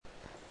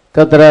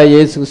கர்த்தராகிய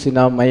இயேசு கிறிஸ்துவின்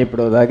நாமம்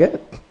மகிமைப்படுவதாக.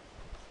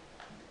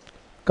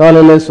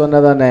 காலையில்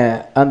சொன்னதான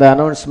அந்த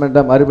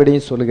அனௌன்ஸ்மெண்ட்டை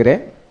மறுபடியும்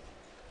சொல்கிறேன்.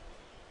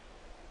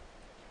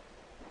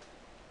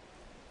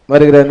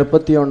 வருகிற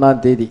 31ஆம்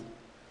தேதி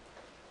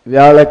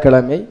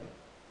வியாழக்கிழமை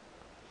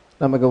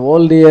நமக்கு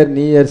old year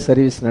new year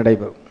service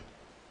நடைபெறும்.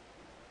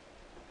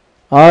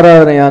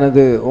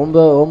 ஆராதனையானது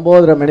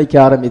 9:30 மணிக்கு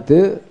ஆரம்பித்து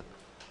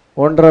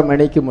 1:30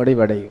 மணிக்கு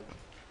முடிவடையும்.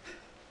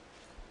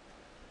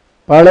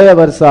 பழைய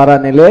வருஷ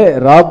ஆராதனையிலே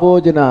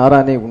ராபோஜன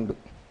ஆராதனை உண்டு.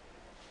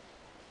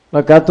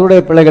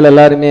 கர்த்தருடைய பிள்ளைகள்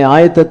எல்லாருமே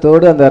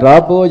ஆயத்தத்தோடு அந்த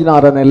ராபோஜன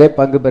ஆராதனையிலே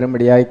பங்கு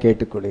பெறும்படியாக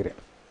கேட்டுக்கொள்கிறேன்.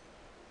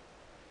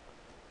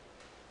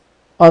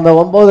 அந்த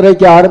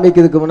 9:30க்கு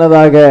ஆரம்பிக்கிறதுக்கு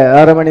முன்னதாக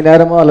அரை மணி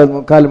நேரமோ அல்லது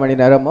 3/4 மணி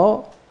நேரமோ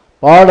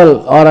பாடல்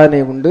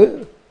ஆராதனை உண்டு.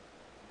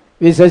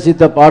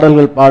 விசேஷித்த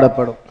பாடல்கள்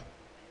பாடப்படும்,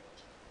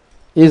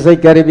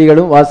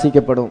 இசைக்கருவிகளும்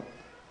வாசிக்கப்படும்.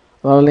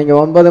 நீங்கள்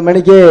 9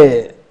 மணிக்கே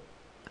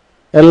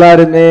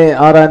எல்லாருமே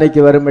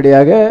ஆராதனைக்கு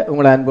வரும்படியாக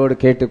உங்களை அன்போடு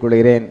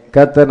கேட்டுக்கொள்கிறேன்.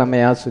 கர்த்தர் நம்மை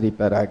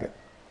ஆசீர்வதிப்பாராக.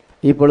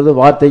 இப்பொழுது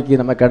வார்த்தைக்கு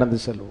நம்ம கடந்து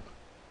செல்வோம்.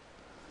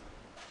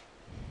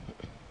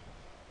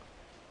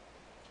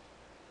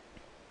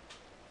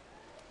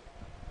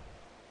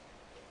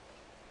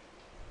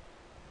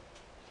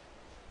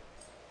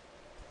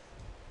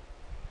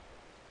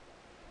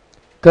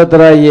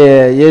 கர்த்தராகிய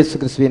இயேசு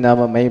கிறிஸ்துவின்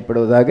நாமம்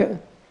மகிமைப்படுவதாக.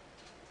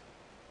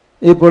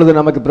 இப்பொழுது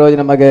நமக்கு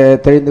பிரயோஜனமாக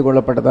தெரிந்து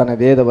கொள்ளப்பட்டதான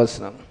வேத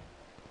வசனம்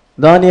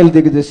தானியேல்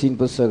தீர்க்கதரிசியின்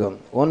புத்தகம்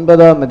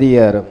 9ஆம்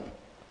அதிகாரம்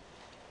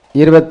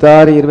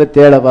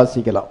 26-27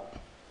 வாசிக்கலாம்.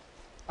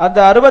 அந்த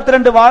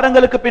 62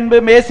 வாரங்களுக்கு பின்பு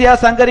மேசியா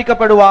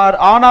சங்கரிக்கப்படுவார்.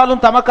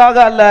 ஆனாலும் தமக்காக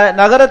அல்ல,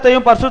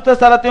 நகரத்தையும் பரிசுத்த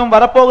ஸ்தலத்தையும்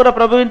வரப்போகிற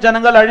பிரபுவின்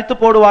ஜனங்கள் அழித்து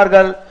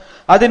போடுவார்கள்.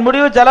 அதன்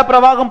முடிவு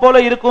ஜலப்பிரவாகம் போல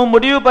இருக்கும்.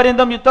 முடிவு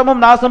பரிந்தும்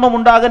யுத்தமும் நாசமும்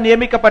உண்டாக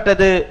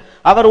நியமிக்கப்பட்டது.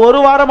 அவர் 1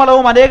 வாரம்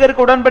அளவும்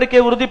அநேகருக்கு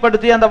உடன்படிக்கையை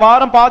உறுதிப்படுத்தி அந்த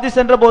வாரம் பாதி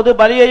சென்ற போது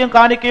பலியையும்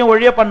காணிக்கையும்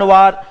ஒழிய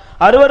பண்ணுவார்.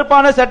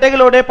 அருவருப்பான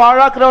செட்டைகளோட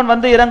பாழாக்கிறவன்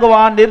வந்து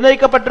இறங்குவான்.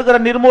 நிர்ணயிக்கப்பட்டிருக்கிற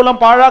நிர்மூலம்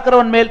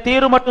பாழாக்கிறவன் மேல்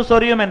தீரு மட்டும்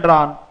சொரியும்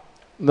என்றான்.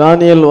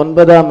 தானியேல்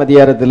 9ஆம்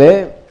அதிகாரத்திலே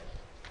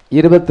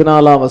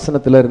 24ஆம்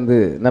வசனத்திலிருந்து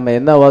நம்ம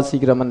என்ன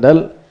வாசிக்கிறோம்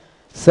என்றால்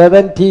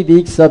 70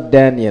 weeks of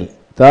Daniel,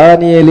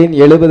 தானியேலின்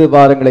 70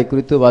 வாரங்களை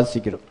குறித்து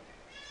வாசிக்கிறோம்.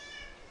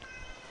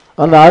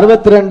 அந்த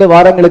 62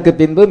 வாரங்களுக்கு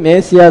பின்பு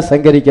மேசியா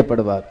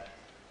சங்கரிக்கப்படுவார்.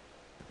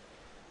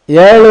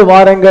 7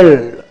 வாரங்கள்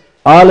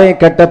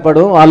ஆலயம்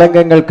கட்டப்படும்,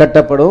 அலங்கங்கள்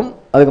கட்டப்படும்.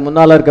 அதுக்கு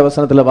முன்னால இருக்க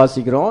வசனத்துல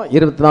வாசிக்கிறோம்,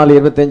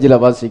 24-25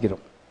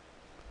 வாசிக்கிறோம்.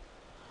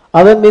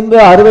 அதன் பின்பு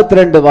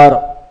 62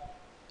 வாரம்,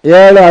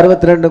 7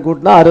 62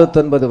 கூட்டினா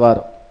 69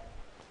 வாரம்.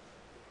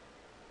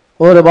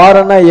 ஒரு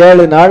வாரம்னா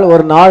 7 நாள்.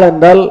 ஒரு நாள்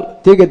என்றால்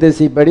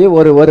தீர்க்கதரிசிப்படி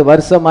ஒரு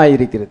வருஷமாய்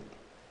இருக்கிறது.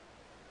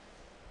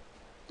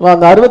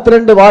 அந்த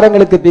 62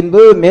 வாரங்களுக்கு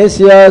பின்பு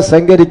மேசியா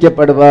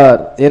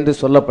சங்கரிக்கப்படுவார் என்று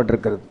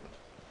சொல்லப்பட்டிருக்கிறது.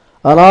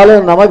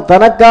 ஆனாலும் நமக்கு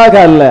தனக்காக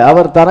அல்ல,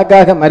 அவர்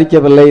தனக்காக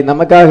மரிக்கவில்லை,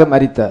 நமக்காக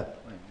மரித்தார்.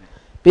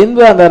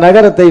 பின்பு அந்த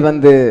நகரத்தை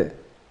வந்து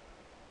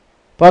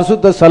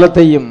பரிசுத்த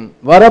ஸ்தலத்தையும்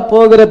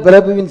வரப்போகிற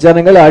பிரபுவின்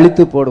ஜனங்களை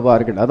அழித்து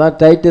போடுவார்கள். அதான்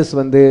டைட்டஸ்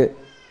வந்து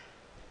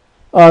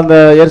அந்த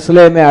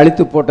எருசலேமை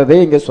அழித்து போட்டதே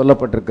இங்கே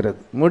சொல்லப்பட்டிருக்கிறது.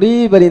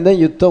 முடிவறிந்த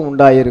யுத்தம்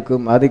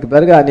உண்டாயிருக்கும். அதுக்கு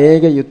பிறகு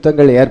அநேக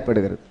யுத்தங்கள்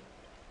ஏற்படுகிறது.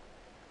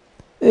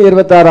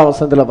 26ஆம்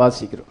வசனத்தில்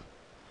வாசிக்கிறோம்.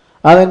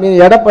 அதன் மீது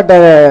எடப்பட்ட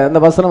அந்த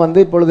வசனம் வந்து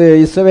இப்பொழுது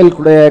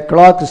இஸ்ரவேலுடைய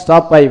கிளாக்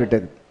ஸ்டாப்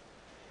ஆகிவிட்டது.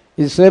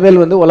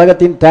 இஸ்ரவேல் வந்து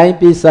உலகத்தின் டைம்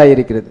பீஸாக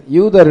இருக்கிறது.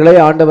 யூதர்களை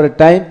ஆண்டவர்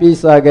டைம்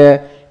பீஸாக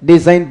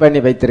டிசைன் பண்ணி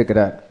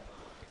வைத்திருக்கிறார்.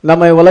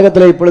 நம்ம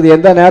உலகத்தில் இப்பொழுது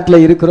எந்த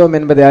நேரத்தில் இருக்கிறோம்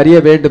என்பதை அறிய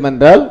வேண்டும்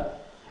என்றால்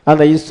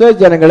அந்த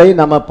இஸ்ரவேல் ஜனங்களை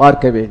நம்ம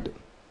பார்க்க வேண்டும்.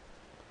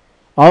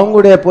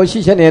 அவங்களுடைய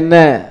பொசிஷன் என்ன,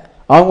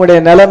 அவங்களுடைய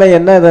நிலைமை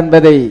என்ன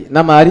என்பதை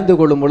நம்ம அறிந்து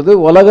கொள்ளும் பொழுது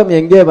உலகம்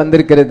எங்கே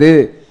வந்திருக்கிறது,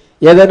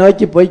 எதை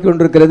நோக்கி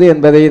போய்கொண்டிருக்கிறது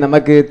என்பதை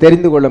நமக்கு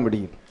தெரிந்து கொள்ள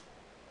முடியும்.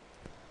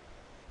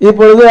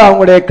 இப்பொழுது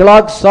அவங்களுடைய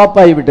கிளாக் ஸ்டாப்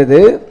ஆகிவிட்டது.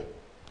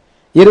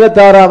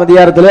 26ஆம்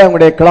அதிகாரத்தில்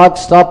அவங்களுடைய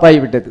கிளாக் ஸ்டாப்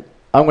ஆகிவிட்டது.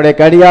 அவங்களுடைய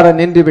கடிகாரம்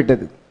நின்று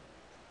விட்டது.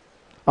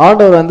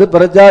 ஆண்டவர் வந்து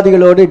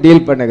பிரஜாதிகளோடு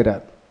டீல்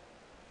பண்ணுகிறார்.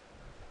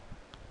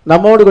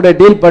 நம்மோடு கூட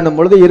டீல் பண்ணும்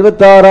பொழுது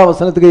 26ஆம்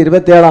வசனத்துக்கு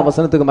 27ஆம்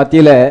வசனத்துக்கு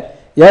மத்தியில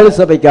 7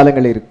 சபை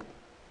காலங்கள் இருக்கு.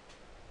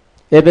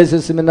 எபேசு,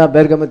 சிமினா,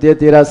 பெர்கமு,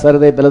 தியத்தீரா,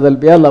 சர்தை,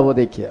 பிலதெல்பியா,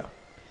 லவோதிக்கியா.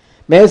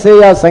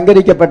 மேசையா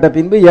சங்கரிக்கப்பட்ட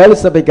பின்பு 7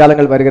 சபை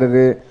காலங்கள்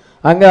வருகிறது.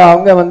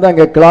 அவங்க வந்து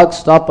அங்க கிளாக்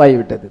ஸ்டாப்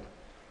ஆகிவிட்டது.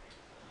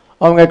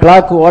 அவங்க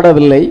கிளாக்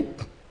ஓடவில்லை.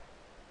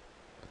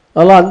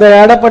 அதெல்லாம் அந்த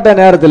இடப்பட்ட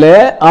நேரத்தில்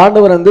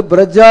ஆண்டவர் வந்து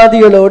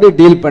பிரஜாதிகளோடு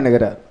டீல்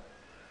பண்ணுகிறார்.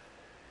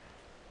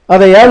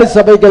 அதை 7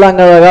 சபை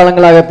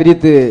காலங்களாக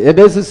பிரித்து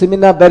எபேசு,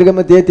 சிமினா,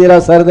 பெர்கமு, தியத்தீரா,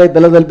 சர்தை,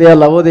 பிலதெல்பியா,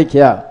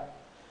 லவோதிக்கியா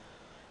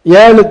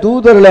 7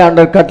 தூதர்களை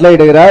ஆண்டவர்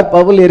கட்டளையிடுகிறார்.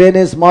 Paul,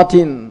 Irenaeus,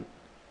 Martin,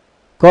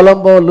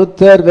 Columba,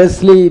 Luther,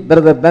 Wesley,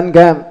 Brother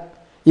Branham,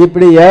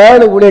 இப்படி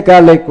 7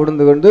 ஊழியக்காரர்களை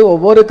கொண்டு கொண்டு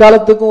ஒவ்வொரு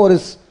காலத்துக்கும்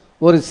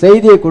ஒரு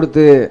செய்தியை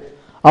கொடுத்து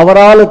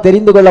அவரால்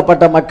தெரிந்து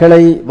கொள்ளப்பட்ட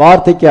மக்களை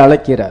வார்த்தைக்கு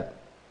அழைக்கிறார்.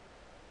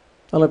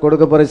 அதில்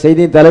கொடுக்க போற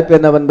செய்தியின் தலைப்பு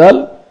என்னவென்றால்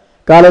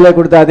காலையில்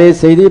கொடுத்த அதே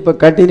செய்தி இப்ப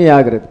கண்டினியூ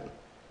ஆகிறது.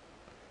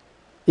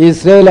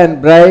 Israel and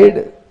bride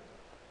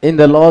in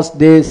the last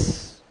days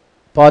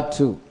part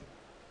 2.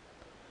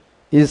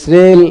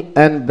 Israel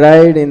and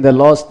bride in the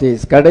last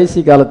days, கடைசி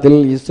காலத்தில்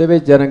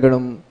இஸ்ரவேல்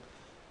ஜனங்களும்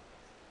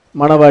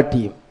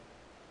மணவாட்டியும்,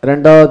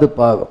 இரண்டாவது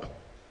பாகம்.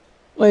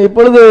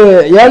 இப்பொழுது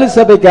 7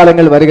 சபை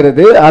காலங்கள்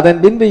வருகிறது.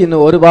 அதன் பின்பு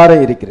இன்னும் ஒரு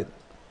வாரம் இருக்கிறது.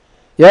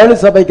 7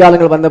 சபை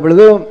காலங்கள் வந்த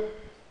பொழுது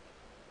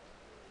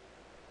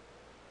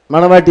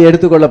மணவாட்டி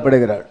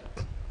எடுத்துக்கொள்ளப்படுகிறாள்.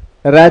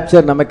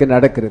 ராப்சர் நமக்கு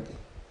நடக்கிறது.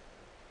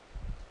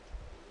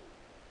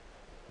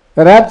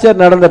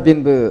 ராப்சர் நடந்த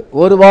பின்பு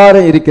ஒரு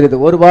வாரம் இருக்கிறது.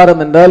 ஒரு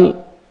வாரம் என்றால்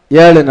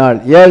 7 நாள்.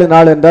 7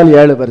 நாள் என்றால்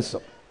 7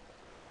 வருஷம்.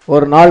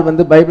 ஒரு நாள்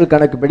பைபிள்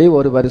கணக்குப்படி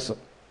ஒரு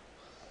வருஷம்.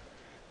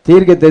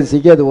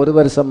 தீர்க்கதரிசிக்கு அது ஒரு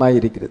வருஷமாக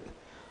இருக்கிறது.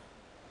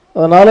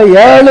 அதனால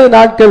 7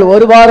 நாட்கள்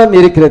ஒரு வாரம்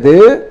இருக்கிறது.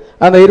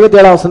 அந்த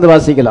 27ஆம் வசனம்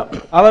வாசிக்கலாம்.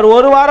 அவர்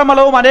ஒரு வாரம்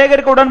அளவும்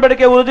அநேகருக்கு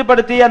உடன்படிக்கை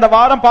உறுதிப்படுத்தி அந்த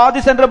வாரம் பாதி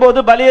சென்ற போது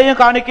பலியையும்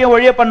காணிக்கையும்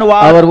ஒழிய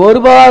பண்ணுவார். அவர் ஒரு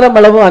வாரம்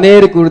அளவும்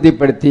அநேகருக்கு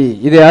உறுதிப்படுத்தி,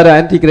 இது யாரு?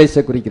 ஆன்டி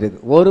கிரைஸ்ட குறிக்கிறது.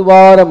 ஒரு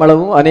வாரம்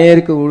அளவும்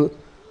அநேகருக்கு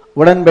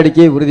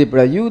உடன்படிக்கை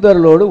உறுதிப்பட,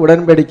 யூதர்களோடு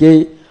உடன்படிக்கை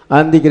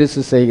ஆன்டி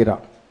கிறிஸ்து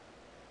செய்கிறான்.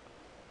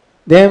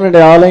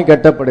 தேவனுடைய ஆலயம்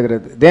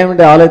கட்டப்படுகிறது.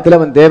 தேவனுடைய ஆலயத்தில்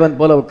அவன் தேவன்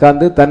போல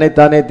உட்கார்ந்து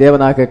தன்னைத்தானே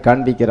தேவனாக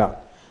காண்பிக்கிறான்.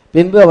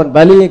 பின்பு அவன்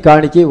பலியை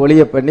காணிக்கை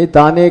ஒளிய பண்ணி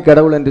தானே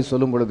கடவுள் என்று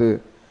சொல்லும் பொழுது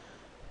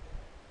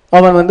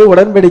அவன்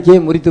உடன்படிக்கையை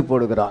முறித்து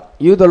போடுகிறான்.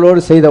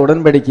 யூதர்களோடு செய்த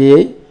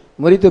உடன்படிக்கையை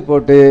முறித்து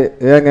போட்டு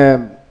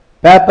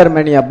பேப்பர்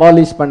மணி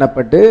அபாலிஷ்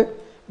பண்ணப்பட்டு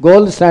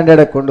கோல்டு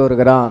ஸ்டாண்டர்டை கொண்டு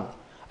வருகிறான்.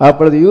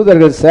 அப்பொழுது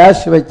யூதர்கள்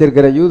சேஷ்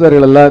வைத்திருக்கிற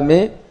யூதர்கள்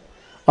எல்லாமே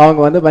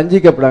அவங்க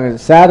வஞ்சிக்கப்படுறாங்க.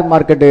 ஷேர்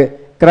மார்க்கெட்டு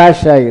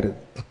கிராஷ் ஆகிறது.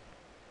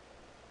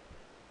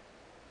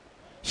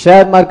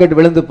 ஷேர் மார்க்கெட்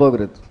விழுந்து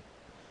போகிறது.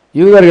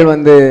 யூதர்கள்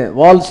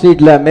வால்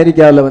ஸ்ட்ரீட்ல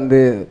அமெரிக்காவில்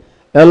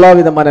எல்லா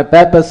விதமான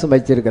பேப்பர்ஸும்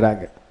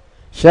வச்சிருக்கிறாங்க.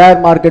 ஷேர்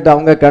மார்க்கெட்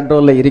அவங்க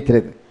கண்ட்ரோல்ல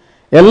இருக்கிறது.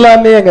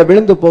 எல்லாமே அங்க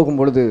விழுந்து போகும்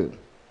பொழுது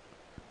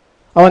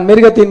அவன்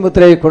மிருகத்தின்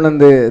முத்திரையை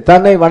கொண்டு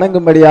தன்னை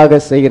வணங்கும்படியாக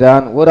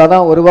செய்கிறான்.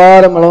 ஒரு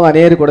வாரம் அளவு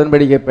அநேருக்கு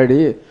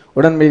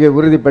உடன்படிக்கை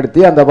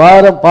உறுதிப்படுத்தி அந்த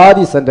வாரம்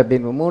பாதி சென்ற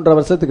பின்பு 3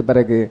 வருஷத்துக்கு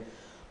பிறகு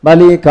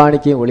பலியை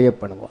காணிக்கையும் ஒளிய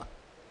பண்ணுவான்.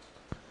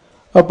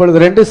 அப்பொழுது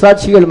 2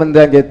 சாட்சிகள்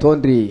அங்கே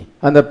தோன்றி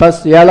அந்த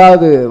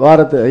 70வது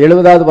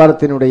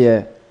வாரத்தினுடைய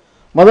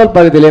முதல்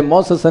பகுதியிலே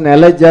மோசஸ்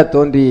எலைஜா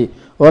தோன்றி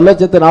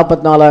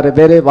 1,44,000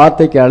 பேரை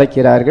வார்த்தைக்கு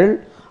அழைக்கிறார்கள்.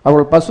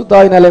 அவர்கள்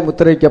பசுத்தாயினாலே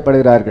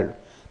முத்திரைக்கப்படுகிறார்கள்.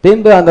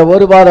 பின்பு அந்த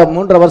ஒரு வாரம்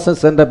 3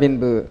 வருஷம் சென்ற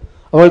பின்பு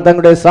அவர்கள்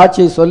தங்களுடைய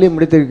சாட்சியை சொல்லி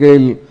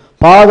முடித்திருக்கையில்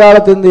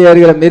பாதாளத்திலிருந்து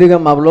ஏறுகிற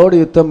மிருகம் அவளோடு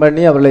யுத்தம்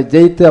பண்ணி அவளை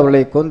ஜெயித்து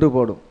அவளை கொன்று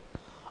போடும்.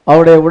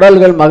 அவருடைய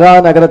உடல்கள் மகா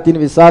நகரத்தின்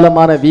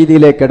விசாலமான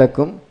வீதியிலே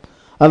கிடக்கும்.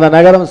 அந்த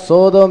நகரம்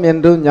சோதோம்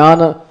என்றும்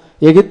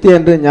எகிப்து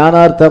என்று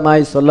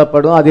ஞானார்த்தமாய்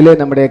சொல்லப்படும். அதிலே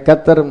நம்முடைய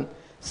கர்த்தரும்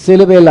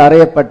சிலுவையில்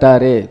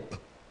அறையப்பட்டாரே.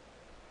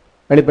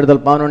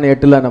 வெளிப்படுத்தல்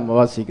 11:8 நம்ம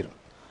வாசிக்கிறோம்.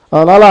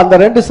 அதனால அந்த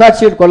 2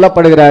 சாட்சிகள்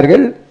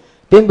கொல்லப்படுகிறார்கள்.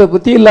 பின்பு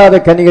புத்தி இல்லாத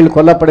கனிகள்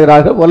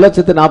கொல்லப்படுகிறார்கள்.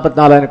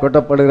 1,44,000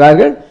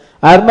 கொல்லப்படுகிறார்கள்.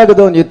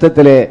 அர்மகதோன்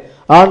யுத்தத்திலே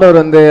ஆண்டவர்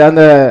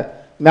அந்த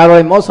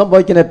அவரை மோசம்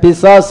போக்கின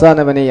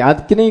பிசாசானவனை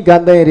அக்னி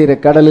கந்தம் எறிகிற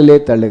கடலிலே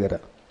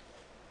தள்ளுகிறார்.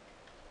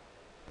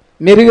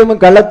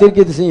 மிருகமும்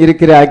கள்ளத்திற்கு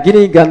இருக்கிற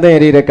அக்னி கந்தம்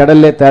எறிகிற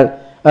கடலிலே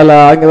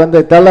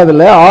அங்க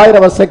தள்ளவில்லை, 1000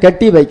 வருஷம்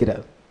கட்டி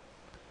வைக்கிறார்.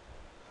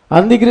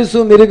 அந்தி கிறிஸ்து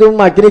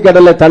மிருகமும் அக்னி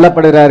கடலில்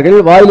தள்ளப்படுகிறார்கள்.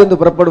 வாயிலிருந்து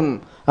புறப்படும்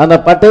அந்த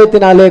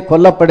பட்டயத்தினாலே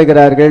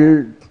கொல்லப்படுகிறார்கள்.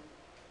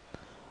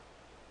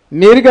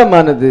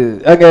 மிருகமானது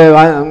அங்க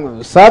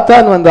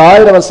சாத்தான்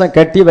 1000 வருஷம்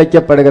கட்டி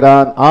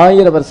வைக்கப்படுகிறான்.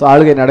 1000 வருஷம்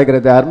ஆளுகை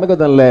நடக்கிறது.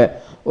 அர்மகதன்ல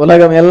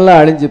உலகம் எல்லாம்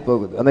அழிஞ்சு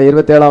போகுது. அந்த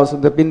 27ஆம்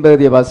வசனத்தை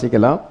பின்பகுதியை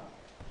வாசிக்கலாம்.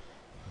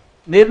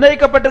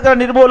 நிர்ணயிக்கப்பட்டிருக்கிற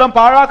நிர்மூலம்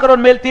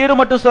பாழாக்கிறவன் மேல் தீரு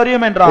மட்டும்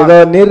சொரியும் என்றார்.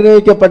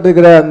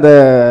 நிர்ணயிக்கப்பட்டிருக்கிற அந்த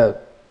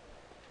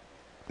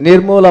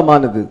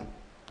நிர்மூலமானது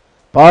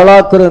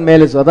பாழாக்குறவன்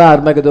மேலே அதான்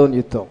அர்மகதோன்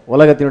யுத்தம்,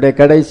 உலகத்தினுடைய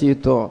கடைசி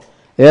யுத்தம்,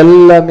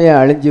 எல்லாமே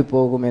அழிஞ்சு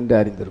போகும் என்று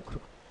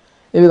அறிந்திருக்கிறோம்.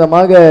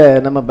 இவ்விதமாக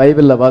நம்ம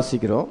பைபிள்ல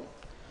வாசிக்கிறோம்.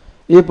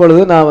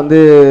 இப்பொழுது நான்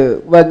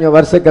கொஞ்சம்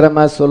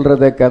வருஷக்கிரமா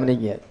சொல்றத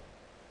கவனிங்க.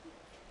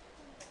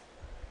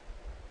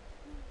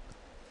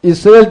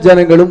 இஸ்ரேல்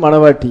ஜனங்களும்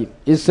மணவாட்டியும்,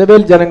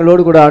 இஸ்ரேல்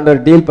ஜனங்களோடு கூட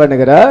ஆண்டவர் டீல்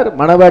பண்ணுகிறார்,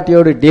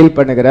 மணவாட்டியோடு டீல்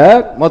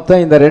பண்ணுகிறார்.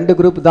 மொத்தம் இந்த 2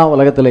 குரூப் தான்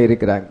உலகத்துல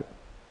இருக்கிறாங்க.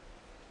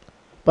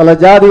 பல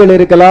ஜாதிகள்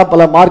இருக்கலாம்,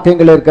 பல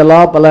மார்க்கங்கள்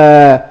இருக்கலாம், பல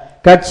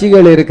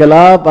கட்சிகள்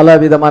இருக்கலாம், பல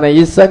விதமான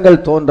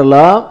இசங்கள்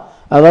தோன்றலாம்.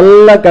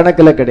 அதெல்லாம்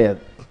கணக்கில்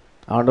கிடையாது.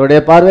 அவனுடைய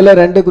பார்வையில்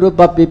 2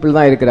 குரூப் ஆஃப் பீப்புள்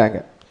தான் இருக்கிறாங்க.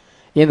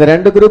 இந்த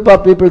 2 குரூப்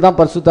ஆஃப் பீப்புள் தான்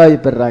பரிசுத்தாவி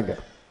பெறாங்க.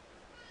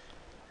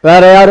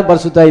 வேற யாரும்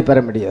பரிசுத்தாவி பெற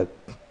முடியாது.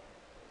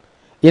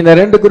 இந்த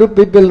 2 குரூப்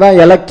பீப்புள் தான்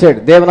எலெக்டட்,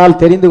 தேவனால்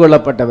தெரிந்து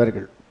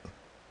கொள்ளப்பட்டவர்கள்.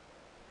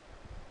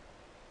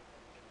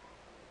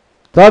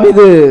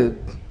 தாவீது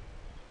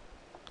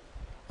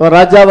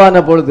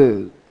ராஜாவான பொழுது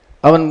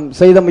அவன்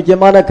செய்த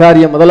முக்கியமான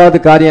காரியம், முதலாவது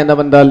காரியம்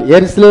என்னவென்றால்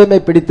எருசலேமை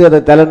பிடித்து அதை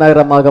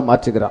தலைநகரமாக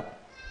மாற்றுகிறான்.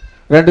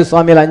 2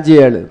 சாமுவேல்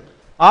 5:7.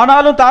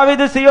 ஆனாலும்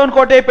தாவீது சீயோன்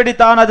கோட்டையை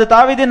பிடித்தான், அது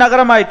தாவீதின்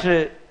நகரமாயிற்று.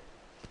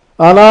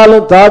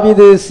 ஆனாலும்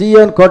தாவீது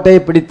சீயோன்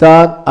கோட்டையை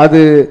பிடித்தான்,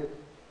 அது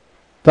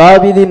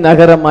தாவீதின்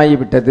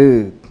நகரமாகிவிட்டது.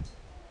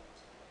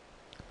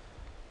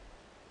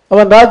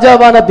 அவன்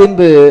ராஜாவான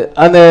பின்பு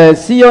அந்த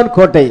சீயோன்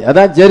கோட்டை,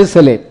 அதான்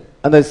ஜெருசலேம்,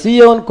 அந்த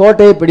சீயோன்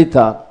கோட்டையை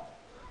பிடித்தான்.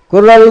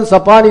 குர்ராலும்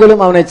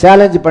சப்பானிகளும் அவனை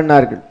சேலஞ்ச்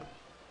பண்ணார்கள்.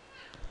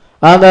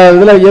 அந்த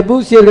இதுல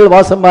எபூசியர்கள்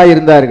வாசமாய்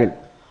இருந்தார்கள்.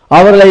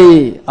 அவர்களை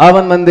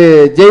அவன்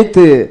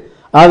ஜெயித்து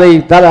அதை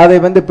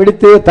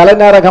பிடித்து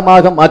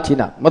தலைநரகமாக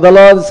மாற்றினான்.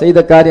 முதலாவது செய்த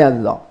காரியம்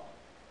அதுதான்.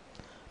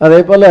 அதே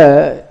போல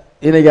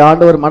இன்னைக்கு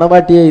ஆண்டவர்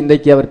மணவாட்டியை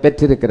இன்றைக்கு அவர்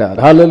பெற்றிருக்கிறார்.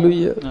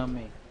 ஹல்லேலூயா.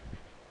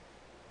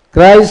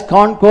 Christ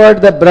conquered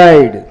the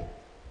bride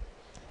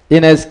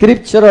in a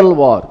scriptural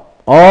war.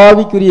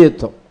 ஆவிக்குரிய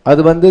யுத்தம்.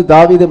 அது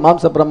தாவீது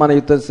மாம்ச பிரமாண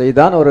யுத்தம்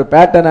செய்தான். ஒரு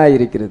பேட்டர்னாய்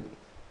இருக்கிறது.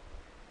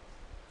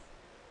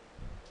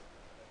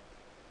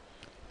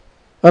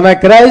 ஆனா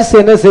கிரைஸ்ட்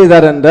என்ன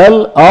செய்தார் என்றால்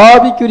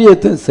ஆவிக்குரிய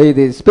யுத்தம்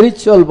செய்து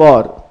ஸ்பிரிச்சுவல்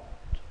வார்,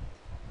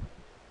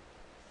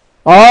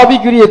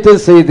 ஆவிக்குரிய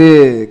யுத்தம் செய்து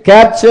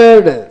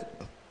captured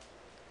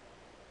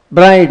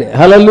bride.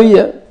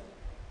 Hallelujah.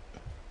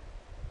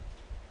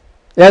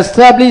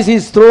 Establish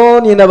his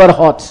throne in our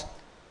hearts.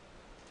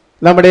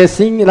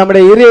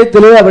 நம்முடைய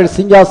இதயத்திலே அவர்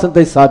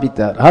சிங்காசனத்தை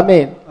ஸ்தாபித்தார்.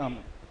 ஆமென்.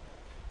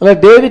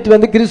 டேவிட்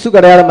கிறிஸ்துவுக்கு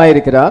அடையாளமாய்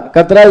இருக்கிறார்.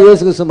 கர்த்தராகிய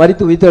இயேசு கிறிஸ்து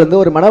மரித்து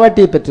உயிர்த்தெழுந்து ஒரு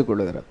மணவாட்டியை பெற்றுக்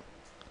கொள்கிறார்.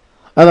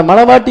 அந்த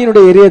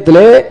மணவாட்டியினுடைய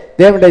இதயத்திலே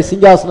தேவனுடைய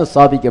சிங்காசனம்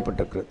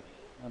ஸ்தாபிக்கப்பட்டிருக்கிறது.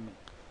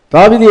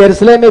 தாவீது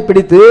எருசலேமை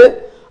பிடித்து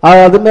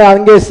அதுமே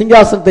அங்கே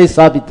சிங்காசனத்தை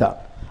ஸ்தாபித்தார்.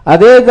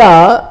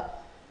 அதேதான்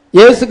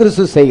இயேசு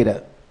கிறிஸ்து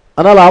செய்கிறார்.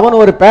 ஆனால் அவன்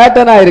ஒரு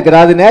பேட்டர்னா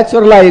இருக்கிறார். அது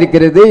நேச்சுரலா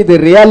இருக்கிறது, இது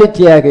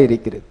ரியாலிட்டியாக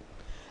இருக்கிறது.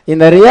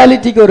 இந்த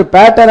ரியாலிட்டிக்கு ஒரு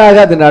பேட்டர்னாக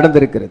அது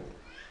நடந்திருக்கிறது.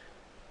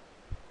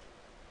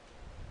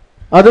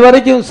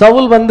 அதுவரைக்கும்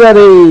சவுல்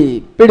அதை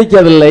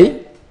பிடிக்கவில்லை.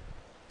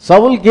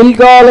 சவுல்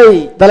கில்காலை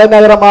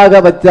தலைநகரமாக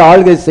வைத்து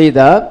ஆள்கை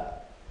செய்தார்.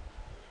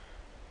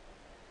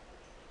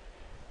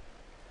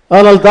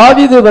 ஆனால்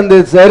தாவீது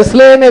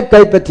எருசலேமை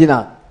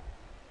கைப்பற்றினான்,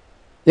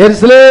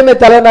 எருசலேமை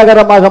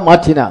தலைநகரமாக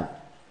மாற்றினான்.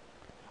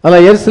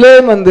 ஆனால்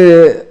எருசலேம்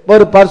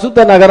ஒரு பரிசுத்த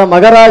நகரம்,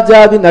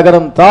 மகாராஜாவின்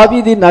நகரம்,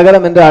 தாவீதின்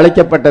நகரம் என்று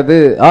அழைக்கப்பட்டது.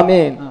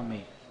 ஆமென்.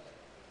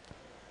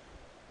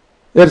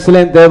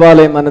 எருசலேம்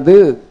தேவாலயம்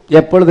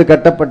எப்பொழுது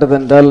கட்டப்பட்டது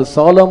என்றால்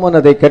சாலோமோன்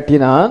அதை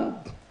கட்டினான்.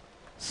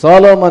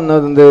 சாலோமோன்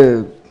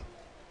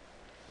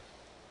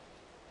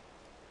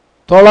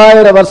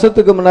 900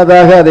 வருஷத்துக்கு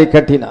முன்னதாக அதை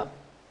கட்டினான்.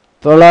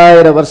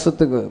 900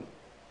 வருஷத்துக்கு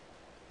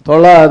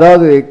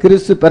அதாவது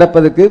கிறிஸ்து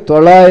பிறப்பதற்கு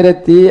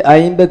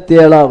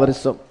 957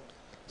 வருஷம்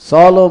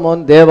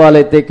சாலோமோன்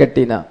தேவாலயத்தை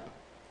கட்டினான்.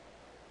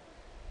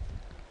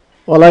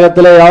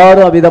 உலகத்தில்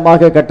யாரும்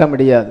அவ்விதமாக கட்ட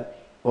முடியாது.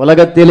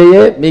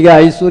 உலகத்திலேயே மிக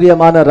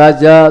ஐஸ்வர்யமான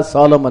ராஜா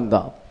சாலோமன்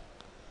தான்.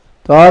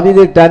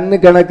 தாவீது டன்னு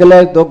கணக்கில்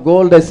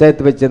கோல்டை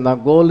சேர்த்து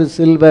வச்சிருந்தான். கோல்டு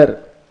சில்வர்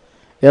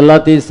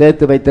எல்லாத்தையும்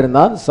சேர்த்து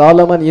வைத்திருந்தான்.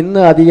 சாலோமன்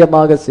இன்னும்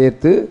அதிகமாக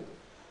சேர்த்து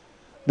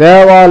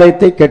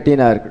தேவாலயத்தை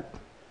கட்டினார்கள்.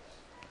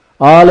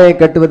 ஆலயம்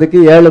கட்டுவதற்கு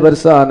 7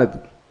 வருஷம் ஆனது.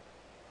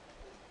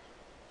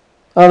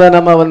 அதை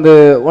நம்ம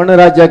 1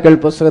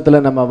 ராஜாக்கள்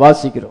புஸ்தகத்தில் நம்ம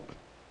வாசிக்கிறோம்,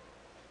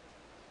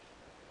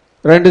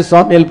 2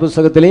 சாமுவேல்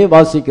புஸ்தகத்திலையும்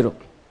வாசிக்கிறோம்.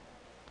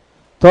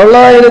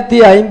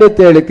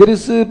 957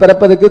 கிறிஸ்து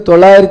பிறப்பதற்கு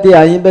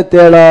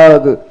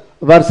 957வது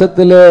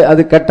வருஷத்தில்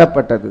அது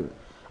கட்டப்பட்டது.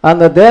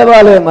 அந்த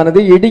தேவாலயம்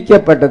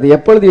இடிக்கப்பட்டது.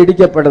 எப்பொழுது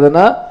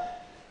இடிக்கப்பட்டதுன்னா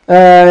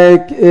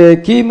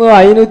கிமு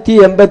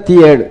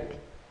 587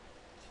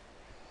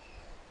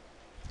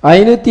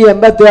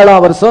 587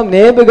 வருஷம்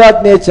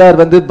நேபுகாத் நேச்சார்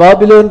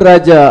பாபிலோன்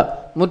ராஜா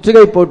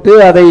முற்றுகை போட்டு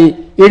அதை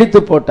இடித்து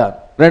போட்டார்.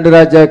 2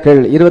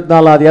 ராஜாக்கள்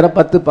 24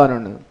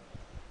 10-11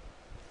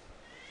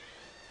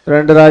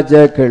 2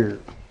 ராஜாக்கள்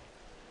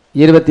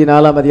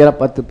 24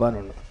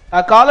 10-11.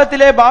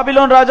 அக்காலத்திலே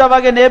பாபிலோன்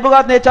ராஜாவாகிய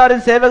நேபுகாத்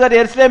நேச்சாரின் சேவகர்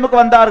எருசலேமுக்கு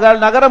வந்தார்கள்.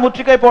 நகரம்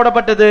முற்றுகை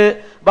போடப்பட்டது.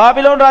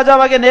 பாபிலோன்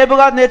ராஜாவாகிய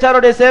நேபுகாத்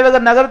நேச்சாருடைய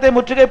சேவகர் நகரத்தை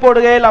முற்றுகை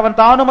போடுகையில் அவன்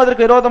தானும்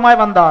அதற்கு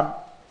விரோதமாய் வந்தான்.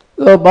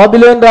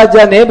 பாபிலோன்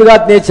ராஜா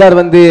நேபுகாத் நேச்சார்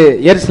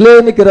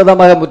எருசலேமுக்கு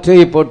விரோதமாக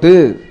முற்றுகை போட்டு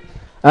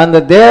அந்த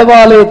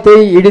தேவாலயத்தை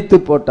இடித்து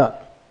போட்டான்.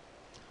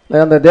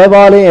 அந்த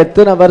தேவாலயம்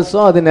எத்தனை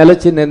வருஷம் அது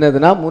நிலைச்சு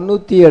நின்னதுன்னா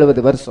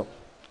 370 வருஷம்.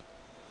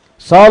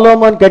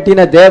 சாலோமோன்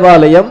கட்டின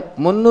தேவாலயம்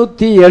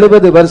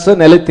 370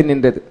 வருஷம் நிலைத்து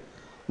நின்றது.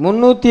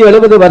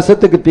 370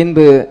 வருஷத்துக்கு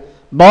பின்பு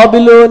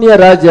பாபிலோனிய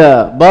ராஜா,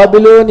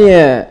 பாபிலோனிய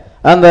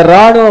அந்த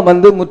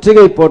ராணுவம்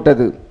முற்றுகை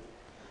போட்டது.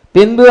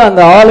 பின்பு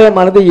அந்த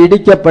ஆலயமானது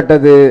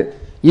இடிக்கப்பட்டது.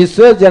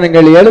 இஸ்ரவேல்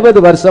ஜனங்கள் 70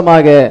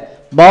 வருஷமாக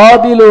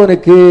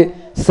பாபிலோனுக்கு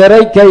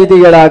சிறை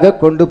கைதிகளாக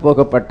கொண்டு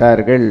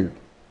போகப்பட்டார்கள்.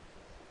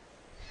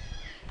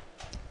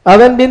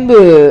 அதன் பின்பு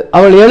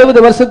அவள் 70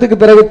 வருஷத்துக்கு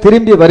பிறகு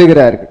திரும்பி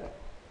வருகிறார்கள்.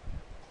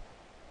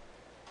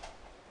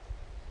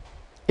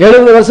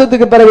 70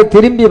 வருஷத்துக்கு பிறகு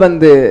திரும்பி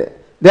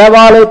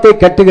தேவாலயத்தை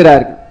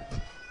கட்டுகிறார்கள்.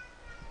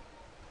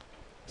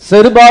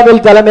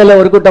 செருபாபேல் தலைமையில்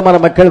ஒரு கூட்டமான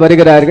மக்கள்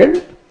வருகிறார்கள்.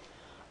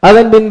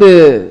 அதன் பின்பு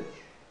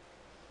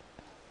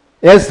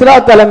எஸ்ரா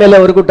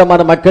தலைமையில் ஒரு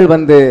கூட்டமான மக்கள்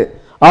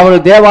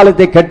அவள்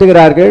தேவாலயத்தை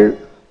கட்டுகிறார்கள்.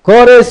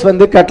 கோரேஸ்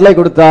கட்டளை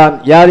கொடுத்தான்.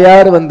 யார்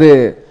யார்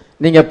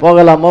நீங்க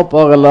போகலாமோ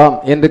போகலாம்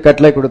என்று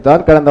கட்டளை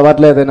கொடுத்தான். கடந்த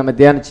வாரத்தில் அதை நம்ம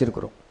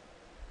தியானிச்சிருக்கிறோம்.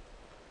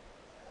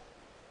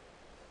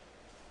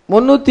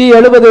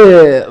 370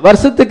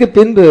 வருஷத்துக்கு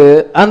பின்பு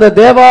அந்த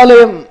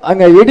தேவாலயம்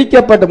அங்க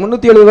இடிக்கப்பட்ட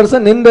 370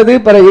 வருஷம் நின்றது,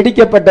 பிறகு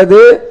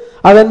இடிக்கப்பட்டது.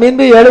 அதன்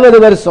பின்பு 70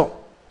 வருஷம்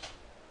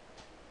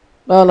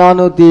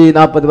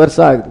 440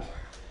 வருஷம் ஆகுது.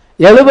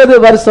 70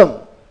 வருஷம்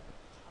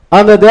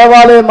அந்த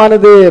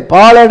தேவாலயமானது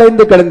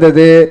பாழடைந்து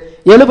கிடந்தது.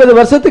 70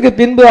 வருஷத்துக்கு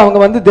பின்பு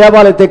அவங்க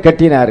தேவாலயத்தை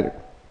கட்டினார்கள்.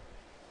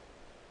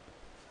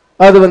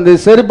 அது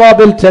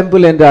செருபாபேல்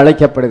டெம்பிள் என்று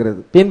அழைக்கப்படுகிறது.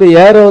 பின்பு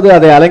ஏரோது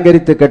அதை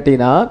அலங்கரித்து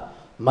கட்டினார்.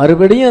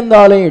 மறுபடியும் அந்த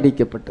ஆலயம்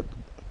இடிக்கப்பட்டது.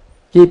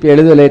 கிபி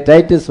 70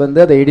 டைட்டஸ்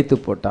அதை இடித்து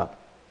போட்டான்.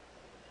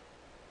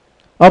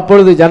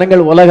 அப்பொழுது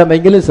ஜனங்கள் உலகம்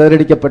எங்கிலும்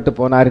சிதறடிக்கப்பட்டு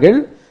போனார்கள்.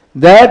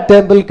 தேட்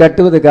டெம்பிள்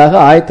கட்டுவதற்காக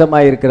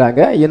ஆயத்தமாக இருக்கிறாங்க.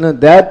 இன்னும்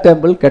தேட்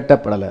டெம்பிள்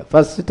கட்டப்படலை.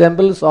 ஃபர்ஸ்ட்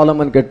டெம்பிள்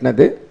சாலமன்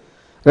கட்டினது,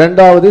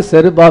 இரண்டாவது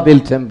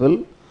செருபாபேல் டெம்பிள்,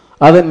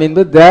 அதன்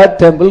பின்பு தேட்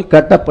டெம்பிள்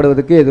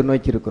கட்டப்படுவதற்கு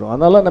எதிர்நோக்கி இருக்கிறோம்.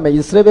 அதனால நம்ம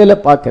இஸ்ரவேலை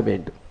பார்க்க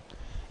வேண்டும்.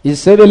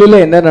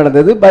 இஸ்ரவேலில் என்ன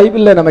நடந்தது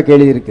பைபிளில் நமக்கு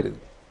எழுதியிருக்கிறது.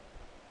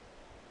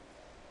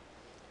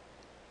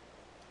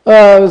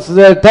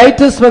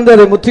 டைட்டஸ்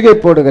அதை முற்றுகை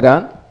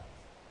போடுகிறான்.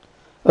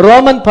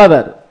 ரோமன்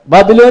பவர்,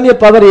 பாபிலோனிய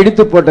பவர்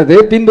இடித்து போட்டது.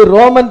 பின்பு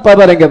ரோமன்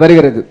பவர் அங்கே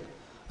வருகிறது.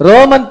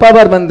 ரோமன்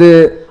பவர்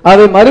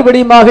அதை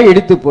மறுபடியும்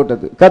இடித்து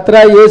போட்டது.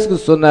 கர்த்தராகிய இயேசு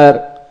சொன்னார்,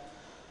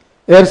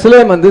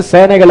 எருசலேம்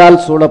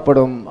சேனைகளால்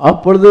சூழப்படும்.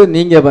 அப்பொழுது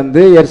நீங்க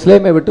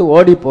எருசலேமை விட்டு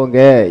ஓடி போங்க,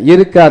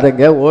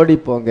 இருக்காதங்க, ஓடி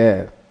போங்க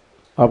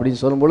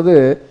அப்படின்னு சொல்லும் பொழுது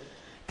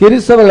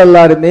கிறிஸ்தவர்கள்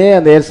எல்லாருமே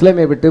அந்த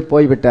எருசலேமை விட்டு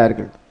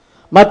போய்விட்டார்கள்.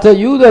 மற்ற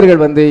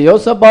யூதர்கள்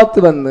யோசபாத்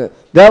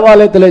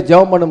தேவாலயத்தில்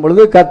ஜெபம் பண்ணும்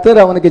பொழுது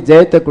கர்த்தர் அவனுக்கு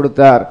ஜெயத்தை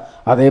கொடுத்தார்.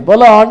 அதே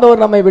போல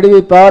ஆண்டவர் நம்மை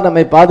விடுவிப்பார்,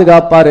 நம்மை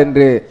பாதுகாப்பார்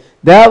என்று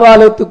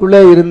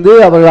தேவாலயத்துக்குள்ளே இருந்து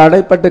அவர்கள்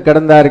அடைப்பட்டு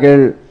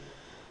கிடந்தார்கள்.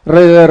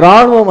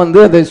 ராணுவம்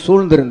அதை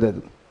சூழ்ந்திருந்தது.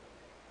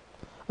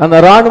 அந்த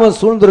ராணுவம்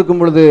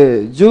சூழ்ந்திருக்கும் பொழுது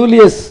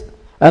ஜூலியஸ்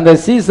அந்த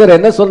சீசர்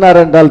என்ன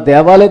சொன்னார் என்றால்,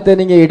 தேவாலயத்தை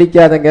நீங்க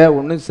இடிக்காதங்க,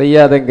 ஒன்றும்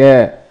செய்யாதங்க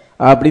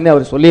அப்படின்னு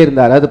அவர்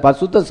சொல்லியிருந்தார். அது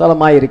பசுத்த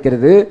ஸ்தலமாய்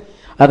இருக்கிறது,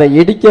 அதை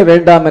இடிக்க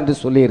வேண்டாம் என்று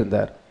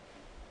சொல்லியிருந்தார்.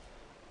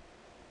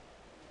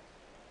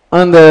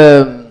 அந்த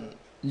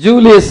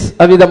ஜூலியஸ்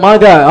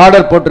அவ்விதமாக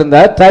ஆர்டர்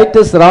போட்டிருந்தார்.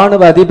 டைட்டஸ்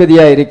ராணுவ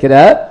அதிபதியா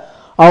இருக்கிறார்.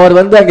 அவர்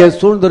அங்கே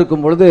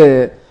சூழ்ந்திருக்கும் பொழுது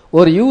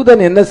ஒரு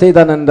யூதன் என்ன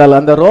செய்தான் என்றால்,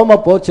 அந்த ரோம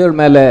போர்ச்சல்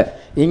மேல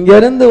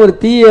இங்கிருந்து ஒரு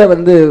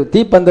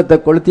தீப்பந்தத்தை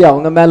கொளுத்தி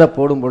அவங்க மேல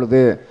போடும்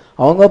பொழுது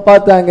அவங்க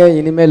பார்த்தாங்க,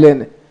 இனிமேல்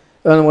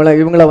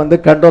இவங்களை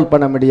கண்ட்ரோல்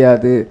பண்ண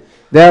முடியாது,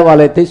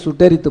 தேவாலயத்தை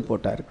சுட்டரித்து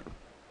போட்டார்கள்.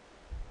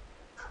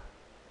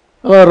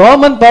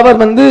 ரோமன்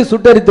பவர்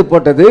சுட்டரித்து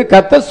போட்டது.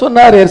 கர்த்தர்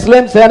சொன்னார்,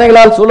 எருசலேம்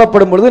சேனைகளால்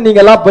சூழப்படும் பொழுது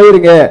நீங்க எல்லாம்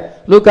போயிருங்க.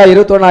 லூக்கா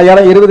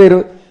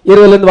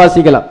 21:20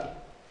 வாசிக்கலாம்.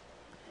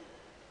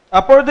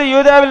 அப்பொழுது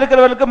யூதாவில்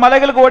இருக்கிறவர்களுக்கு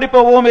மலைகளுக்கு ஓடி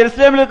போகவும்,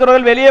 எருசலேமில்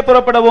இருக்கிறவர்கள் வெளியே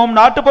புறப்படவும்,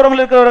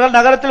 நாட்டுப்புறங்களில் இருக்கிறவர்கள்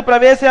நகரத்தில்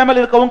பிரவேசியாமல்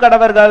இருக்கவும்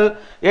கடவர்கள்.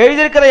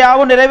 எழுதியிருக்கிற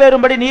யாவும்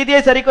நிறைவேறும்படி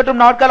நீதியை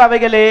சரிக்கட்டும் நாட்கள்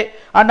அவைகளே.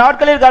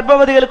 அந்நாட்களில்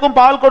கர்ப்பவதிகளுக்கும்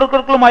பால்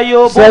கொடுக்கிறவர்களும்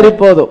ஐயோ. சரி,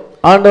 போதும்.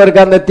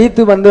 ஆண்டவருக்கு அந்த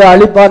தீத்து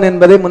அழிப்பான்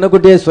என்பதை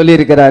முன்னுக்கூட்டியே சொல்லி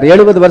இருக்கிறார்.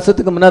 70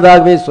 வருஷத்துக்கு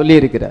முன்னதாகவே சொல்லி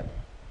இருக்கிறார்.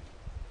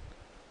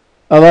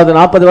 அதாவது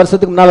 40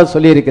 வருஷத்துக்கு முன்னால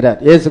சொல்லி இருக்கிறார்.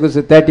 இயேசு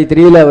கிறிஸ்து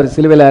 33 அவர்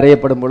சிலுவையில்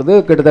அறையப்படும் பொழுது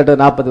கிட்டத்தட்ட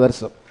 40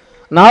 வருஷம்.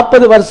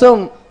 40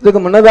 வருஷத்துக்கு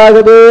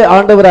முன்னதாகவே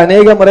ஆண்டவர்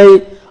அநேக முறை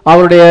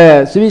அவருடைய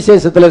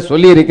சுவிசேஷத்தில்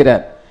சொல்லி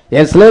இருக்கிறார்.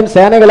 எருசலேம்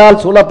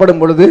சேனைகளால்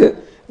சூழப்படும் பொழுது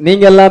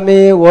நீங்க எல்லாமே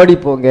ஓடி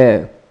போங்க,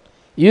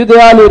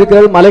 யூதேயாவில்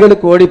இருக்கிற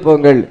மலைகளுக்கு ஓடி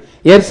போங்கள்,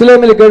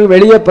 எருசலேமில் இருக்கிற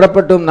வெளியே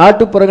புறப்பட்டும்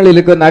நாட்டுப்புறங்களில்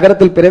இருக்கிற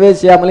நகரத்தில்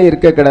பிரவேசியாமலே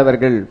இருக்க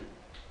கிடவர்கள்.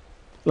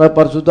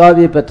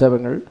 பரிசுத்தாவியை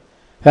பெற்றவர்கள்,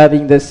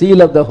 having the seal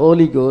of the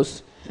Holy Ghost,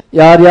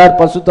 யார் யார்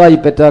பரிசுத்தாவி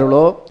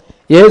பெற்றார்களோ,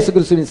 இயேசு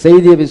கிறிஸ்துவின்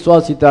செய்தியை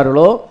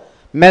விசுவாசித்தார்களோ,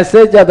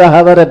 மெசேஜ் அதை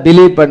அவரை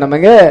பிலீவ்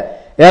பண்ணவங்க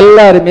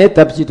எல்லாருமே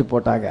தப்பிச்சிட்டு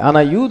போட்டாங்க. ஆனா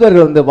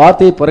யூதர்கள்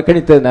வார்த்தையை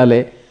புறக்கணித்ததுனாலே,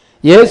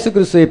 இயேசு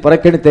கிறிஸ்துவை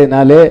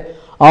புறக்கணித்ததுனாலே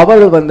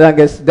அவர்கள்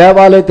அங்கே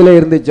தேவாலயத்திலே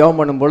இருந்து ஜெபம்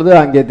பண்ணும் பொழுது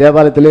அங்கே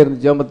தேவாலயத்திலே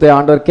இருந்து ஜெபத்தை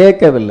ஆண்டவர்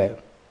கேட்கவில்லை.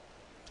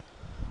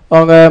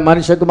 அவங்க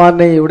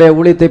மனுஷகுமாரனை உடைய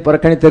ஊழியத்தை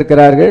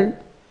புறக்கணித்திருக்கிறார்கள்,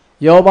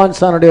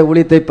 யோவான்சானுடைய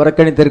ஊழியத்தை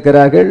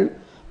புறக்கணித்திருக்கிறார்கள்,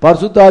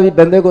 பரிசுத்தாவி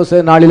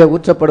பெந்தேகோஸ்தே நாளிலே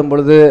ஊற்றப்படும்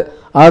பொழுது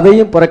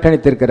அதையும்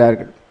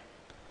புறக்கணித்திருக்கிறார்கள்.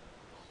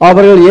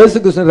 அவர்கள் இயேசு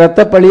கிறிஸ்து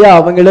இரத்த பலியை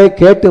அவங்களே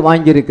கேட்டு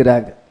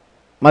வாங்கியிருக்கிறாங்க.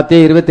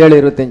 மத்தேயு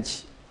 27:25.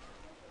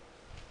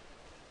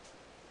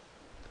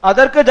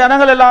 அதற்கு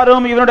ஜனங்கள்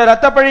எல்லாரும் இவனுடைய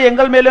இரத்தப்பழி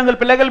எங்கள் மேலும் எங்கள்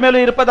பிள்ளைகள்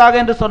மேலும் இருப்பதாக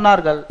என்று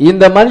சொன்னார்கள்.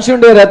 இந்த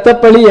மனுஷனுடைய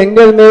இரத்தப்பழி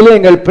எங்கள் மேலும்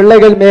எங்கள்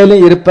பிள்ளைகள்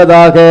மேலும்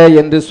இருப்பதாக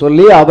என்று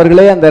சொல்லி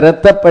அவர்களே அந்த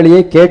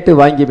இரத்தப்பழியை கேட்டு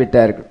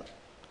வாங்கிவிட்டார்கள்.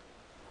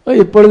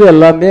 இப்பொழுது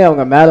எல்லாமே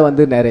அவங்க மேல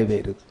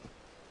நிறைவேறுது.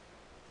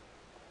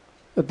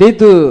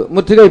 தீத்து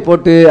முற்றுகை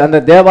போட்டு அந்த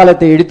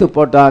தேவாலயத்தை இடித்து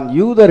போட்டான்.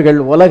 யூதர்கள்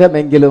உலகம்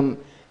எங்கிலும்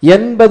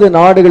 80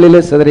 நாடுகளிலே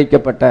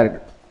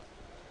சிதறிக்கப்பட்டார்கள்.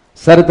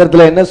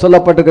 சரித்திரத்தில் என்ன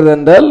சொல்லப்பட்டிருக்கிறது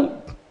என்றால்,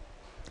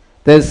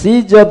 the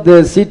siege of the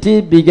city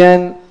began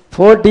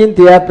 14th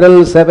April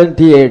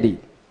 70 AD.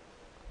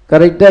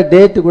 கரெக்டா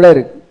டேட் கூட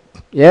இருக்கு.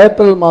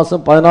 ஏப்ரல்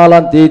மாதம்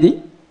 14ஆம் தேதி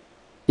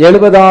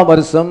 70ஆம்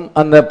வருஷம்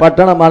அந்த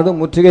பட்டணமானது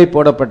முற்றுகை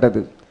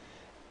போடப்பட்டது.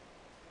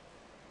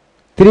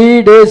 3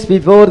 days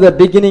before the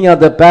beginning of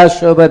the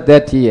Passover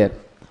that year.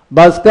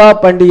 பஸ்கா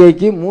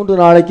பண்டிகைக்கு 3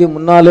 நாளைக்கு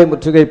முன்னாலே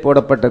முற்றுகை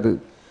போடப்பட்டது.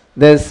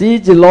 The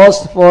siege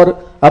lasted for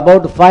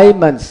about 5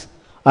 months.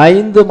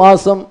 5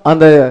 மாசம்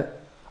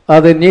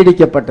அது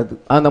நீடிக்கப்பட்டது.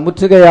 அந்த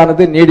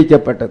முற்றுகையானது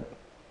நீடிக்கப்பட்டது.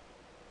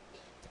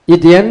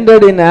 It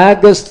ended in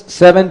August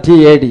 70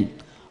 AD.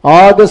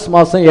 August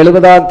மாதம்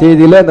 70ஆம்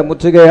தேதியில அந்த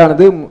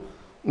முற்றுகையானது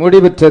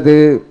முடிவுற்றது.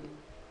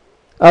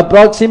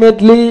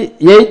 approximately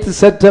 8th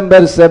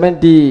September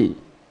 70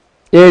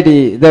 AD,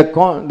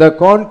 the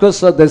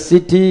conquest of the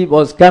city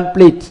was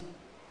complete.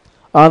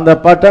 அந்த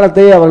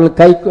பட்டணத்தை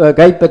அவர்கள்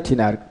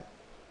கைப்பற்றினார்கள்.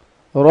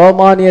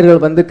 ரோமானியர்கள்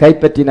வந்து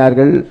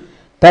கைப்பற்றினார்கள்.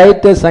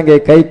 டைட்டஸ் அங்கே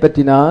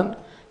கைப்பற்றினான்.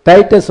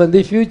 டைட்டஸ் வந்து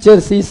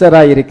ஃபியூச்சர்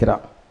சீசராக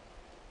இருக்கிறான்.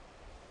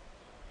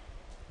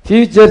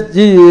 ஃபியூச்சர்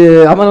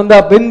அவன் வந்து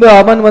பின்பு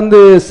அவன் வந்து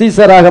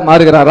சீசராக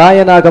மாறுகிறான்,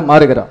 ராயனாக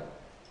மாறுகிறான்.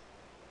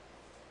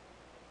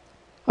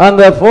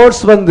 அந்த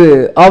ஃபோர்ஸ் வந்து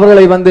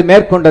அவர்களை வந்து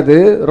மேற்கொண்டது.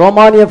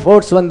 ரோமானிய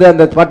ஃபோர்ஸ் வந்து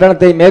அந்த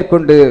பட்டணத்தை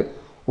மேற்கொண்டு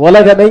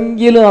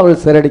உலகமெங்கிலும்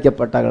அவர்கள்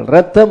சிறடிக்கப்பட்டார்கள்.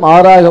 ரத்தம்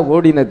ஆறாக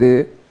ஓடினது.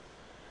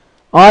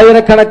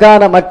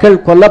 ஆயிரக்கணக்கான மக்கள்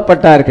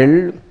கொல்லப்பட்டார்கள்.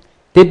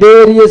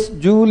 திபேரியஸ்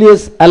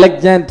ஜூலியஸ்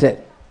அலெக்சாண்டர்,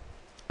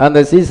 அந்த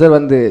சீசர்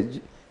வந்து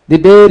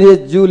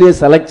திபேரியஸ்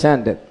ஜூலியஸ்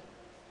அலெக்சாண்டர்.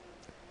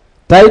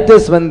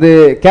 டைட்டஸ் வந்து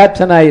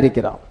கேப்டன்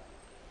ஆயிருக்கிறான்.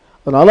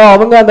 அதனால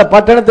அவங்க அந்த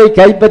பட்டணத்தை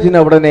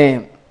கைப்பற்றின உடனே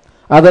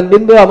அதன்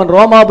பின்பு அவன்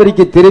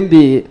ரோமாபுரிக்கு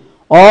திரும்பி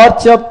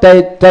arch of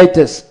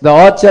Titus, the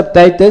arch of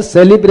Titus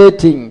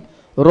celebrating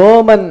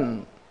Roman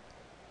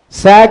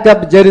sack of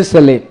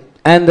Jerusalem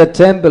and the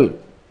temple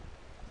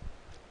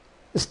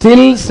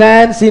still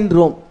stands in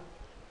Rome.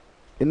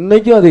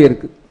 இன்னைக்கும் அது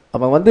இருக்கு.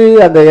 அவன் வந்து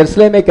அந்த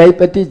எருசலேமை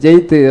கைப்பற்றி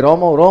ஜெயித்து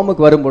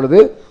ரோமுக்கு வரும் பொழுது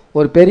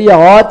ஒரு பெரிய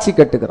ஆட்சி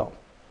கட்டுகிறான்.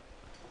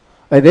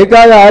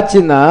 எதுக்காக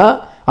ஆட்சின்னா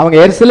அவங்க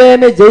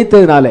எருசலேமை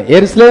ஜெயித்ததுனால,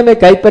 எருசலேமை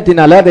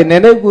கைப்பற்றினால அதை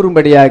நினைவு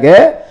கூறும்படியாக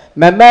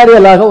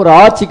மெமோரியலாக ஒரு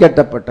ஆட்சி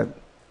கட்டப்பட்டது.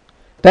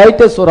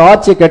 டைட்டஸ் ஒரு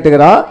ஆட்சி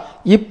கட்டுகிறான்.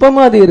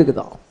 இப்பவும் அது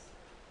இருக்குதான்.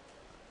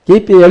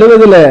 கிபி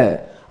 70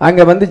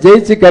 அங்க வந்து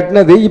ஜெயிச்சு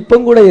கட்டினது இப்ப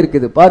கூட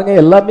இருக்குது. பாருங்க,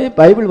 எல்லாமே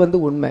பைபிள் வந்து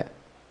உண்மை.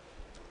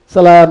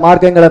 சில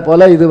மார்க்கங்களை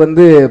போல இது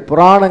வந்து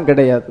புராணம்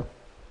கிடையாது.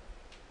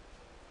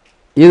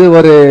 இது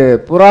ஒரு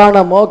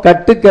புராணமோ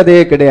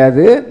கட்டுக்கதையே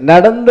கிடையாது,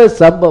 நடந்த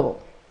சம்பவம்.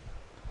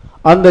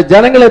 அந்த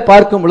ஜனங்களை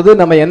பார்க்கும் பொழுது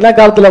நம்ம என்ன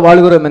காலத்தில்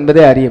வாழ்கிறோம்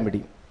என்பதை அறிய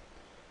முடியும்.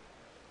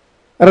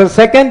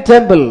 செகண்ட்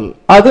டெம்பிள்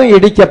அதுவும்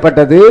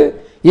இடிக்கப்பட்டது.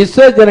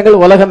 இஸ்ரேல்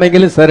ஜனங்கள்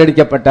உலகமெங்கிலும்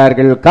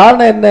சிறடிக்கப்பட்டார்கள்.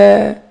 காரணம் என்ன?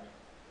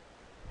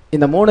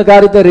 இந்த 3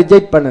 காரியத்தை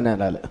ரிஜெக்ட்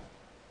பண்ணனால.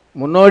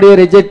 முன்னோடியை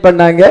ரிஜெக்ட்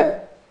பண்ணாங்க,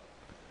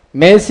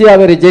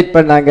 மேசியாவை ரிஜெக்ட்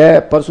பண்ணாங்க,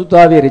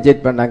 பரிசுத்தாவியை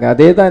ரிஜெக்ட் பண்ணாங்க.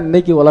 அதே தான்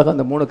இன்னைக்கு உலகம்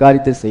அந்த 3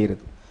 காரியத்தை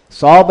செய்கிறது.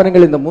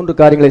 சாபனங்கள் இந்த 3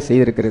 காரியங்களை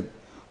செய்திருக்கிறது.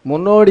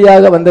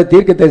 முன்னோடியாக வந்த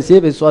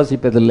தீர்க்கதரிசியை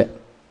விசுவாசிப்பதில்லை.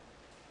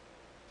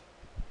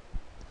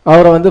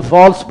 அவரை வந்து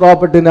ஃபால்ஸ்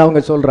ப்ராப்பர்ட்டின்னு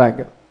அவங்க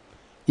சொல்றாங்க.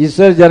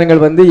 இஸ்ரேல்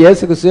ஜனங்கள் வந்து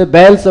இயேசு கிறிஸ்துவை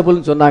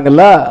பெயல்செபூல்னு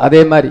சொன்னாங்கல்ல,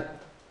 அதே மாதிரி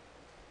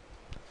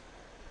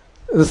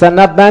சன்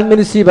ஆஃப் மேன்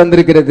மினிஸ்ட்ரி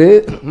வந்திருக்கிறது,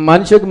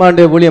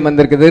 மனுஷகுமாரனுடைய ஊழியம்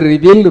வந்திருக்குது,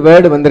 ரிவீல்டு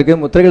வேர்டு வந்திருக்கு,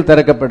 முத்திரைகள்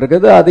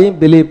திறக்கப்பட்டிருக்குது. அதையும்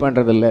பிலீவ்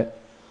பண்றதில்லை.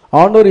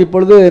 ஆண்டவர்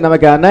இப்பொழுது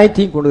நமக்கு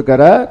அனாயிட்டிங்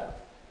கொடுக்கிறார்.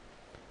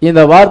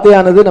 இந்த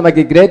வார்த்தையானது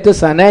நமக்கு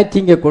கிரேட்டஸ்ட்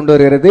அனாயிட்டிங்கை கொண்டு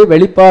வருகிறது.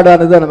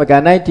 வெளிப்பாடானது நமக்கு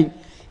அனாயிட்டிங்.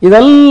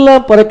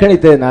 இதெல்லாம்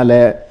புறக்கணித்ததுனால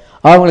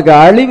அவங்களுக்கு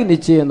அழிவு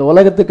நிச்சயம். இந்த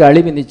உலகத்துக்கு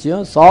அழிவு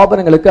நிச்சயம்,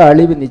 சாபனங்களுக்கு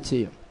அழிவு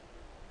நிச்சயம்.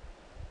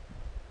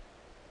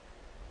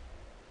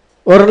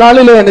 ஒரு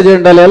நாளில் என்ன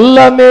செய்தால்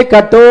எல்லாமே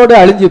கட்டோடு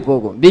அழிஞ்சு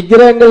போகும்.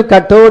 விக்கிரகங்கள்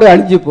கட்டோடு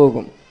அழிஞ்சு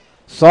போகும்.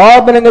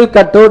 சாபனங்கள்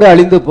கட்டோடு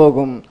அழிந்து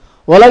போகும்.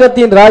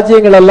 உலகத்தின்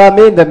ராஜ்யங்கள்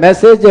எல்லாமே இந்த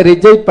மெசேஜை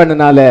ரிஜெக்ட்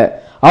பண்ணனால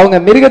அவங்க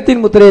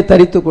மிருகத்தின் முத்திரையை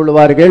தரித்துக்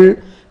கொள்வார்கள்.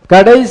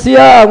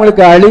 கடைசியா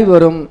அவங்களுக்கு அழிவு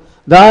வரும்.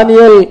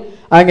 தானியேல்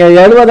அங்க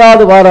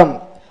 70வது வாரம்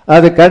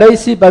அது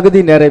கடைசி பகுதி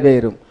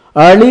நிறைவேறும்.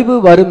 அழிவு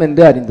வரும்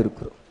என்று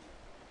அறிந்திருக்கிறோம்.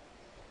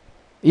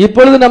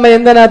 இப்பொழுது நம்ம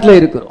எந்த நாட்டில்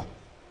இருக்கிறோம்?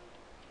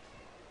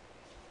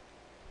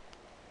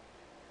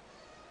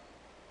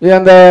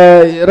 அந்த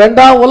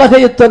 2ஆம் உலக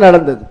யுத்தம்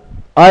நடந்தது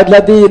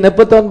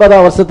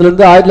 1939ஆம்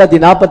வருஷத்திலிருந்து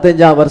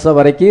 1945ஆம் வருஷம்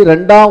வரைக்கும்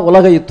 2ஆம்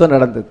உலக யுத்தம்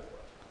நடந்தது.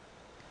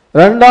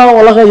 2ஆம்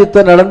உலக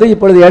யுத்தம் நடந்து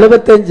இப்பொழுது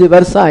 75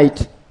 வருஷம்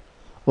ஆயிற்று.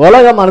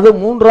 உலகமானது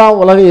 3ஆம்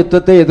உலக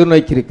யுத்தத்தை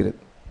எதிர்நோக்கி இருக்கிறது.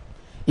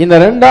 இந்த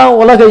 2ஆம்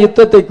உலக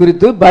யுத்தத்தை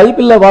குறித்து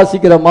பைபிள்ல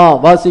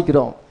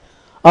வாசிக்கிறோம்.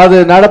 அது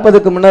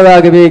நடப்பதற்கு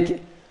முன்னதாகவே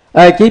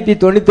கிபி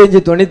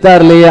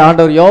 95-96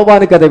 ஆண்டவர்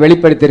யோவானுக்கு அதை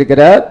வெளிப்படுத்தி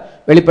இருக்கிறார்.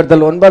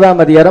 வெளிப்படுத்தல்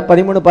 9ஆம் அதிகாரம்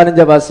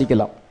 13-15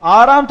 வாசிக்கலாம்.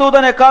 6ஆம்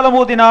தூதன் எக்காலம்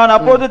ஊதினான்.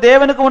 அப்போது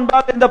தேவனுக்கு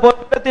முன்பாக இந்த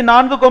பொருட்களத்தின்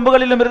 4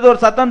 கொம்புகளிலும் இருந்து ஒரு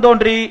சத்தம்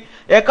தோன்றி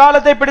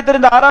எக்காலத்தை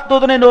பிடித்திருந்த 6ஆம்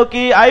தூதனை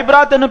நோக்கி,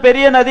 ஐபிராத் என்னும்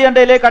பெரிய நதி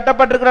அண்டையிலே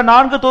கட்டப்பட்டிருக்கிற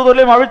 4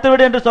 தூதர்களையும்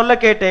அவிழ்த்துவிடு என்று சொல்ல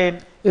கேட்டேன்.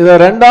 இது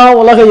 2ஆம்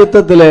உலக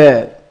யுத்தத்திலே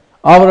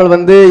அவர்கள்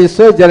வந்து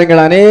இஸ்ரேல்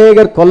ஜனங்கள்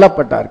அநேகர்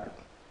கொல்லப்பட்டார்கள்.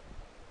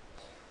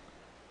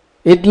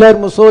 ஹிட்லர்,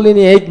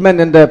 முசோலினி,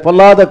 எய்க்மன் என்ற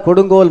பொல்லாத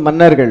கொடுங்கோல்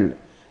மன்னர்கள்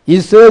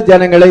இஸ்ரேல்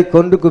ஜனங்களை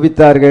கொண்டு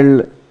குவித்தார்கள்.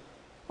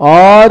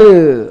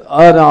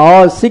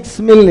 6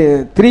 million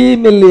 3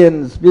 million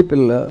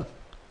people,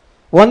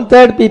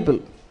 1/3 people.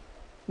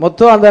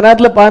 மொத்தம் அந்த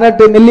நேரத்தில்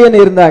 18 மில்லியன்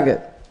இருந்தாங்க.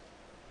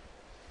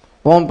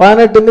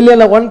 18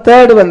 மில்லியன்ல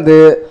 1/3 வந்து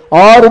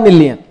 6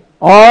 மில்லியன்,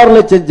 6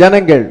 லட்சம்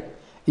ஜனங்கள்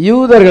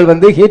யூதர்கள்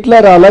வந்து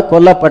ஹிட்லரால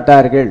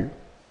கொல்லப்பட்டார்கள்.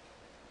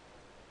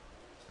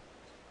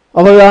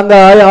 அவர்கள் அந்த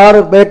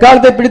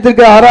காலத்தை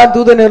பிடித்திருக்க 6ஆம்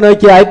தூதனை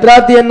நோக்கி,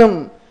 ஐபிராத் என்னும்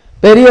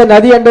பெரிய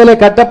நதி அண்டையில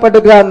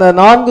கட்டப்பட்டிருக்கிற அந்த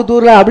 4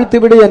 தூதரை அவிழ்த்து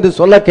விடு என்று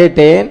சொல்ல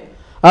கேட்டேன்.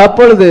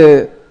 அப்பொழுது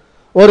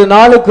ஒரு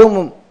நாளுக்கும்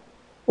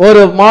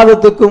ஒரு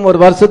மாதத்துக்கும் ஒரு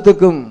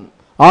வருஷத்துக்கும்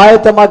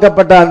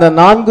ஆயத்தமாக்கப்பட்ட அந்த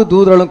 4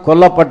 தூதர்களும்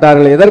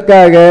கொல்லப்பட்டார்கள்.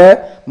 எதற்காக?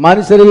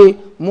 மனுஷரில்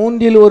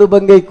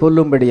 1/3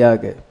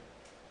 கொல்லும்படியாக.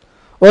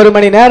 1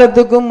 மணி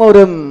நேரத்துக்கும்,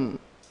 ஒரு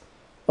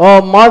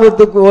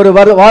மாதத்துக்கும், ஒரு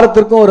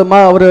வாரத்திற்கும்,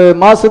 ஒரு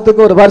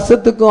மாசத்துக்கும், ஒரு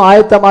வருஷத்துக்கும்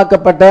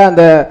ஆயத்தமாக்கப்பட்ட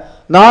அந்த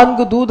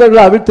 4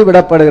 தூதர்கள் அவிழ்த்து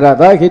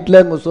விடப்படுகிறார்.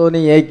 Hitler,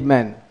 Mussolini,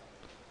 எய்க்மேன்.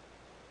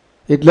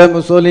 Hitler,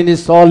 Mussolini,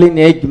 Stalin,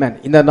 எய்க்மேன்,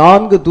 இந்த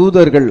 4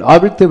 தூதர்கள்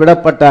அவிழ்த்து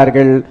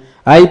விடப்பட்டார்கள்.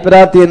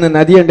 ஐப்ராத் என்னும்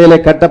நதியண்டையில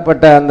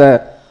கட்டப்பட்ட அந்த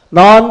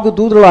 4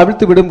 தூதர்கள்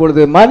அவிழ்த்து விடும்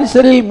பொழுது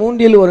மனுஷரில்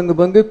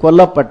 1/3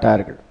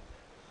 கொல்லப்பட்டார்கள்.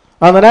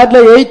 அந்த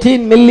நேரத்தில்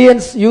 18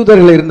 மில்லியன்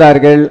யூதர்கள்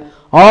இருந்தார்கள்.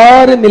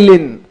 6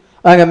 மில்லியன்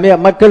அங்க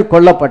மக்கள்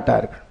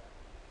கொல்லப்பட்டார்கள்.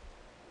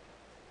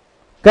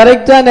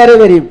 கரெக்டா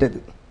நிறைவேறிவிட்டது.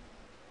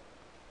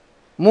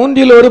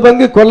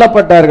 1/3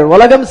 கொல்லப்பட்டார்கள்.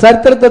 உலகம்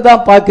சரித்திரத்தை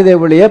தான் பார்க்குதே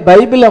ஒழிய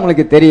பைபிள்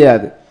அவங்களுக்கு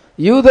தெரியாது.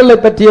 யூதர்களை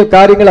பற்றிய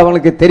காரியங்கள்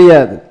அவங்களுக்கு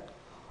தெரியாது.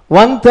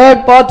 1/3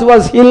 part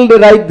was killed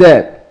right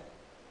there.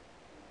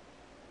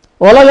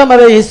 உலகம்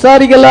அதை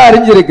ஹிஸ்டாரிக்கலா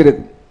அறிஞ்சிருக்கிறது.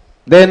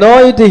 they know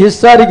it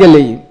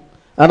historically.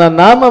 ஆனா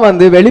நாம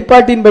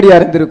வெளிப்பாட்டின்படி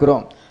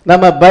அறிந்திருக்கிறோம்.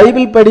 நம்ம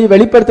பைபிள் படி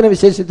வெளிப்படுத்தின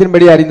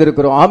விசேஷத்தின்படி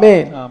அறிந்திருக்கிறோம்.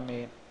 ஆமென்.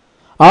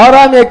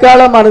 6ஆம்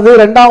எக்காலமானது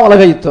 2ஆம்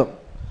உலக யுத்தம்.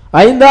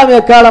 5ஆம்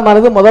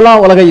எக்காலமானது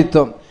 1ஆம் உலக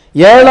யுத்தம்.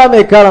 7ஆம்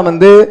எக்காலம்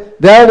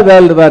தேர்ட்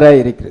வேர்ல்டு வார்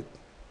இருக்கிறது.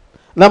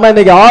 நம்ம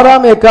இன்னைக்கு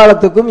 6ஆம்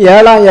எக்காலத்துக்கும்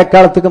 7ஆம்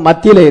எக்காலத்துக்கும்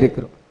மத்தியில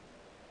இருக்கிறோம்.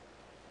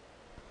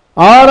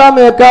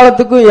 6ஆம்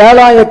எக்காலத்துக்கும்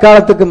 7ஆம்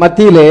எக்காலத்துக்கும்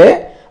மத்தியிலே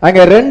அங்க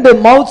 2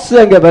 மவுத்ஸ்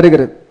அங்க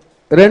வருகிறது,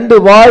 2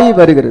 வாய்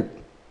வருகிறது.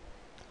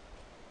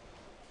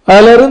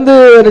 அதுல இருந்து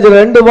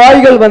 2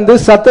 வாய்கள்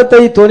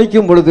சத்தத்தை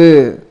தொனிக்கும் பொழுது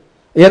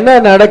என்ன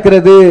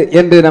நடக்கிறது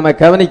என்று நம்ம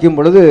கவனிக்கும்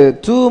பொழுது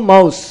 2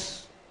 மவுத்ஸ்,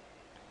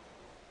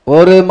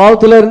 ஒரு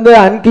மவுத்ல இருந்து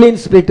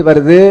அன்கிளீன் ஸ்பிரிட்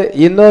வருது,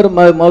 இன்னொரு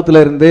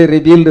மவுத்ல இருந்து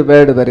ரிவீல்டு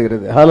வேர்டு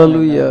வருகிறது.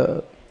 ஹல்லேலூயா.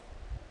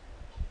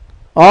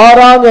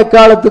 6ஆம்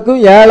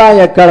எக்காலத்துக்கும்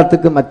 7ஆம்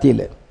எக்காலத்துக்கும்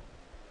மத்தியில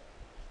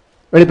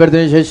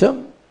வெளிப்படுத்தின விசேஷம்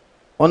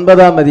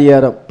 9ஆம்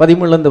அதிகாரம்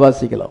 13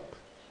 வாசிக்கலாம்.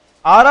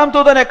 6ஆம்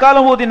தூதன்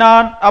எக்காலம்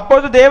ஊதினான்.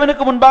 அப்பொழுது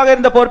தேவனுக்கு முன்பாக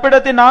இருந்த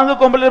பொற்பிடத்தின் 4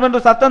 கொம்புகளிலும்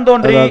என்று சத்தம்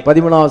தோன்றி.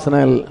 13ஆம்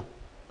வசனம்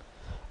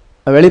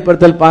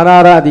வெளிப்படுத்தல்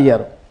 16ஆம்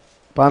அதிகாரம்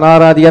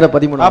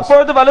 13.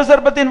 அப்பொழுது வலு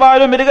சர்ப்பத்தின்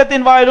வாயிலும்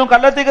மிருகத்தின் வாயிலும்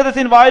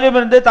கள்ளத்தீர்க்கதரிசியின் வாயிலும்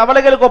இருந்து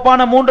தவளைகளுக்கு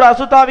ஒப்பான 3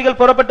 அசுத்தாவிகள்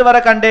புறப்பட்டு வர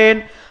கண்டேன்.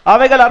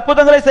 அவைகள்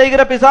அற்புதங்களை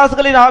செய்கிற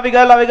பிசாசுகளின்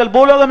ஆவிகள். அவைகள்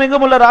பூலோகம்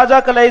எங்கும் உள்ள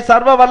ராஜாக்களை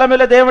சர்வ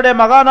வல்லமையுள்ள தேவனுடைய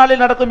மகா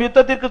நாளில் நடக்கும்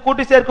யுத்தத்திற்கு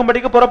கூட்டி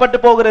சேர்க்கும்படிக்கு புறப்பட்டு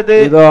போகிறது.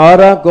 இது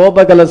 6ஆம்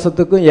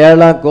கோபகலசத்துக்கும்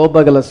 7ஆம்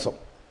கோபகலசம்.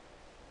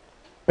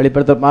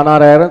 வெளிப்படுத்தல்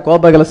 16,000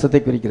 கோபகலசத்தை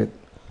குறிக்கிறது.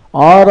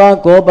 6ஆம்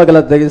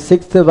கோபகலத்துக்கு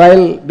 6th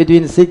vial,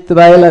 between 6th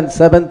vial and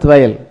 7th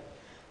vial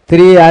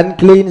 3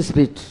 unclean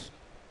spirits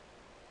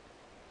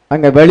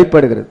அங்க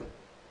வெளிப்படுகிறது.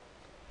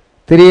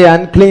 3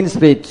 unclean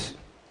spirits,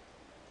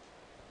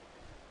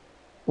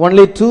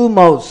 only 2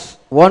 mouths.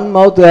 One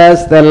mouth has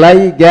the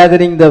lie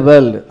gathering the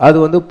world.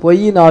 அது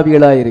பொய்யின்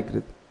ஆவிகளா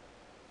இருக்கிறது.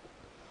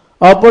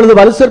 அப்பொழுது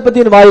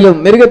வலுசர்ப்பத்தின் வாயிலும்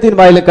மிருகத்தின்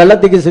வாயிலும்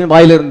கள்ளத்தீர்க்கதரிசியின்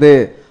வாயிலிருந்து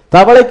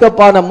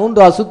தவளைக்கப்பான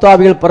 3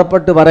 அசுத்தாவிகள்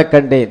புறப்பட்டு வர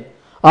கண்டேன்.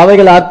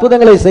 அவைகள்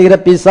அற்புதங்களை செய்கிற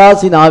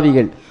பிசாசின்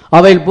ஆவிகள்.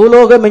 அவைகள்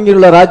பூலோகம்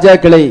எங்கிலுள்ள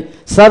ராஜாக்களை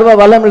சர்வ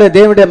வல்லமையுள்ள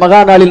தேவனுடைய மகா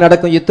நாளில்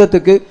நடக்கும்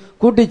யுத்தத்துக்கு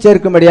கூட்டி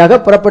சேர்க்கும்படியாக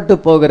புறப்பட்டு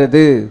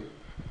போகிறது.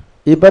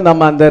 இப்ப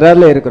நம்ம அந்த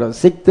இருக்கிறோம்.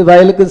 6th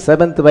வயலுக்கு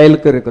 7th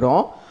வயலுக்கு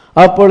இருக்கிறோம்.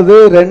 அப்பொழுது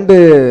 2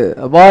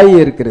 வாய்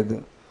இருக்கிறது.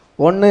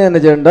 ஒன்னு என்ன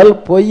சொன்னால்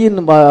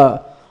பொய்யின்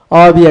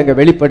ஆவி அங்க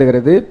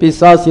வெளிப்படுகிறது,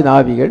 பிசாசின்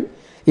ஆவிகள்.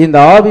 இந்த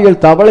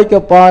ஆவிகள்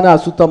தவளைக்கப்பான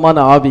அசுத்தமான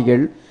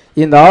ஆவிகள்.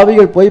 இந்த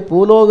ஆவிகள் போய்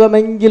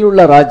பூலோகமெங்கில்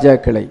உள்ள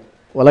ராஜாக்களை,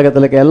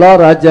 உலகத்தில் இருக்க எல்லா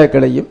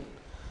ராஜாக்களையும்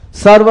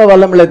சர்வ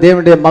வல்லமுள்ள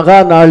தேவனுடைய மகா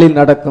நாளில்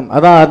நடக்கும்,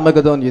 அதான்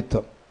அர்மகதோன்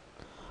யுத்தம்,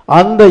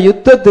 அந்த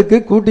யுத்தத்துக்கு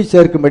கூட்டி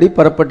சேர்க்கும்படி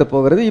புறப்பட்டு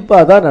போகிறது. இப்ப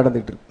அதான்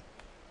நடந்துட்டு இருக்கு.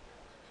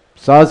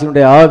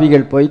 சாசினுடைய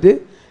ஆவிகள் போயிட்டு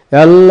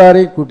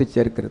எல்லாரையும் கூட்டி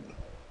சேர்க்கிறது.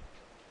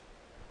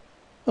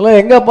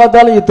 எங்க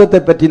பார்த்தாலும்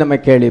யுத்தத்தை பற்றி நம்ம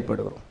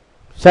கேள்விப்படுகிறோம்.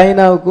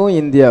 சைனாவுக்கும்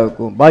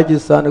இந்தியாவுக்கும்,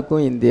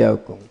 பாகிஸ்தானுக்கும்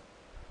இந்தியாவுக்கும்,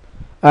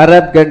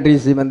 அரப்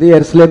கண்ட்ரிஸ்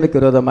எருசலேமுக்கு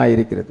விரோதமாக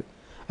இருக்கிறது,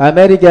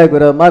 அமெரிக்காவுக்கு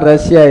விரோதமாக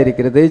ரஷ்யா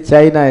இருக்கிறது,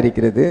 சைனா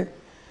இருக்கிறது.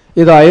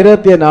 இது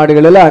ஐரோப்பிய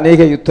நாடுகளில்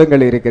அநேக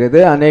யுத்தங்கள் இருக்கிறது,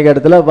 அநேக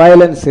இடத்துல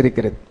வயலன்ஸ்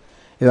இருக்கிறது.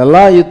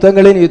 இதெல்லாம்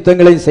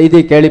யுத்தங்களின்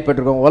செய்தியை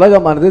கேள்விப்பட்டிருக்கோம்.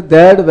 உலகமானது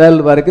தேர்ட்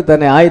வேர்ல்டு வாருக்கு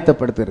தன்னை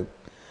ஆயத்தப்படுத்துகிறது.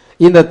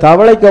 இந்த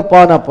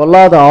தவளைக்கப்பான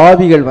பொல்லாத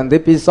ஆவிகள்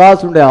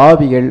பிசாசுடைய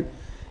ஆவிகள்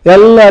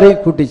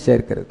எல்லாரையும் கூட்டி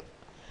சேர்க்கிறது.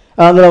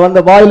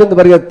 அதில் வாயிலிருந்து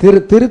வருகிற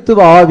திருத்துவ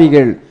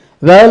ஆவிகள்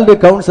வேர்ல்டு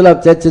கவுன்சில்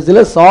ஆஃப்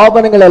சர்ச்சஸ்ல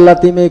சாபனங்கள்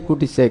எல்லாத்தையுமே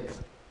கூட்டி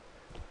சேர்க்குது.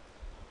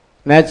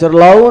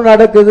 நேச்சுரலாகவும்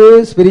நடக்குது,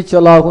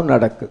 ஸ்பிரிச்சுவலாகவும்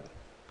நடக்குது.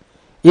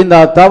 இந்த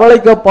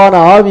தவளைக்கப்பான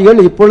ஆவிகள்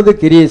இப்பொழுது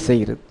கிரியை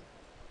செய்கிறது.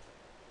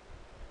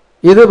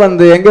 இது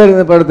எங்க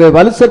இருந்து படுது?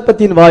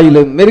 வலுசர்ப்பத்தின்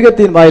வாயிலும்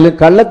மிருகத்தின் வாயிலும்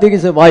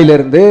கள்ளத்தீர்க்கதரிசி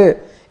வாயிலிருந்து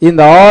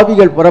இந்த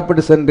ஆவிகள்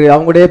புறப்பட்டு சென்று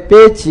அவங்களுடைய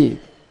பேச்சு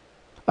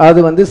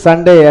அது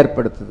சண்டையை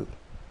ஏற்படுத்துது.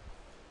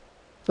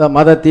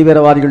 மத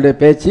தீவிரவாதிகளுடைய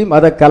பேச்சு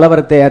மத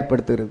கலவரத்தை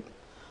ஏற்படுத்துகிறது.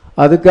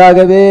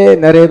 அதுக்காகவே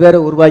நிறைய பேரை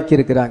உருவாக்கி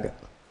இருக்கிறாங்க.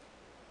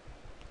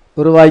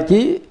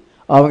 உருவாக்கி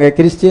அவங்க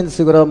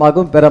கிறிஸ்டியன்ஸுக்கு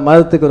விரோதமாகவும் பிற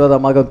மதத்துக்கு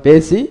விரோதமாகவும்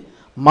பேசி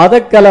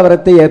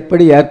மதக்கலவரத்தை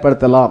எப்படி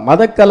ஏற்படுத்தலாம்,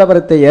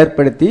 மதக்கலவரத்தை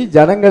ஏற்படுத்தி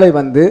ஜனங்களை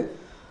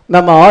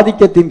நம்ம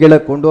ஆதிக்கத்தின் கீழே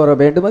கொண்டு வர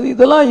வேண்டும். அது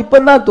இதெல்லாம்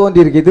இப்பதான்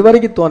தோன்றியிருக்கு, இது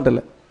வரைக்கும் தோன்றல.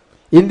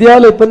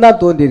 இந்தியாவில் இப்பதான்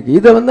தோன்றியிருக்கு.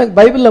 இதை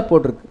பைபிள்ல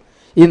போட்டிருக்கு.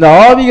 இந்த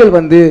ஆவிகள்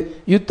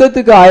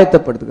யுத்தத்துக்கு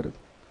ஆயத்தப்படுத்துகிறது.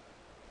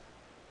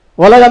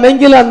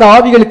 உலகமெங்கிலும் அந்த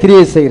ஆவிகள்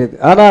கிரியை செய்கிறது.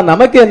 ஆனா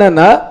நமக்கு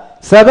என்னன்னா,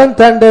 7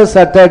 thunders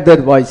uttered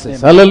their voices.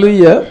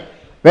 Hallelujah.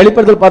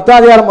 வெளிப்படுத்தல்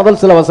 10 முதல்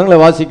சில வசனங்களை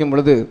வாசிக்கும்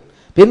பொழுது,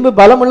 பின்பு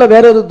பலமுள்ள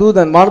வேறொரு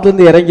தூதன்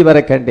வானத்திலிருந்து இறங்கி வர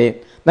கண்டேன்.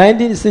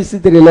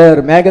 1963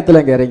 ஒரு மேகத்தில்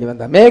அங்கே இறங்கி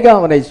வந்தான். மேகம்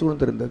அவனை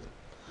சூழ்ந்திருந்தது.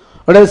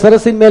 அவருடைய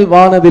சிரசின் மேல்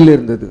வானவில்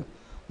இருந்தது.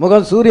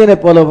 முகம்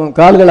சூரியனைப் போலவும்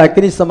கால்கள்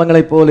அக்னி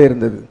ஸ்தம்பங்களைப் போல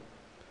இருந்தது.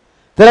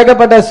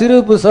 திறக்கப்பட்ட சிறு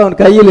புஸ்தகம்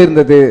கையில்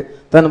இருந்தது.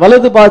 தன்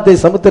வலது பாதத்தை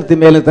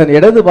சமுத்திரத்தின் மேலும் தன்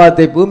இடது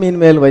பாதத்தை பூமியின்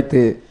மேல்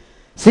வைத்து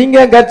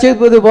சிங்கம்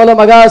கர்ச்சிப்பது போல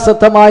மகா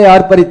சத்தமாய்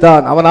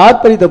ஆர்ப்பரித்தான். அவன்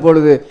ஆர்ப்பரித்த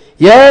பொழுது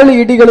 7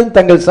 இடிகளும்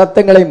தங்கள்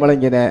சத்தங்களை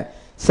முழங்கின.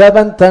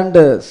 7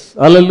 thunders.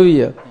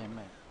 அல்லேலூயா.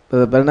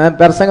 நான்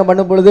பிரசங்கம்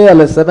பண்ணும் பொழுது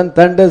அல்ல 7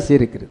 thunders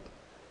இருக்கிறது.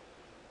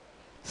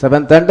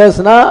 7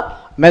 thundersனா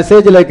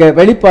மெசேஜில் இருக்க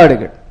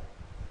வெளிப்பாடுகள்.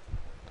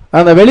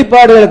 அந்த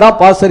வெளிப்பாடுகளை தான்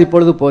பாஸ்டர்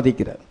இப்பொழுது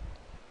போதிக்கிறார்.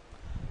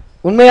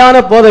 உண்மையான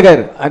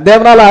போதகர்,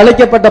 தேவனால்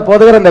அழைக்கப்பட்ட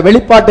போதகர் அந்த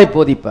வெளிப்பாட்டை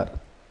போதிப்பார்.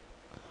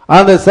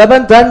 அந்த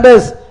 7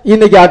 thunders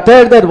இன்னைக்கு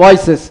uttered their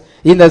voices.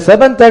 இந்த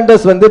 7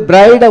 thunders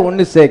பிரைட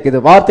ஒன்னு சேர்க்குது,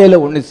 வார்த்தையில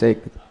ஒன்னு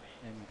சேர்க்குது.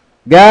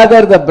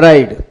 கேதர் த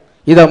பிரைட்.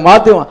 இத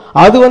மாத்தி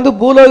அது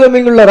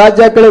பூலோகமில் உள்ள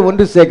ராஜாக்களை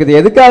ஒன்று சேர்க்குது.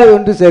 எதுக்காக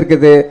ஒன்று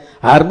சேர்க்குது?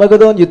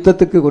 அர்மகதோன்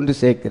யுத்தத்துக்கு ஒன்று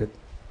சேர்க்கிறது.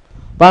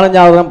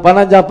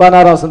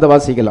 16 வசனத்தை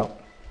வாசிக்கலாம்.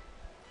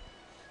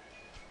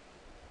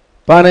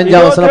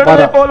 15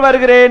 வசனம் போல்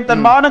வருகிறேன்,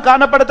 தன் மானம்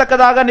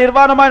காணப்படத்தக்கதாக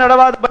நிர்வாணமாய்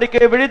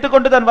நடவாதபடிக்கு விழித்துக்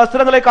கொண்டு தன்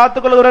வஸ்திரங்களை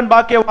காத்துக் கொள்கிறவன்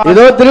பாக்கியவான்.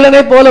 இதோ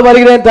திருடனை போல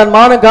வருகிறேன், தன்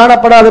மானம்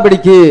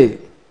காணப்படாதபடிக்கு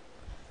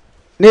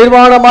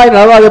நிர்வாணமாய்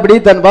நடவாதபடி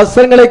தன்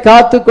வஸ்திரங்களை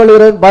காத்துக்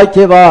கொள்கிறவன்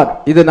பாக்கியவான்.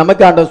 இது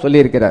நமக்கு ஆண்டவர்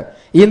சொல்லி இருக்கிறார்.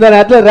 இந்த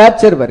நேரத்தில்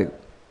ராப்சர் வருது.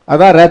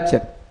 அதான்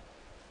ராப்சர்.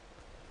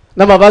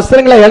 நம்ம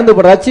வஸ்திரங்களை இழந்து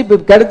போட, ரட்சிப்பு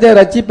கிடைச்ச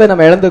ரட்சிப்பை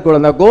நம்ம இழந்து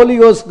கூடாது.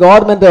 கோலியோஸ்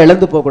கவர்மெண்ட்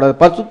இழந்து போக கூடாது,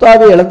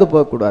 பசுத்தாவை இழந்து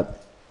போக கூடாது.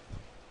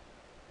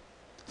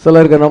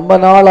 சிலருக்கு ரொம்ப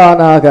நாள்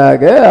ஆனாக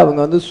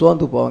அவங்க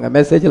சோர்ந்து போவாங்க,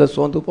 மெசேஜில்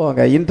சோர்ந்து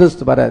போவாங்க,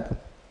 இன்ட்ரெஸ்ட் வராது,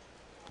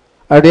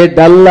 அப்படியே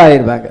டல்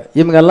ஆயிடுவாங்க.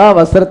 இவங்கெல்லாம்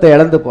வஸ்திரத்தை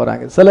இழந்து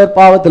போறாங்க. சிலர்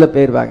பாவத்தில்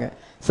போயிடுவாங்க,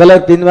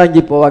 சிலர்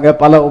பின்வாங்கி போவாங்க,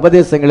 பல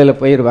உபதேசங்களில்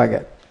போயிடுவாங்க.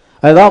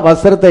 அதுதான்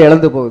வஸ்திரத்தை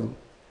இழந்து போகுது.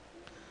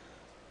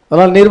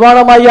 அதனால்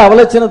நிர்வாணமாகி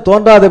அவலட்சணம்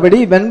தோன்றாதபடி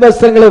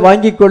வெண்வஸ்திரங்களை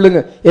வாங்கி கொள்ளுங்க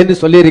என்று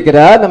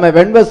சொல்லியிருக்கிறார். நம்ம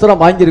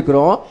வெண்வஸ்திரம்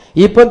வாங்கியிருக்கிறோம்.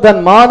 இப்ப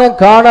தன் மானம்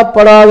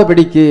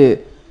காணப்படாதபடிக்கு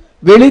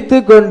விழித்து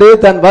கொண்டு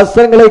தன்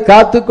வஸ்திரங்களை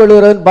காத்துக்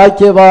கொள்கிறவன்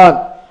பாக்கியவான்.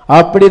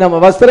 அப்படி நம்ம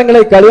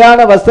வஸ்திரங்களை, கல்யாண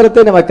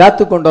வஸ்திரத்தை நம்ம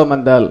காத்துக் கொண்டோம்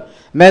என்றால்,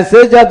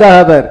 மெசேஜ் ஆஃப் த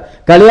ஹவர்,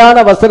 கல்யாண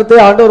வஸ்திரத்தை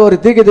ஆண்டவர் ஒரு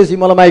தீர்க்கதரிசி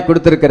மூலமாய்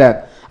கொடுத்திருக்கிறார்.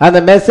 அந்த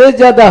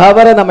மெசேஜ் ஆஃப் த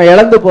ஹவரை நம்ம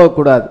இழந்து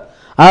போகக்கூடாது.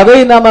 அதை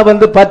நாம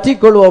பற்றி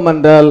கொள்வோம்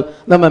என்றால்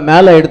நம்ம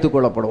மேல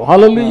எடுத்துக்கொள்ளப்படுவோம்.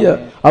 ஹல்லேலூயா.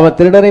 அவர்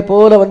திருடனை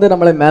போல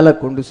நம்மளை மேல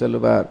கொண்டு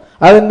செல்வார்.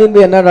 அதன் பின்பு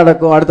என்ன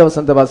நடக்கும்? அடுத்த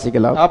வசனத்தை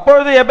வாசிக்கலாம்.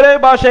 அப்பொழுது எபிரேய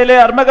பாஷையிலே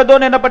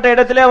அர்மகதோன் என்னப்பட்ட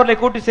இடத்திலே அவர்களை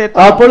கூட்டி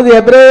சேர்த்தான். அப்பொழுது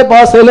எபிரேய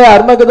பாஷையிலே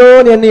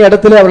அர்மகதோன் என்னும்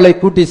இடத்திலே அவர்களை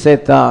கூட்டி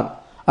சேர்த்தான்.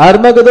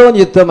 அர்மகதோன்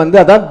யுத்தம்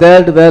அதான்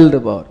தேர்ட் வேர்ல்டு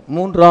வார்,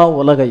 3ஆம்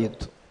உலக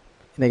யுத்தம்.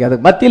 இன்னைக்கு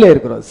அதுக்கு மத்தியில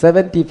இருக்கிறோம்.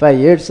 75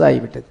 years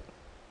ஆகிவிட்டது.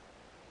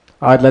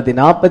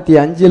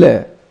 1945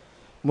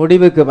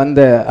 முடிவுக்கு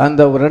வந்த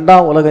அந்த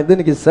 2ஆம் உலகம்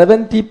இன்னைக்கு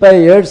 75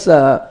 years.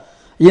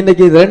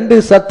 இன்னைக்கு 2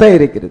 சத்தம்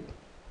இருக்கிறது.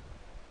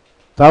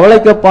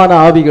 தவளைக்கப்பான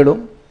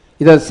ஆவிகளும்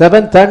இத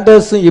 7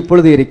 thunders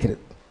இப்பொழுது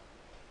இருக்கிறது.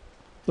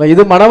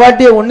 இது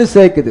மனவாட்டியை ஒண்ணு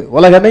சேர்க்குது.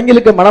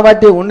 உலகமெங்கிலுக்கு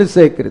மனவாட்டியை ஒண்ணு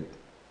சேர்க்கிறது.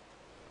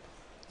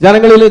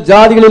 ஜனங்களிலும்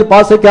ஜாதிகளில்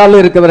பாசக்கால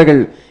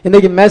இருக்கிறவர்கள்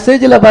இன்னைக்கு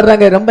மெசேஜ்ல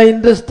வர்றாங்க, ரொம்ப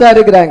இன்ட்ரெஸ்டா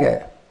இருக்கிறாங்க.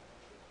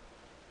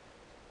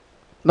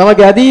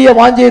 நமக்கு அதிக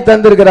வாஞ்சியை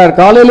தந்திருக்கிறார்.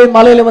 காலையிலும்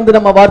மாலையிலும்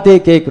நம்ம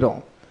வார்த்தையை கேட்கிறோம்.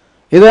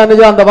 இது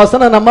அந்த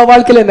வசனம் நம்ம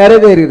வாழ்க்கையில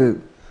நிறைவேறுகிறது.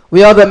 We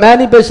are the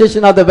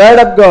manifestation of the word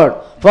of God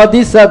for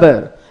this hour.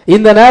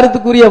 இந்த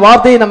நேரத்துக்குரிய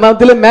வார்த்தை நம்ம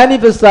மத்தியில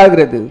manifest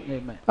ஆகிறது.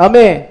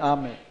 ஆமென்.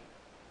 ஆமென்.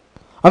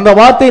 அந்த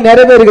வார்த்தை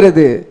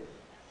நிறைவேறுகிறது.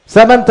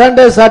 7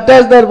 thunders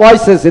uttered their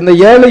voices. இந்த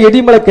 7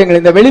 இடிமுழக்கங்கள்,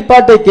 இந்த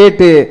வெளிப்பாட்டை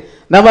கேட்டு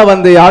நம்ம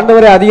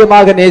ஆண்டவரை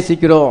அதிகமாக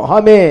நேசிக்கிறோம்.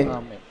 ஆமென்.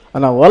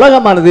 ஆனா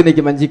உலகமானது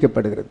இன்னைக்கு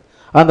வஞ்சிக்கப்படுகிறது.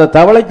 அந்த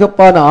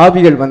தவளைக்கப்பான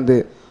ஆவிகள்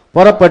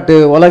புறப்பட்டு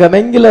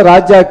உலகமெங்கில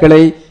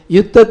ராஜாக்களை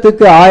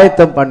யுத்தத்துக்கு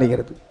ஆயத்தம்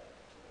பண்ணுகிறது.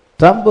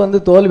 ட்ரம்ப்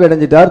தோல்வி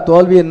அடைஞ்சிட்டார்.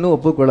 தோல்வி இன்னும்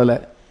ஒப்புக்கொள்ளல.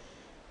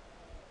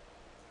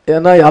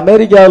 ஏன்னா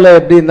அமெரிக்காவில்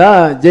எப்படின்னா,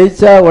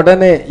 ஜெயிச்சா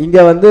உடனே இங்க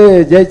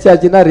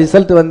ஜெயிச்சாச்சுன்னா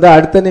ரிசல்ட்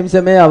அடுத்த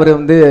நிமிஷமே அவர்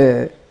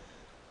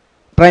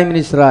பிரைம்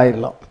மினிஸ்டர்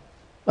ஆயிடலாம்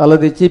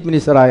அல்லது சீஃப்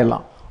மினிஸ்டர்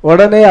ஆயிடலாம்.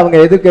 உடனே அவங்க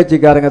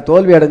எதிர்கட்சிக்காரங்க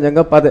தோல்வி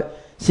அடைஞ்சவங்க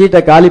சீட்டை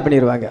காலி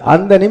பண்ணிடுவாங்க.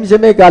 அந்த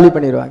நிமிஷமே காலி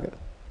பண்ணிடுவாங்க.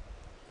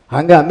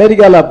 அங்க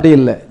அமெரிக்காவில் அப்படி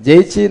இல்லை.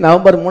 ஜெயிச்சு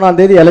நவம்பர் 3ஆம்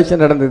தேதி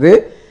எலெக்ஷன் நடந்தது.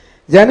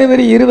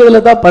 ஜனவரி 20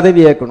 தான்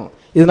பதவி ஏற்கணும்.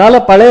 இதனால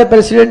பழைய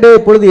பிரசிடென்டே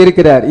இப்பொழுது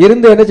இருக்கிறார்.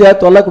 இருந்து என்ன செய்ய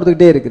தொல்லை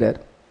கொடுத்துக்கிட்டே இருக்கிறார்.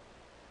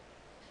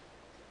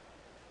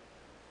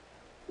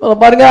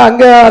 பாருங்க,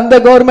 அங்க அந்த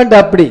கவர்மெண்ட்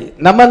அப்படி,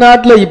 நம்ம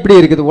நாட்டில் இப்படி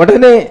இருக்குது.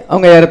 உடனே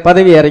அவங்க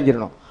பதவி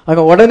இறங்கிடணும்.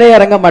 அங்க உடனே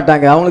இறங்க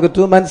மாட்டாங்க. அவங்களுக்கு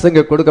 2 months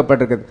இங்க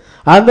கொடுக்கப்பட்டிருக்குது.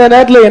 அந்த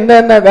நேரத்தில்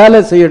என்னென்ன வேலை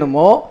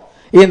செய்யணுமோ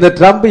இந்த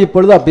ட்ரம்ப்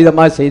இப்பொழுது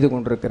அபிதமா செய்து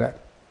கொண்டிருக்கிறார்.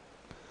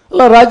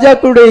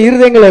 ராஜாக்களுடைய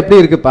இருதயங்கள்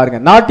எப்படி இருக்கு பாருங்க,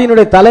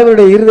 நாட்டினுடைய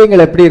தலைவருடைய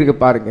இருதயங்கள் எப்படி இருக்கு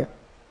பாருங்க,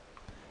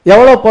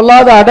 எவ்வளவு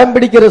பொல்லாத அடம்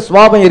பிடிக்கிற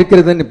சுவாபம்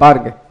இருக்கிறதுன்னு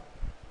பாருங்க.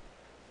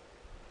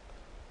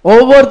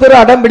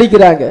 ஒவ்வொருத்தரும் அடம்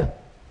பிடிக்கிறாங்க.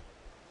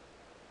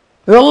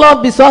 இதெல்லாம்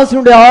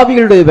பிசாசினுடைய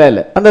ஆவிகளுடைய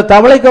வேலை, அந்த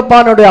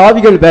தவளைக்கப்பானுடைய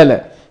ஆவிகள் வேலை.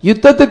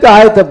 யுத்தத்துக்கு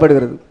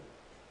ஆயத்தப்படுகிறது,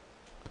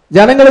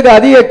 ஜனங்களுக்கு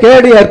அதிக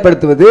கேடு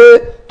ஏற்படுத்துவது,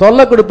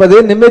 தொல்லை கொடுப்பது,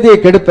 நிம்மதியை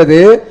கெடுப்பது.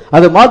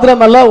 அது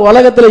மாத்திரமல்ல,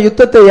 உலகத்தில்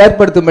யுத்தத்தை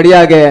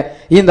ஏற்படுத்தும்படியாக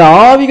இந்த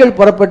ஆவிகள்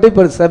புறப்பட்டு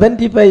இப்ப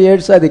 75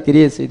 years அது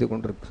கிரியை செய்து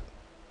கொண்டிருக்கு.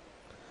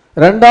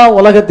 2ஆம்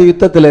உலகத்து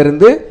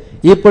யுத்தத்திலிருந்து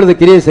இப்பொழுது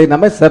கிரியை செய்ய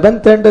நம்ம 7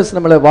 thunders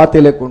நம்மளை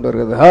வார்த்தையில கொண்டு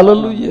வருகிறது.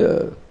 ஹல்லேலூயா.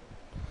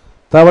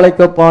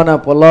 தவளைக்கப்பான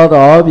பொல்லாத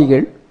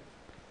ஆவிகள்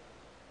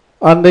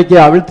அன்றைக்கு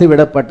அவிழ்த்து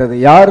விடப்பட்டது.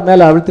 யார்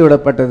மேல அவிழ்த்து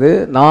விடப்பட்டது?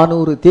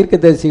 400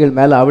 தீர்க்கதரிசிகள்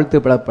மேல அவிழ்த்து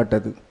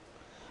விடப்பட்டது.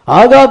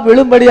 ஆகாப்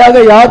விழும்படியாக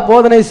யார்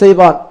போதனை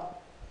செய்வான்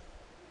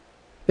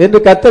என்று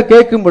கர்த்தர்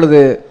கேட்கும்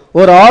பொழுது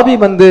ஒரு ஆவி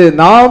வந்து,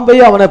 நான்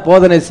போய் அவனை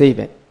போதனை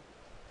செய்வேன்.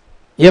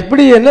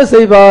 எப்படி, என்ன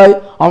செய்வாய்?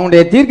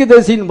 அவனுடைய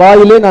தீர்க்கதரிசியின்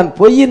வாயிலே நான்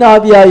பொய்யின்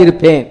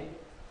ஆவியாயிருப்பேன்.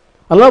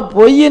 அதெல்லாம்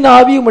பொய்யின்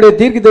ஆவி உங்களுடைய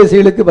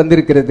தீர்க்கதரிசிகளுக்கு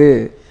வந்திருக்கிறது.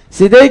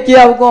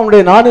 சிதேக்கியாவுக்கும்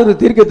அவனுடைய 400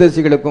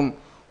 தீர்க்கதரிசிகளுக்கும்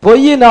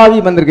பொய்யின் ஆவி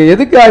வந்திருக்கு.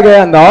 எதுக்காக?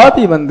 அந்த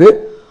ஆவி வந்து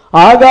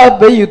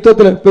ஆகாபை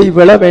யுத்தத்தில் போய்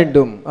விழ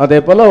வேண்டும். அதே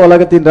போல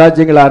உலகத்தின்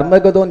ராஜ்யங்கள்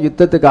அர்மகதோன்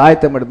யுத்தத்துக்கு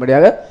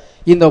ஆயத்தப்படும்படியாக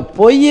இந்த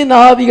பொய்யின்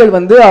ஆவிகள்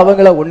வந்து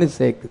அவங்கள ஒண்ணு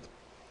சேர்க்குது.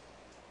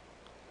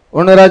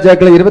 1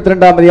 ராஜாக்கள்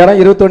 22ஆம் அதிகாரம்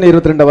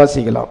 21-22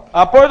 வாசிக்கலாம்.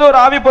 அப்பொழுது ஒரு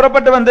ஆவி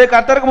புறப்பட்டு வந்து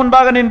கர்த்தருக்கு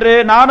முன்பாக நின்று,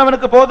 நான்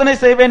அவனுக்கு போதனை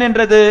செய்வேன்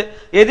என்றது.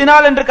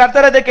 எதினால் என்று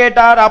கர்த்தர் அதை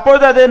கேட்டார்.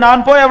 அப்பொழுது அது,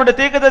 நான் போய் அவனுடைய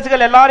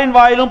தீர்க்கதரிசிகள் எல்லாரின்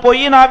வாயிலும்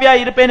பொய்யின் ஆவியா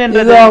இருப்பேன்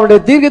என்றது.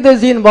 அவனுடைய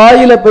தீர்க்கதரிசியின்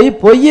வாயில போய்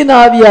பொய்யின்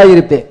ஆவியா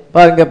இருப்பேன்.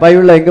 பாருங்க,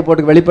 பைபிள்ல எங்க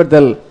போட்டு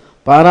வெளிப்படுத்தல்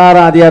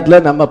 16ஆம் அதிகாரத்துல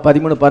நம்ம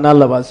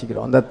 13-14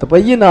 வாசிக்கிறோம். அந்த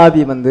பொய்யின்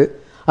ஆவி வந்து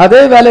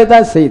அதே வேலையை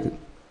தான் செய்து.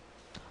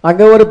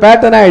 அங்க ஒரு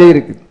பேட்டர்னா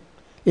எழுதியிருக்கு.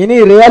 இனி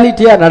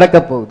ரியாலிட்டியா நடக்க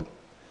போகுது.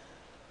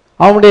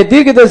 அவனுடைய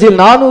தீர்க்கதரிசிகள்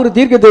 400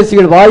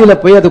 தீர்க்கதரிசிகள் வாயில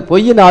போய் அது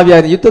பொய்யின் ஆவியா,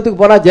 யுத்தத்துக்கு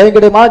போனா ஜெயம்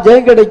கிடைக்குமா?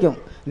 ஜெயம் கிடைக்கும்.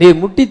 நீ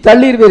முட்டி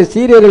தள்ளிடுவீர்,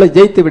 சீரியர்களை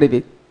ஜெயித்து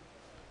விடுவீர்.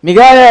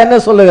 மிகாயா என்ன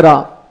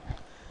சொல்லுகிறான்?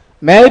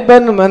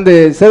 மேய்ப்பன் வந்து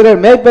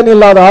மேய்ப்பன்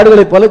இல்லாத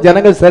ஆடுகளைப் போல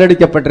ஜனங்கள்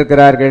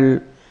சிறடிக்கப்பட்டிருக்கிறார்கள்.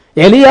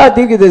 எலியா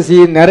தீர்க்கதரிசி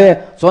நிறைய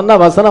சொன்ன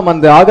வசனம்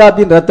வந்து,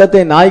 ஆகாபின்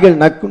ரத்தத்தை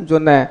நாய்கள் நக்கும்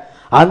சொன்ன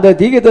அந்த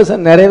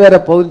தீர்க்கதரிசனம் நிறைவேற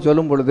போகுதுன்னு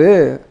சொல்லும் பொழுது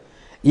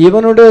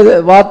இவனுடைய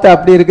வார்த்தை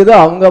அப்படி இருக்குது.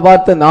 அவங்க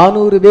வார்த்தை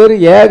 400 பேர்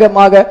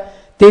ஏகமாக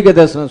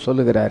தீர்க்கதரிசனம்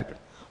சொல்லுகிறார்கள்.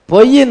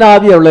 பொய்யின்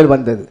ஆவி அவ்வளவு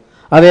வந்தது.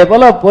 அதே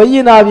போல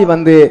பொய்யின் ஆவி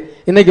வந்து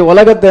இன்னைக்கு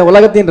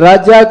உலகத்தின்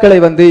ராஜாக்களை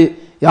வந்து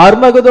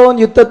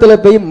அர்மகதோன் யுத்தத்துல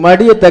போய்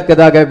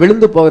மடியத்தக்கதாக,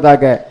 விழுந்து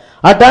போவதாக,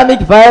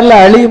 அட்டாமிக் ஃபயர்ல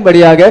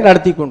அழியும்படியாக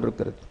நடத்தி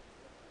கொண்டிருக்கிறது.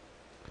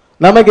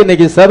 நமக்கு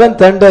இன்னைக்கு 7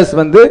 thunders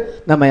வந்து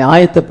நம்மை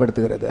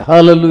ஆயத்தப்படுத்துகிறது.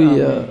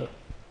 ஹல்லேலூயா.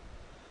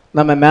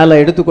 நம்ம மேல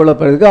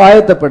எடுத்துக்கொள்ளப்படுறதுக்கு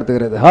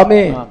ஆயத்தப்படுத்துகிறது.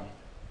 ஆமென்.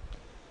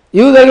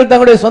 யூதர்கள்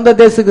தங்களுடைய சொந்த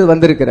தேசத்துக்கு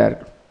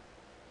வந்திருக்கிறார்கள்.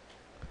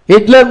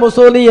 ஹிட்லர்,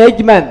 முசோலி,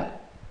 எய்க்மேன்,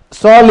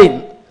 ஸ்டாலின்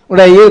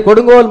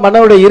கொடுங்கோல்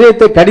மன்னனுடைய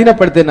இதயத்தை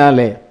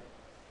கடினப்படுத்தினாலே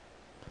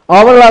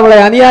அவர்கள் அவளை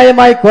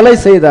அநியாயமாய் கொலை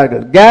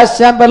செய்தார்கள். கேஸ்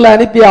சேம்பர்ல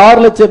அனுப்பி 6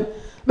 லட்சம்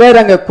பேர்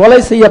அங்க கொலை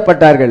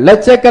செய்யப்பட்டார்கள்.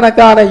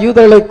 லட்சக்கணக்கான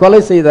யூதர்களை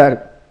கொலை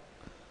செய்தார்கள்.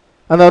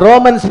 அந்த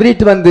ரோமன்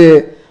ஸ்பிரிட் வந்து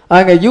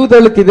அங்க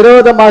யூதர்களுக்கு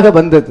விரோதமாக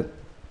வந்தது.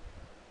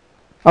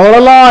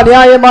 அவர்களெல்லாம்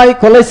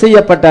அநியாயமாய் கொலை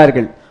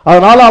செய்யப்பட்டார்கள்.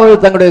 அதனால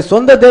அவர்கள் தங்களுடைய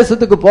சொந்த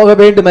தேசத்துக்கு போக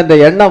வேண்டும் என்ற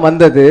எண்ணம்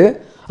வந்தது.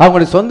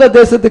 அவங்களுடைய சொந்த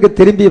தேசத்துக்கு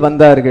திரும்பி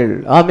வந்தார்கள்.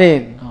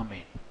 ஆமேன்.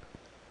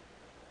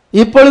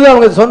 இப்பொழுது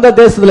அவங்க சொந்த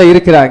தேசத்துல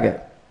இருக்கிறாங்க.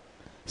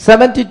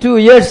 72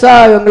 years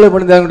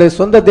அவங்களுடைய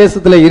சொந்த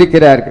தேசத்துல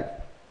இருக்கிறார்கள்.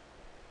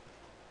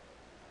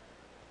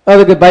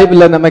 அதுக்கு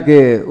பைபிள்ல நமக்கு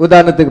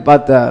உதாரணத்துக்கு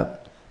பார்த்தா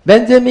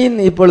பெஞ்சமின்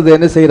இப்பொழுது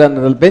என்ன செய்கிறான்?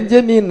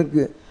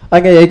 பெஞ்சமினுக்கு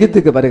அங்க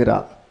எகிப்துக்கு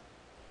வருகிறான்,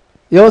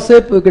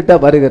 யோசேப்பு கிட்ட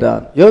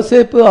வருகிறான்.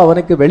 யோசேப்பு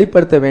அவனுக்கு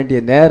வெளிப்படுத்த வேண்டிய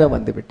நேரம்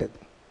வந்து விட்டது.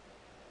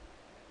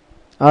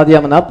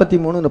 ஆதியாகமம்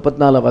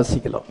 43-34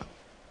 வாசிக்கலாம்.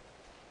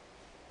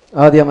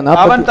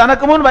 அவன்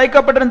தனக்கு முன்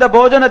வைக்கப்பட்டிருந்த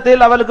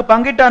போஜனத்தில் அவளுக்கு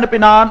பங்கிட்டு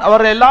அனுப்பினான்.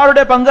 அவர்கள்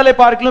எல்லாருடைய பங்களை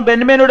பார்க்கிலும்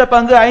பென்யமீனுடைய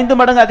பங்கு 5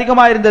 மடங்கு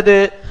அதிகமாயிருந்தது.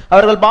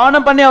 அவர்கள்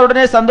பானம் பண்ணி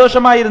அவருடனே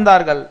சந்தோஷமாய்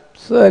இருந்தார்கள்.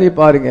 சரி,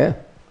 பாருங்க,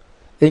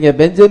 இங்க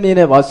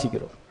பெஞ்சமீனை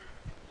வாசிக்கிறோம்.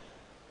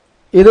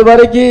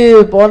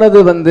 இதுவரைக்கும் போனது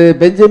வந்து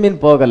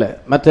பெஞ்சமின் போகல,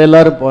 மற்ற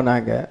எல்லாரும்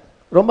போனாங்க.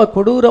 ரொம்ப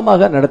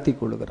கொடூரமாக நடத்தி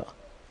கொள்ளுகிறான்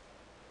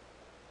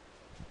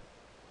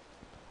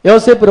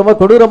யோசேப்பு, ரொம்ப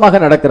கொடூரமாக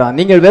நடக்கிறான்.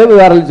 நீங்கள்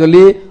வேவுகாரர்கள்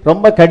சொல்லி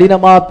ரொம்ப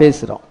கடினமா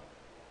பேசுறோம்.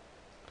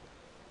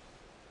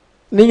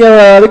 நீங்க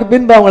அதுக்கு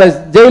பின்பு அவங்கள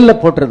ஜெயில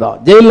போட்டுருதான்.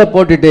 ஜெயில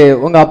போட்டுட்டு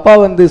உங்க அப்பா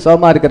வந்து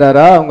சோமா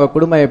இருக்கிறாரா, உங்க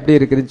குடும்பம் எப்படி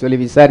இருக்குன்னு சொல்லி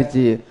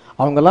விசாரிச்சு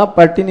அவங்கெல்லாம்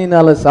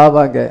பட்டினினால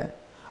சாவாங்க,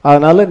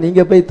 அதனால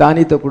நீங்க போய்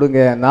தானியத்தை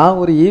கொடுங்க. நான்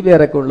ஒரு ஈவு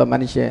இறக்க உள்ள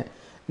மனுஷன்,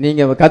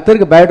 நீங்க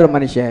கர்த்தருக்கு பயப்படுற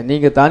மனுஷன்,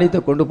 நீங்க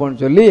தானியத்தை கொண்டு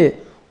போன்னு சொல்லி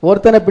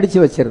ஒருத்தனை பிடிச்சு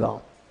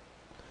வச்சிருந்தான்.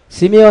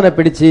 சிமியோனை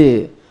பிடிச்சு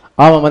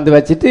அவன் வந்து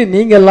வச்சுட்டு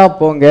நீங்க எல்லாம்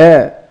போங்க,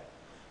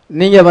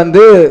 நீங்க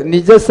வந்து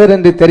நிஜசர்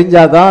என்று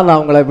தெரிஞ்சாதான்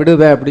நான் உங்களை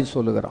விடுவேன் அப்படின்னு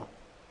சொல்லுகிறான்.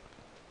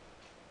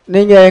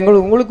 நீங்க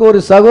உங்களுக்கு ஒரு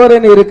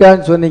சகோதரன்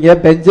இருக்கான்னு சொன்னீங்க,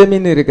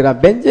 பெஞ்சமின் இருக்கிறான்.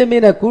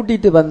 பெஞ்சமீனை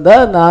கூட்டிட்டு வந்தா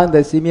நான் இந்த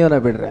சிமியோனை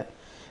விடுறேன்.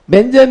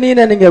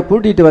 பெஞ்சமீனை நீங்க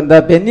கூட்டிட்டு வந்தா,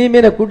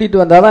 பென்னியமீனை கூட்டிட்டு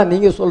வந்தாதான்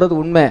நீங்க சொல்றது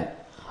உண்மை,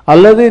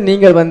 அல்லது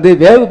நீங்கள்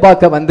வேவு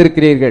பார்க்க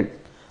வந்திருக்கிறீர்கள்,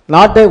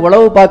 நாட்டை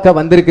உளவு பார்க்க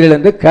வந்திருக்கிறீர்கள்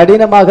என்று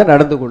கடினமாக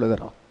நடந்து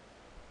கொள்ளுகிறோம்.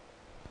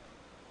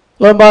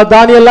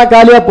 தானியெல்லாம்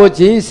காலியா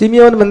போச்சு,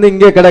 சிமியோன்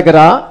இங்கே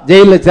கிடக்கிறான்,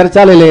 ஜெயில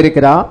சிறைச்சாலையில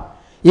இருக்கிறான்.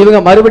 இவங்க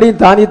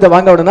மறுபடியும் தானியத்தை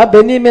வாங்க விடனா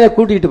பென்னியமீனை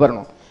கூட்டிட்டு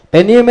வரணும்.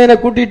 பென்னியமீனை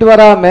கூட்டிட்டு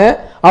வராம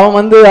அவன்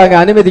அங்க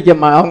அனுமதிக்க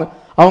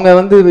அவங்க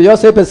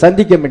யோசேப்பை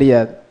சந்திக்க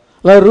முடியாது.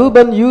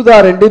 ரூபன் யூதா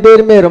ரெண்டு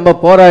பேருமே ரொம்ப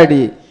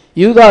போராடி,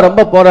 யூதா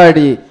ரொம்ப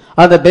போராடி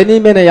அந்த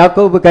பென்னியமீனை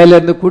யாக்கோபு கையில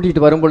இருந்து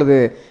கூட்டிட்டு வரும் பொழுது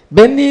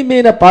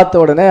பென்னியமீனை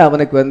பார்த்த உடனே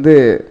அவனுக்கு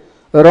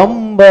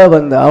ரொம்ப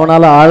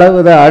அவனால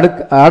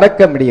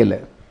அடக்க முடியல.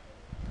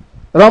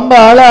 ரொம்ப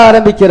அழ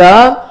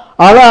ஆரம்பிக்கிறான்.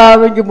 அழ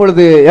ஆரம்பிக்கும்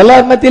பொழுது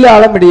எல்லார் மத்தியில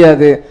அழ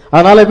முடியாது.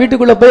 அதனால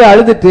வீட்டுக்குள்ள போய்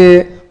அழுதுட்டு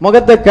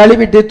முகத்தை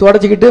கழுவிட்டு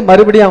தொடச்சிக்கிட்டு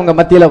மறுபடியும் அவங்க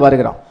மத்தியில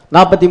வருகிறான்.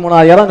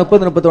 43,000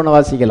 30-31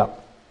 வாசிக்கலாம்.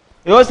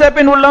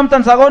 யோசேப்பின் உள்ளம்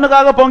தன்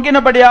சகோனுக்காக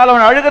பொங்கினபடியால்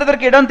அவன்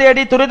அழுகிறதற்கு இடம்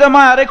தேடி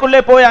துரிதமா அறைக்குள்ளே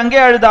போய் அங்கே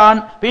அழுதான்.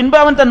 பின்பு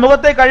அவன் தன்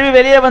முகத்தை கழுவி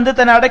வெளியே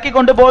தன்னை அடக்கி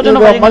கொண்டு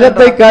போஜனம்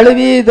முகத்தை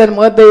கழுவி தன்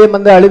முகத்தை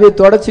அழுவி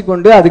தொடச்சி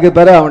கொண்டு அதுக்கு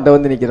பிறகு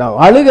அவன்கிட்ட நிக்கிறான்.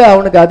 அழுக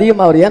அவனுக்கு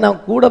அதிகமா வரும். ஏன்னா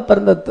அவன் கூட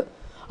பிறந்த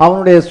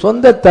அவனுடைய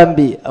சொந்த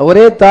தம்பி,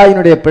 ஒரே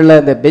தாயினுடைய பிள்ளை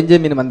இந்த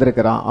பெஞ்சமின்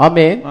வந்திருக்கிறான்.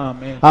 ஆமென்.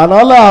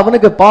 அதனால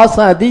அவனுக்கு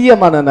பாசம்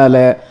அதிகமானனால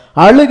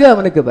அழுக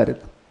அவனுக்கு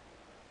வருது.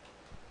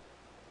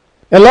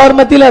 எல்லாரும்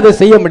மத்தியில அதை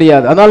செய்ய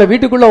முடியாது. அதனால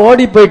வீட்டுக்குள்ள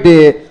ஓடி போயிட்டு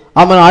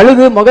அவன்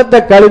அழுது முகத்தை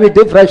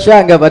கழுவிட்டு ஃப்ரெஷ்ஷா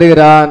அங்க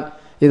வருகிறான்.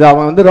 இது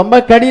அவன் ரொம்ப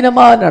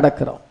கடினமா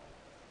நடக்கிறான்.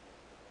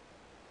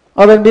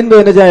 அதன்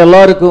பின்பு என்ன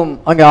எல்லாருக்கும்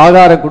அங்க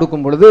ஆகாரம்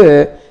கொடுக்கும் பொழுது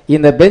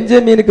இந்த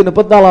பெஞ்சமீனுக்கு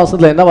 34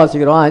 வருஷத்துல என்ன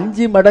வாசிக்கிறோம்,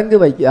 5 மடங்கு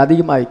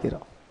அதிகமா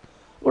வைக்கிறோம்.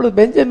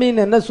 பெஞ்சமின்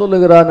என்ன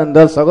சொல்லுகிறான்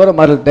என்றால்,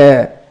 சகோதரமார்கள்ட்ட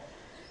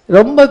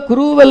ரொம்ப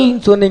குரூவல்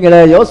சொன்னீங்களே,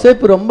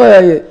 யோசேப்பு ரொம்ப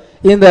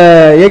இந்த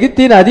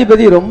எகிப்தின்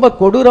அதிபதி ரொம்ப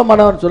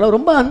கொடூரமானவன் சொன்ன,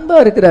 ரொம்ப அன்பா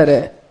இருக்கிறாரு,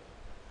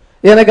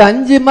 எனக்கு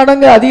 5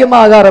 மடங்கு அதிகமா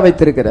ஆகாரம்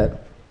வைத்திருக்கிறார்,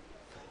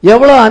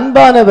 எவ்வளவு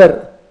அன்பானவர்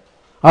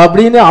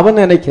அப்படின்னு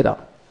அவன்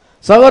நினைக்கிறான்.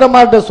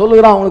 சகோதரமார்கிட்ட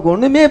சொல்லுகிறான், அவனுக்கு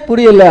ஒண்ணுமே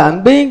புரியல,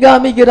 அன்பையும்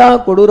காமிக்கிறான்,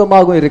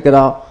 கொடூரமாகவும்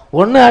இருக்கிறான்,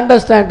 ஒன்னு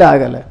அண்டர்ஸ்டாண்ட்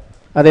ஆகல.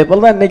 அதே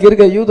போலதான் இன்னைக்கு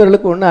இருக்க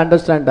யூதர்களுக்கு ஒன்னு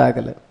அண்டர்ஸ்டாண்ட்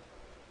ஆகல.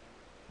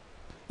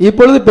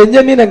 இப்பொழுது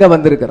பெஞ்சமின் அங்க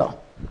வந்திருக்கிறோம்.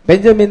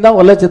 பெஞ்சமின் தான்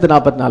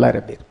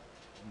 1,44,000 பேர்.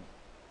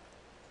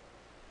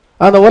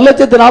 அந்த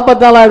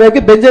 1,44,000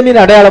 பேருக்கு பெஞ்சமின்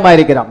அடையாளமா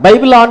இருக்கிறான்.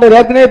 பைபிள் ஆண்டவர்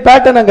ஏற்கனவே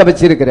பேட்டர்ன் அங்க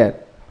வச்சிருக்கிறார்.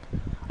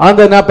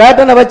 அந்த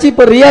பேட்டர்னை வச்சு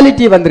இப்ப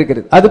ரியாலிட்டி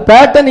வந்திருக்கிறது. அது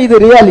பேட்டர்ன், இது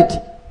ரியாலிட்டி.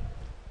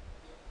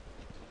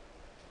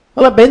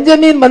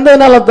 பெஞ்சமின்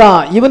வந்ததுனால தான்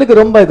இவனுக்கு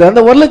ரொம்ப இது.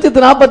 அந்த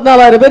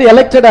 1,44,000 பேர்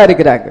எலெக்டடா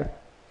இருக்கிறாங்க.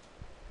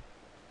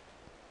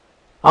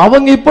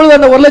 அவங்க இப்பொழுது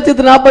அந்த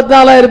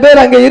 1,44,000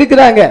 பேர் அங்க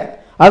இருக்கிறாங்க.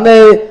 அந்த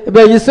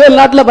இஸ்ரேல்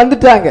நாட்டுல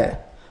வந்துட்டாங்க.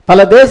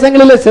 பல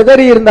தேசங்களில்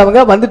சிதறி இருந்தவங்க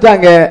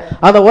வந்துட்டாங்க.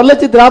 அந்த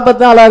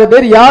 1,44,000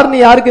 பேர் யாருன்னு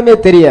யாருக்குமே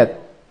தெரியாது.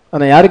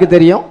 ஆனா யாருக்கு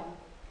தெரியும்?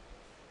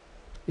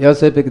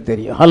 யோசேப்புக்கு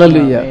தெரியும்.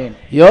 ஹல்லேலூயா.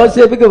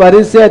 யோசேப்புக்கு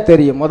வரிசையா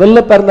தெரியும்.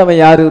 முதல்ல பிறந்தவன்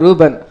யாரு?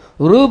 ரூபன்.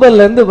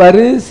 ரூபன்ல இருந்து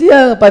வரிசையா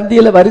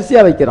பந்தியில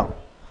வரிசையா வைக்கிறான்.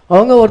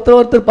 அவங்க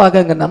ஒருத்தர்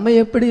பாக்காங்க, நம்ம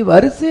எப்படி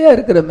வரிசையா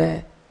இருக்கிறோமே.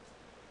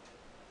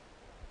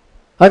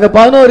 அங்க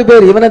 11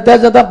 பேர், இவனை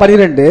தேர்ச்சாதான்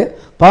 12,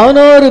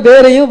 11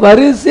 பேரையும்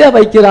வரிசையா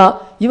வைக்கிறான்.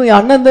 இவங்க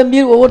அண்ணன் தம்பி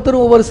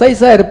ஒவ்வொருத்தரும் ஒவ்வொரு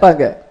சைஸா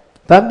இருப்பாங்க.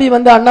 தம்பி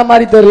அண்ணன்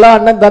மாதிரி தெரியலாம்,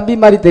 அண்ணன் தம்பி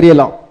மாதிரி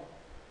தெரியலாம்.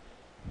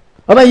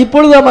 ஆனா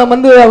இப்பொழுது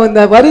அவன் அவன்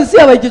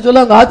வரிசையா வைக்க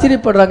சொல்ல அவங்க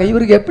ஆச்சரியப்படுறாங்க,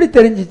 இவருக்கு எப்படி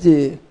தெரிஞ்சிச்சு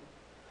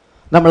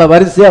நம்மள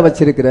வரிசையா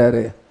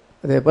வச்சிருக்கிறாரு.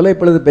 அதே போல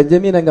இப்பொழுது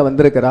பெஞ்சமின் அங்க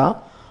வந்திருக்கிறான்.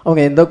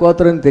 அவங்க எந்த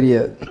கோத்திரம்னு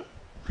தெரியாது.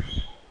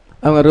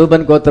 அவங்க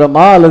ரூபன்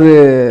கோத்திரமா அல்லது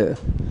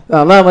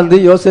ஆனா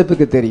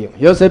யோசேப்புக்கு தெரியும்.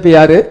 யோசேப்பு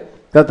யாரு?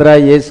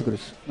 கர்த்தராகிய இயேசு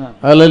கிறிஸ்து.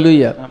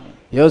 ஹல்லேலூயா.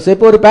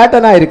 யோசேப்பு ஒரு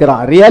பேட்டர்னா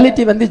இருக்கிறான்.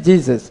 Reality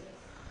Jesus.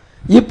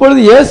 இப்பொழுது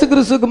இயேசு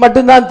கிறிஸ்துக்கு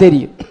மட்டும்தான்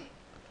தெரியும்.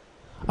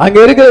 அங்க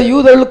இருக்கிற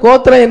யூதர்கள்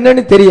கோத்திரம்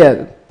என்னன்னு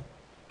தெரியாது.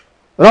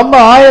 ரொம்ப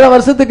 1000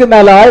 வருஷத்துக்கு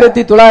மேல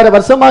 1900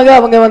 வருஷமாக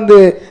அவங்க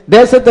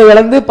தேசத்தை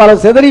இழந்து பல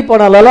சிதறி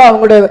போனால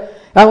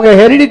அவங்க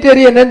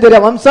ஹெரிடிட்டரி என்னன்னு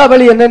தெரியாது,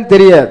 வம்சாவளி என்னன்னு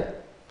தெரியாது.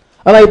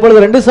 ஆனா இப்பொழுது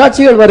 2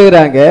 சாட்சிகள்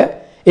வருகிறாங்க.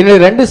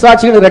 இன்னும் 2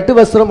 சாட்சிகள் 2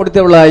 வஸ்திரம்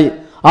முடித்தவளாய்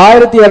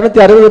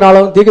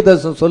 1264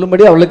 தீர்க்கதரிசனம்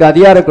சொல்லும்படி அவளுக்கு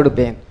அதிகாரம்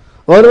கொடுப்பேன்.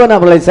 ஒருவன்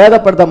அவளை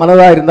சேதப்படுத்த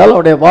மனதா இருந்தால்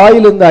அவருடைய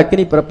வாயிலிருந்து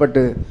அக்கினி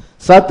புறப்பட்டு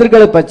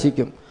சத்துருக்களை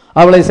பட்சிக்கும்.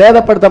 அவளை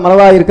சேதப்படுத்த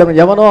மனதா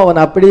இருக்கிறவன் எவனோ அவன்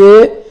அப்படியே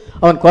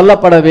அவன்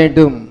கொல்லப்பட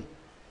வேண்டும்.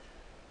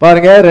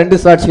 பாருங்க, 2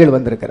 சாட்சிகள்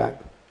வந்திருக்கிறாங்க.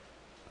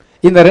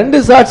 இந்த 2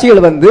 சாட்சிகள்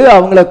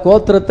அவங்கள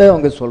கோத்திரத்தை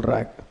அவங்க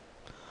சொல்றாங்க.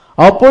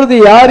 அப்பொழுது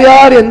யார்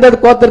யார் எந்த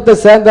கோத்திரத்தை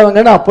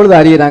சேர்ந்தவங்கன்னு அப்பொழுது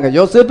அறியறாங்க.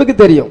 யோசேப்புக்கு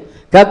தெரியும்.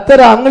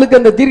 கர்த்தர் அவங்களுக்கு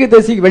அந்த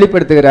தீர்க்கதரிசிக்கு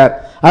வெளிப்படுத்துகிறார்.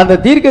 அந்த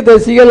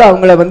தீர்க்கதரிசிகள்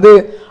அவங்கள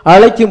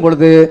அழைக்கும்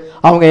பொழுது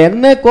அவங்க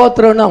என்ன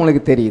கோத்திரம்னு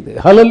அவங்களுக்கு தெரியுது.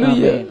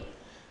 ஹல்லேலூயா.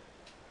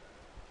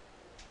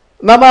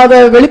 நம்ம அதை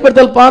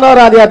வெளிப்படுத்தல்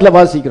 11 அதிகாரத்துல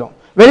வாசிக்கிறோம்.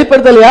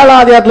 வெளிப்படுத்தல் 7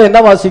 அதிகாரத்துல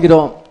என்ன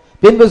வாசிக்கிறோம்?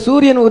 பின்பு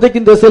சூரியன்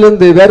உதைக்கும்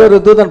திசையிலிருந்து வேறொரு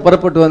தூதன்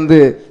புறப்பட்டு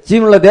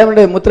ஜீவனுள்ள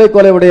தேவனுடைய முத்திரை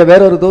கோலையுடைய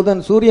வேறொரு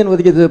தூதன் சூரியன்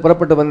உதைக்கும்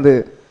புறப்பட்டு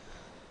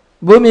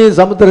பூமியின்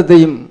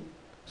சமுத்திரத்தையும்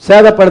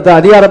சேதப்படுத்த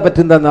அதிகாரம்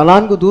பெற்றிருந்த அந்த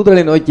 4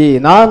 தூதர்களை நோக்கி,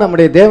 நான்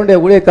நம்முடைய தேவனுடைய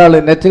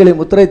ஊழியக்காரர்களின் நெற்றிகளை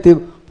முத்திரை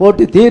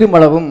போட்டு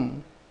தீருமளவும்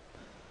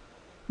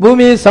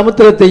பூமி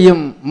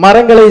சமுத்திரத்தையும்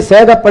மரங்களை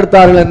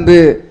சேதப்படுத்தார்கள் என்று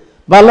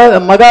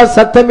மகா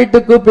சத்தமிட்டு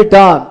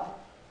கூப்பிட்டான்.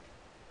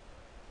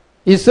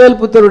 இஸ்ரவேல்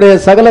புத்தருடைய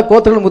சகல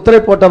கோத்திரங்கள் முத்திரை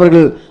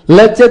போட்டவர்கள்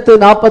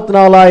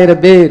 144,000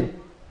 பேர்.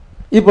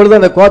 இப்பொழுது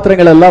அந்த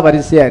கோத்திரங்கள் எல்லாம்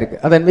வரிசையா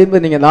இருக்கு. அதன்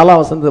மீது நீங்க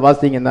 4ஆம் வசனத்தை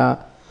வாசித்தீங்கன்னா,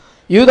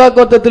 யூதா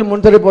கோத்திரத்தில்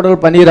முத்திரை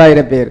போட்டவர்கள்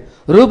 12,000 பேர்,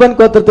 ரூபன்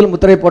கோத்திரத்தில்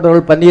முத்திரை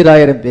போட்டவர்கள்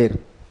 12,000 பேர்,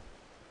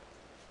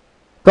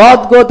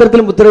 காத்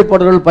கோத்திரத்தில் முத்திரை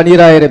போட்டவர்கள்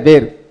 12,000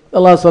 பேர்.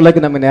 எல்லாம்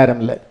சொல்லக்கு நம்ம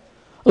நேரம் இல்லை.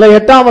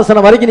 8ஆம்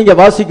வசனம் வரைக்கும் நீங்க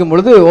வாசிக்கும்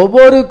பொழுது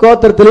ஒவ்வொரு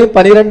கோத்திரத்திலையும்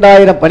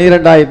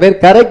 12,000 பேர்.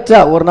 கரெக்டா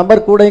ஒரு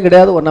நம்பர் கூடயும்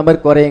கிடையாது, ஒரு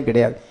நம்பர் குறையும்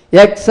கிடையாது,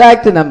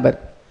 எக்ஸாக்ட் நம்பர்.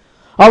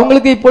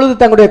 அவங்களுக்கு இப்பொழுது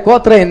தங்களுடைய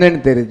கோத்திரம் என்னன்னு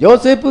தெரியும்.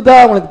 யோசேப்பு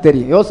தான் அவங்களுக்கு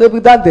தெரியும்,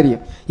 யோசேப்புக்கு தான்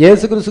தெரியும்.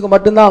 இயேசு கிறிஸ்துக்கு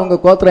மட்டும்தான் அவங்க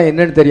கோத்திரம்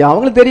என்னன்னு தெரியும்,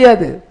 அவங்களுக்கு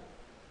தெரியாது.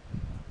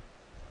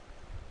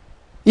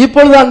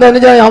 இப்பொழுது அந்த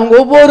அவங்க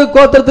ஒவ்வொரு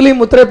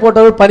கோத்திரத்திலையும் முத்திரை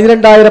போட்டவர்கள்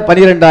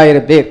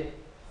 12,000 பேர்.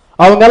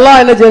 அவங்க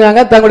எல்லாம் என்ன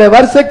செய்றாங்க, தங்களுடைய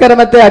வருஷ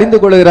கிரமத்தை அறிந்து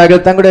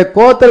கொள்கிறார்கள், தங்களுடைய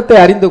கோத்திரத்தை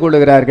அறிந்து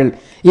கொள்கிறார்கள்.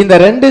 இந்த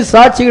 2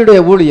 சாட்சிகளுடைய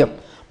ஊழியம்,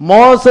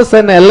 மோசஸ்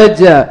and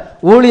எலிஜா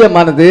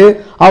ஊழியமானது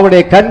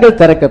அவருடைய கண்கள்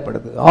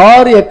திறக்கப்படுது.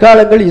 6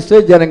 எக்காலங்கள்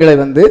இஸ்ரவேல் ஜனங்களை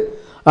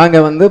அங்க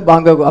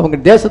அவங்க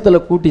தேசத்துல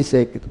கூட்டி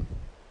சேர்க்குது.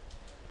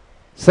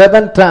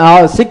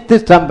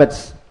 6 trumpets,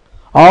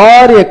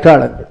 6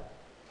 எக்காலங்கள்.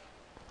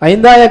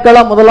 5ஆம்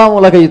எக்காலம் 1ஆம்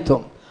உலக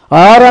யுத்தம்,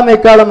 6ஆம்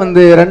எக்காலம்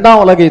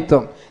 2ஆம் உலக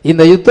யுத்தம்.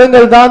 இந்த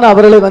யுத்தங்கள் தான்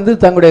அவர்களை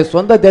தங்களுடைய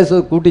சொந்த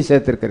தேசத்தை கூட்டி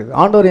சேர்த்திருக்கிறது.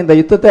 ஆண்டவர் இந்த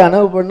யுத்தத்தை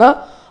அனுபவம்னா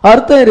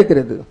அர்த்தம்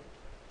இருக்கிறது.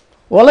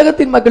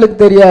 உலகத்தின் மக்களுக்கு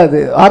தெரியாது,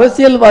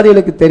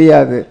 அரசியல்வாதிகளுக்கு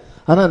தெரியாது,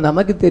 ஆனா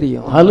நமக்கு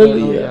தெரியும்.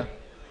 ஹல்லேலூயா.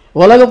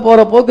 உலகம் போற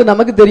போக்கு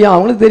நமக்கு தெரியும்,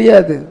 அவங்களுக்கு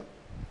தெரியாது.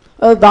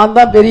 அது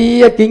தான்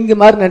பெரிய கிங்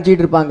மாதிரி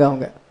நினைச்சிட்டு இருப்பாங்க.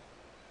 அவங்க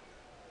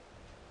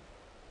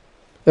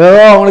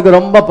ஏதோ அவங்களுக்கு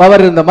ரொம்ப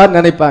பவர் இருந்த மாதிரி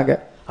நினைப்பாங்க.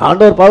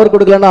 ஆண்டவர் பவர்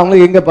கொடுக்கலன்னா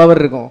அவங்களுக்கு எங்க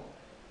பவர் இருக்கும்?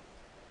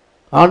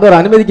 ஆண்டவர்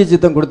அனுமதிக்கு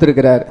சித்தம்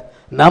கொடுத்திருக்கிறார்.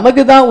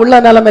 நமக்கு தான் உள்ள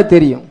நிலைமை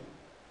தெரியும்.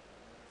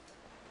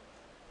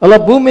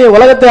 பூமியை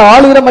உலகத்தை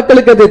ஆளுகிற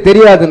மக்களுக்கு அது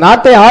தெரியாது,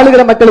 நாட்டை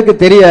ஆளுகிற மக்களுக்கு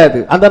தெரியாது.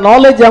 அந்த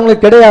நாலேஜ்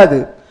அவங்களுக்கு கிடையாது,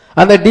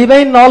 அந்த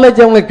டிவைன்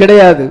நாலேஜ் அவங்களுக்கு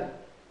கிடையாது.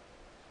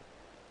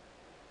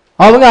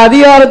 அவங்க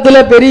அதிகாரத்துல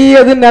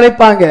பெரியதுன்னு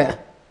நினைப்பாங்க,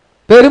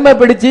 பெருமை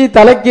பிடிச்சு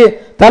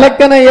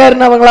தலைக்கண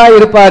ஏறினவங்களா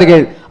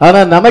இருப்பார்கள். ஆனா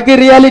நமக்கு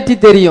ரியாலிட்டி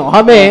தெரியும்.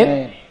 ஆமென்.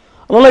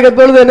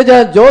 எப்பொழுது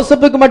என்ன,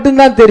 ஜோசப்புக்கு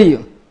மட்டும்தான்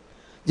தெரியும்,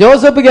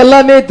 ஜோசப்புக்கு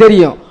எல்லாமே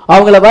தெரியும்.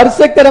 அவங்கள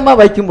வருஷக்கிரமா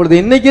வைக்கும் பொழுது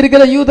இன்னைக்கு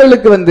இருக்கிற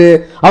யூதர்களுக்கு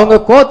அவங்க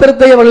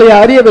கோத்திரத்தை அவர்களை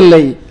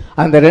அறியவில்லை.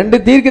 அந்த 2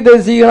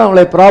 தீர்க்கதரிசிகளும்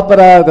அவங்களை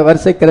ப்ராப்பராக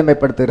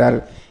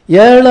வருஷக்கிரமைப்படுத்துகிறார்கள்.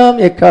 7ஆம்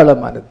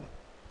எக்காலமானது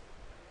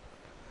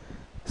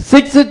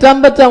 6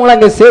 trumpet அவங்களை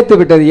அங்க சேர்த்து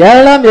விட்டது.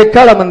 7ஆம்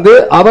எக்காலம்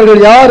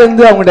அவர்கள் யார்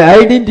என்று அவங்களுடைய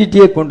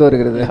ஐடென்டிட்டியை கொண்டு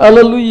வருகிறது.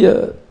 ஹல்லேலூயா.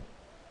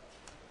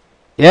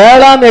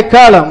 7ஆம்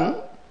எக்காலம்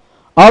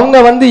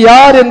அவங்க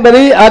யார்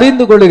என்பதை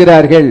அறிந்து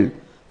கொள்கிறார்கள்,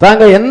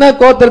 தாங்க என்ன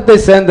கோத்திரத்தை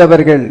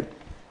சேர்ந்தவர்கள்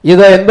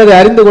இதை என்பதை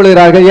அறிந்து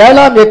கொள்கிறார்கள்.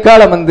 7ஆம்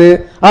எக்காலம்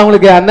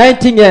அவங்களுக்கு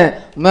அனாயிட்டிங்க,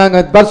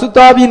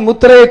 பரிசுத்தாவியின்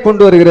முத்திரையை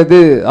கொண்டு வருகிறது.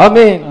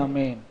 ஆமென்.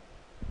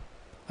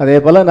 அதே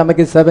போல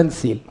நமக்கு 7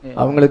 சீல்.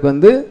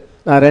 அவங்களுக்கு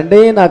நான்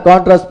ரெண்டையும்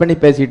கான்ட்ராஸ்ட் பண்ணி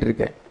பேசிட்டு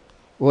இருக்கேன்.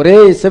 ஒரே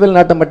இஸ்ரவேல்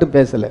நாட்டை மட்டும்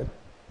பேசல,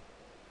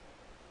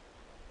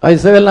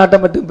 இஸ்ரவேல் நாட்டை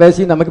மட்டும்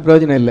பேசி நமக்கு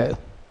பிரயோஜனம் இல்லை.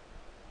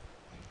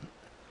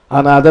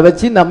 ஆனா அதை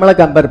வச்சு நம்மளை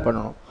கம்பேர்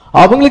பண்ணணும்.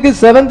 அவங்களுக்கு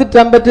 7th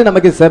trumpet,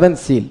 நமக்கு 7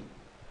 seal.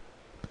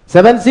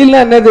 7 seal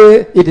என்னது?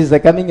 It is the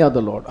coming of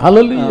the Lord.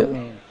 Hallelujah.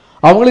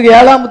 அவங்களுக்கு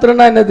 7ஆம்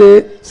முத்திரைனா என்னது?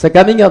 It's the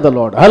coming of the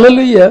Lord.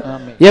 Hallelujah.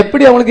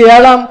 எப்படி அவங்களுக்கு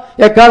 7ஆம்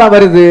எக்காலம்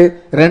வருது?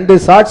 2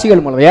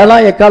 சாட்சிகள் மூலம்.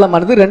 7ஆம்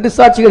எக்காலமானது 2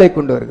 சாட்சிகளை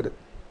கொண்டு வருகிறது.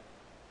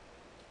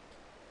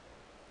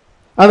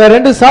 அந்த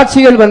 2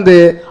 சாட்சிகள்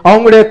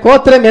அவங்களுடைய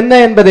கோத்திரம் என்ன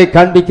என்பதை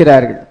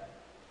காண்பிக்கிறார்கள்.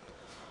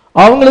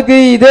 அவங்களுக்கு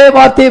இதே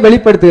வார்த்தையை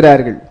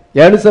வெளிப்படுத்துகிறார்கள்.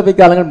 7 சபை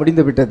காலங்கள்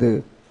முடிந்து விட்டது,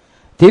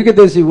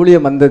 தீர்க்கதரிசி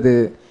ஊழியம் வந்தது,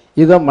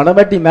 இதோ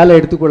மணவட்டி மேல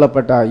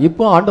எடுத்துக்கொள்ளப்பட்டா,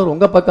 இப்போ ஆண்டவர்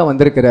உங்க பக்கம்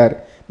வந்திருக்கிறார்.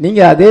 நீங்க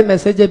அதே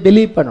மெசேஜை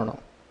பிலீவ் பண்ணணும்.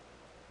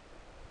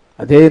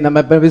 அதே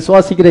நம்ம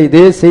விசுவாசிக்கிற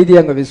இதே செய்தி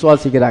அங்க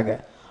விசுவாசிக்கிறாங்க.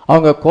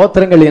 அவங்க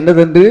கோத்திரங்கள்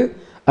என்னதென்று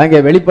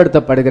அங்கே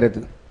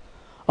வெளிப்படுத்தப்படுகிறது.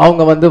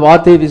 அவங்க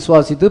வார்த்தையை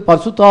விசுவாசித்து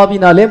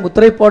பரிசுத்தாவினாலே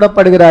முத்திரை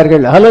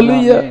போடப்படுகிறார்கள்.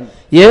 ஹல்லேலூயா.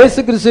 இயேசு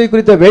கிறிஸ்துவை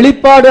குறித்த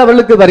வெளிப்பாடு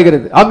அவர்களுக்கு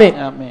வருகிறது. ஆமென்.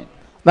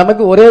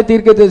 நமக்கு ஒரே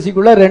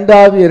தீர்க்கதரிசிக்குள்ள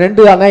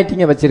 2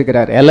 அனாயிட்டிங்க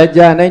வச்சிருக்கிறார்.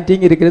 எலிஜா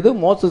அனாயிட்டிங் இருக்கிறது,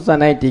 மோசஸ்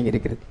அனாயிட்டிங்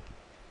இருக்கிறது.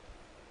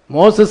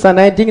 மோசஸ்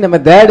அனாயிட்டிங் நம்ம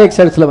தேர்ட்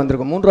எக்ஸல்ஸ்ல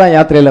வந்திருக்கோம், 3ஆம்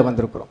யாத்திரையில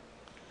வந்திருக்கிறோம்.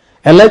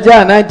 எலிஜா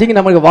அனாயிட்டிங்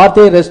நமக்கு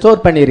வார்த்தையை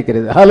ரெஸ்டோர் பண்ணி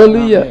இருக்கிறது.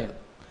 ஹல்லேலூயா.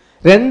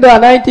 2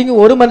 அனாயிட்டிங்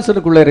ஒரு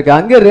மனுஷனுக்குள்ள இருக்கு.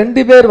 அங்க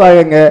 2 பேர்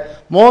வாங்க,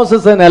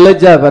 மோசஸ் and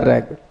எலிஜா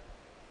வர்றாங்க.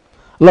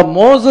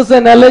 மோசஸ்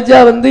and எலிஜா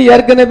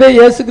ஏற்கனவே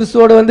இயேசு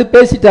கிறிஸ்துவோட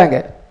பேசிட்டாங்க.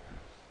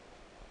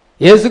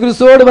 இயேசு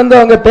கிறிஸ்துவோடு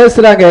அவங்க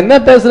பேசுறாங்க. என்ன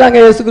பேசுறாங்க?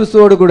 இயேசு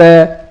கிறிஸ்துவோடு கூட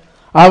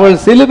அவள்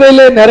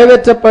சிலுவையிலே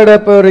நிறைவேற்றப்பட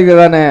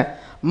போகிறதான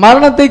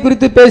மரணத்தை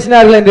குறித்து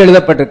பேசினார்கள் என்று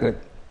எழுதப்பட்டிருக்கிறது.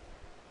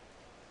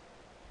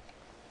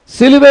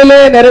 சிலுவையிலே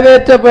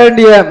நிறைவேற்ற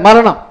வேண்டிய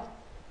மரணம்.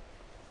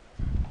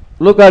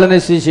 லூக்கா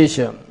எழுதின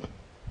சுவிசேஷம்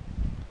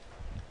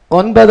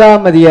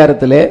 9ஆம்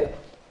அதிகாரத்திலே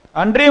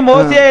அன்றியும்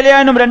மோசே எலியா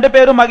என்னும் 2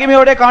 பேரும்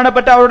மகிமையோட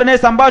காணப்பட்டு அவருடனே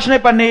சம்பாஷணை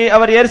பண்ணி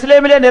அவர்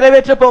எருசலேமிலே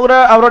நிறைவேற்ற போகிற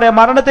அவருடைய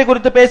மரணத்தை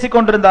குறித்து பேசிக்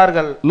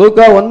கொண்டிருந்தார்கள்.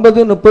 லூக்கா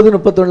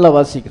 9:30-31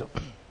 வாசிக்கிறோம்.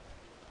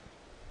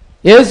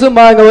 இயேசு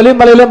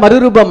ஒலிமலையில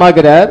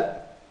மறுரூபமாகிறார்.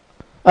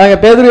 அங்க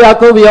பேதுரு,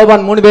 யாக்கோபு,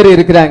 யோவான் 3 பேர்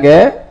இருக்கிறாங்க.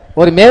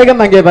 ஒரு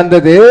மேகம் அங்கே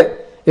வந்தது.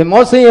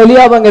 மோசேயும்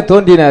எலியாவும் அங்க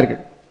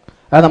தோன்றினார்கள்.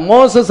 அந்த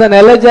மோசஸ் அண்ட்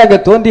எலியா அங்க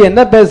தோன்றி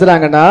என்ன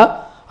பேசுறாங்கன்னா,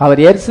 அவர்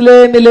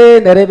எருசலேமிலே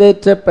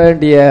நிறைவேற்ற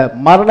வேண்டிய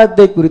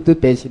மரணத்தை குறித்து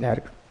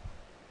பேசினார்கள்.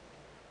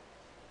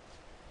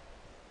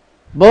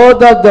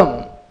 Both of them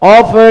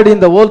offered in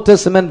the Old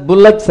Testament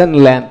bullocks and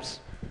lambs.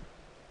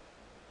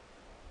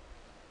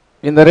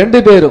 இந்த 2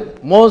 பேரும்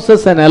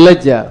மோசஸ் அண்ட்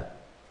எலியா.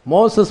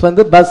 மோசஸ்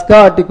பஸ்கா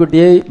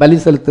ஆட்டுக்குட்டியை பலி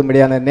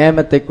செலுத்தும்படியான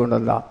நியமத்தை கொண்டு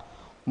வந்தான்.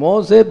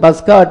 மோசே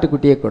பஸ்கா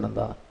ஆட்டுக்குட்டியை கொண்டு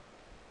வந்தான்.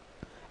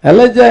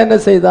 எலியா என்ன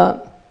செய்தான்?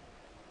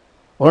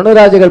 1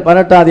 ராஜாக்கள்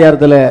 18ஆம்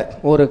அதிகாரத்தில்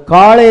ஒரு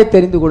காளையை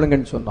தெரிந்து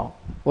கொள்ளுங்கன்னு சொன்னோம்.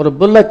 ஒரு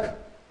புல்லக்.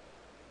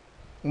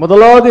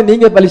 முதலாவது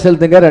நீங்க பலி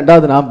செலுத்துங்க,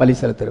 2வது நான் பலி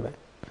செலுத்துருவேன்.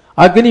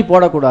 அக்னி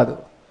போடக்கூடாது.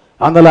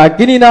 அந்த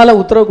அக்னினால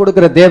உத்தரவு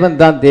கொடுக்கிற தேவன்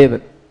தான்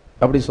தேவன்.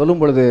 அப்படி சொல்லும்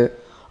பொழுது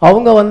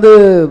அவங்க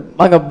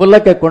அங்க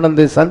புல்லக்கை கொண்டு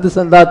வந்து சந்து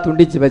சந்தா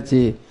துண்டிச்சு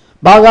வச்சு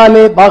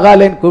பாகாலே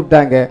பாகாலேன்னு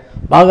கூப்பிட்டாங்க.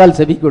 பாகால்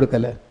செவி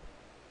கொடுக்கல.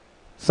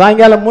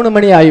 சாயங்காலம் 3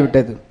 மணி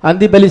ஆகிவிட்டது.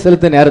 அந்தி பலி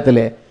செலுத்த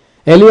நேரத்தில்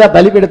எலியா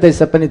பலிபீடத்தை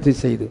செப்பனித்து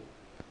செய்து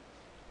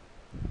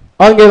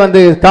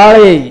அங்கே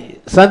காளையை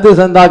சந்து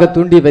சந்தாக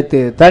துண்டி வைத்து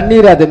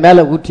தண்ணீர் அது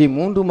மேல ஊற்றி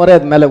 3 முறை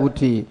அது மேல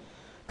ஊற்றி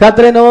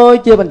கர்த்தரை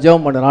நோக்கி அவன்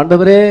ஜெபம் பண்ணான்.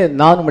 ஆண்டவரே,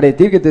 நான் உம்முடைய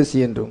தீர்க்கதரிசி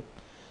என்றும்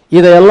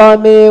இதை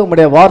எல்லாமே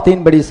உம்முடைய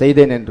வார்த்தையின்படி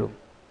செய்தேன் என்றும்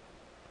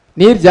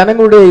நீர்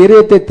ஜனங்களுடைய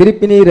இதயத்தை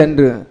திருப்பினீர்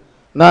என்று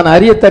நான்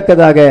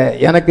அறியத்தக்கதாக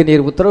எனக்கு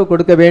நீர் உத்தரவு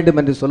கொடுக்க வேண்டும்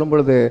என்று சொல்லும்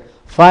பொழுது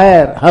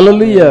fire,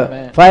 hallelujah,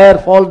 fire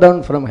fall down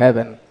from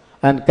heaven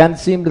and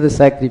consumed the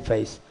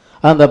sacrifice.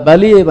 அந்த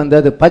பலியை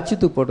அது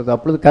பச்சித்து போட்டது.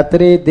 அப்பொழுது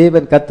கர்த்தரே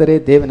தேவன், கர்த்தரே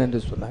தேவன் என்று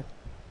சொன்னார்.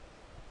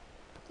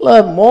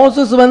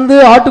 மோசஸ்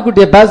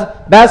ஆட்டுக்குட்டியை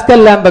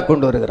பாஸ்கல் லேம்பை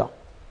கொண்டு வருகிறான்.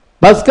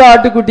 பஸ்கா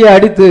ஆட்டுக்குட்டியை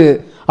அடித்து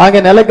அங்க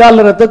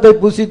நிலக்கால ரத்தத்தை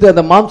புசித்து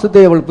அந்த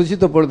மாம்சத்தை அவள்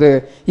புசித்த பொழுது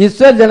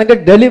இஸ்ரேல் ஜனங்கள்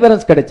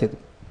டெலிவரன்ஸ் கிடைச்சது.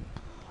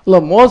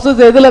 மோசஸ்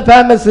எதுல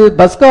ஃபேமஸ்?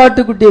 பஸ்கா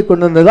ஆட்டுக்குட்டியை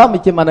கொண்டு வந்ததுதான்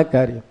முக்கியமான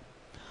காரியம்.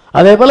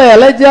 அதே போல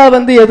எலியா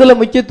எதுல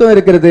முக்கியத்துவம்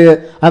இருக்கிறது?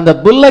 அந்த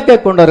புல்லக்கை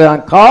கொண்டு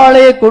வர்றான்,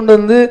 காளையை கொண்டு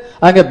வந்து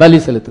அங்க பலி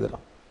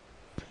செலுத்துகிறான்.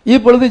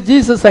 இப்பொழுது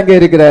ஜீசஸ் அங்க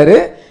இருக்கிறாரு.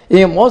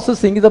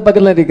 மோசஸ் இந்த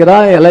பக்கத்துல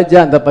இருக்கிறான்,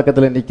 எலியா அந்த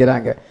பக்கத்துல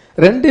நிக்கிறாங்க.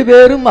 2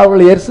 பேரும்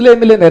அவள்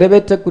எருசலேமிலே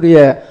நிறைவேற்றக்கூடிய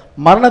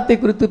மரணத்தை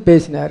குறித்து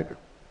பேசினார்கள்.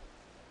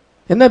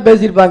 என்ன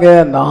பேசியிருப்பாங்க?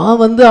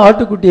 நான்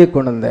ஆட்டுக்குட்டியை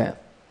கொண்டு வந்தேன்,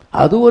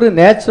 அது ஒரு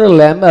நேச்சுரல்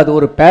லேம், அது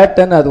ஒரு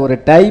பேட்டர்ன், அது ஒரு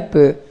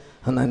டைப்பு.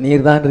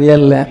 நீர் தான்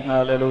ரியல் லேம்.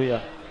 ஹல்லேலூயா,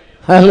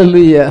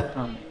 ஹல்லேலூயா.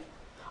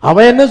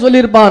 அவன் என்ன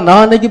சொல்லியிருப்பான்?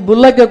 நான் அன்னைக்கு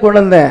புல்லக்கை கொண்டு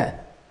வந்தேன்,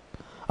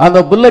 அந்த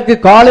புல்லக்கு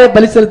காளையை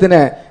பலி செலுத்தின,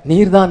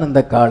 நீர் தான்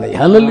அந்த காளை.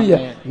 ஹல்லேலூயா,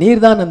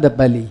 நீர் தான் அந்த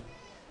பலி.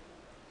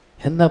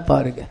 என்ன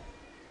பாருங்க.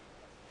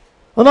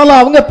 அதனால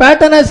அவங்க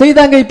பேட்டர்னா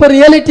செய்தாங்க. இப்ப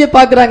ரியாலிட்டியை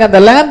பாக்குறாங்க. அந்த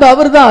லேம்ப்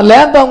அவர் தான்.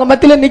 லேம்ப் அவங்க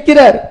மத்தியில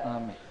நிக்கிறார்.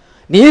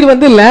 நீர்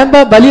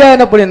லேம்பா பலியா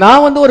என்ன பண்ணி,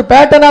 நான் ஒரு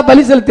பேட்டர்னா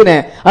பலி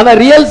செலுத்தினேன், ஆனா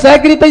ரியல்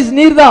சாக்ரிஃபைஸ்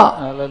நீர் தான்.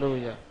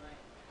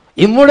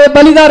 இம்முடைய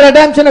பலிதான்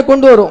ரெடம்ஷனை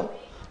கொண்டு வரும்.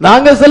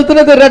 நாங்க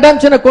செலுத்தினது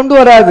ரெடம்ஷனை கொண்டு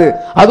வராது.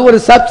 அது ஒரு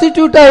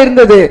சப்ஸ்டிடியூட்டா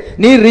இருந்தது.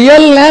 நீர்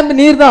ரியல் லேம்ப்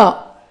நீர் தான்.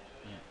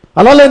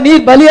 அதனால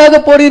நீர் பலியாக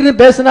போறீர்னு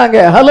பேசினாங்க.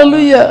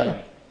 ஹல்லேலூயா.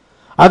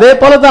 அதே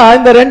போலதான்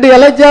இந்த 2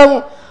 எலியாவும்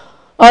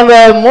அந்த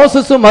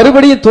மோசஸும்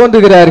மறுபடியும்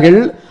தோன்றுகிறார்கள்.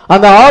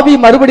 அந்த ஆவி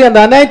மறுபடியும்,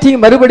 அந்த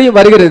அனாயிட்டிங் மறுபடியும்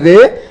வருகிறது.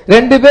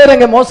 2 பேர்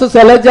அங்க மோசஸ்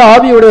எலியா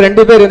ஆவியோட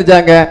 2 பேர்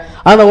இருந்தாங்க.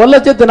 அந்த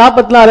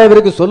 1,44,000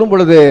 பேருக்கு சொல்லும்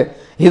பொழுது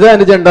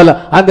இதான் என்ன,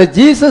 அந்த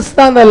ஜீசஸ்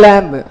தான் அந்த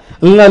லேம்ப்.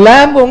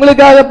 லேம்ப்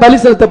உங்களுக்காக பலி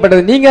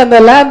செலுத்தப்பட்டது. நீங்க அந்த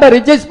லேம்பை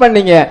ரிஜெக்ட்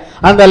பண்ணீங்க.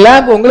 அந்த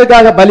லேம்ப்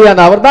உங்களுக்காக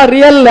பலியான அவர் தான்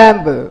ரியல்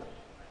லேம்ப்.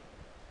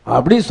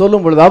 அப்படி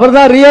சொல்லும் பொழுது அவர்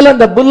தான் ரியல்,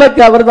 அந்த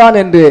புல்லக்கு அவர் தான்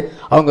என்று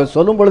அவங்க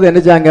சொல்லும் பொழுது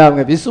என்னச்சாங்க,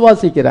 அவங்க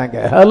விசுவாசிக்கிறாங்க.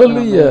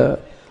 ஹல்லேலூயா.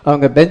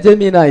 அவங்க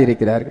பெஞ்சமினா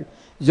இருக்கிறார்கள்.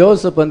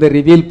 ஜோசப்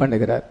ரிவீல்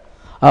பண்ணுகிறார்,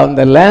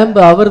 அந்த லேம்ப்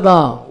அவர்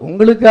தான்,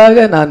 உங்களுக்காக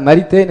நான்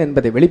மரித்தேன்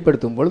என்பதை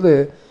வெளிப்படுத்தும் பொழுது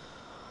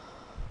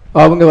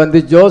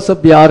அவங்க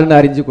ஜோசப் யாருன்னு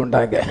அறிஞ்சு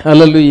கொண்டாங்க.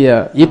 ஹல்லேலூயா.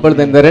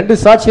 இப்பொழுது இந்த 2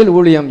 சாட்சியல்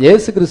ஊழியம்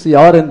இயேசு கிறிஸ்து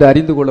யார் என்று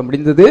அறிந்து கொள்ள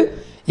முடிந்தது.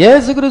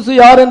 இயேசு கிறிஸ்து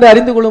யார் என்று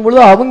அறிந்து கொள்ளும்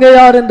பொழுது அவங்க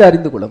யார் என்று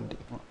அறிந்து கொள்ள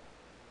முடியும்.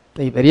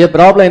 பெரிய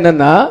ப்ராப்ளம்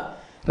என்னன்னா,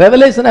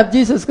 ரெவலேஷன் ஆஃப்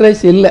ஜீசஸ்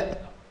கிரைஸ்ட் இல்ல.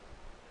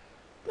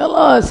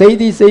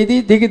 செய்தி செய்தி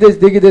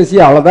திகிதேசி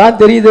அவ்வளவுதான்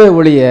தெரியுதே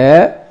ஒழிய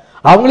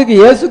அவங்களுக்கு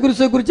இயேசு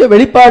கிறிஸ்துவை குறிச்ச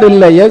வெளிப்பாடு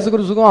இல்லை. இயேசு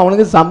கிறிஸ்துக்கும்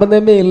அவனுக்கு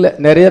சம்பந்தமே இல்லை.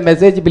 நிறைய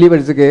மெசேஜ்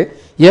பிலீவர்ஸுக்கு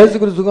இயேசு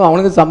கிறிஸ்துக்கும்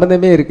அவனுக்கு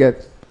சம்பந்தமே இருக்காது.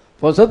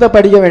 புத்தகத்தை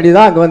படிக்க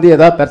வேண்டியதான், அங்க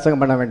ஏதாவது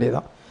பிரசங்கம் பண்ண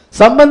வேண்டியதான்,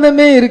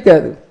 சம்பந்தமே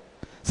இருக்காது.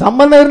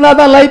 சம்பந்தம் இருந்தா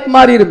தான் லைஃப்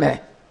மாறிடுமே.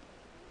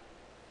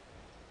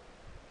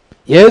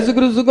 இயேசு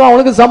கிறிஸ்துக்கும்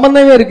அவனுக்கு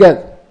சம்பந்தமே இருக்காது.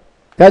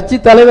 கட்சி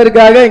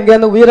தலைவருக்காக இங்க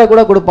இருந்து உயிரை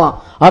கூட கொடுப்பான்,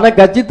 ஆனா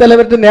கட்சி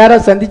தலைவர்கிட்ட நேரா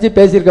சந்திச்சு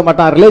பேசியிருக்க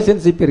மாட்டான்.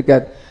 ரிலேஷன்ஷிப்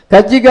இருக்காது.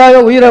 கட்சிக்காக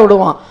உயிரை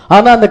விடுவான்,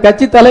 ஆனா அந்த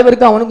கட்சி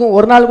தலைவருக்கு அவனுக்கும்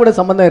ஒரு நாள் கூட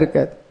சம்பந்தம்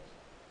இருக்காது.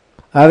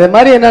 அதே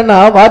மாதிரி என்னன்னா,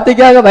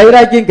 வார்த்தைக்காக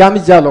வைராக்கியம்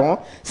காமிச்சாலும்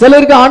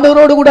சிலருக்கு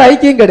ஆண்டவரோடு கூட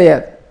ஐக்கியம்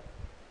கிடையாது.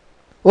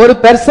 ஒரு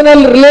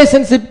பர்சனல்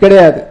ரிலேஷன்ஷிப்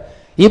கிடையாது.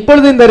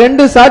 இப்பொழுது இந்த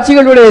ரெண்டு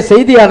சாட்சிகளுடைய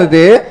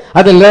செய்தியானது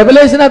அது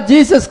ரெவலேஷன் ஆஃப்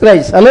ஜீசஸ்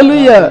கிரைஸ்ட்.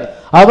 ஹல்லேலூயா.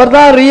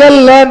 அவர்தான் ரியல்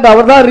லேம்ப்,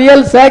 அவர்தான்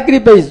ரியல்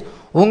சாக்ரிஃபைஸ்.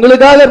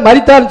 உங்களுக்காக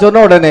மரித்தார்னு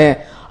சொன்ன உடனே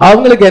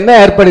அவங்களுக்கு என்ன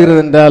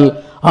ஏற்படுகிறது என்றால்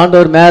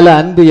ஆண்டவர் மேல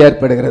அன்பு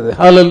ஏற்படுகிறது.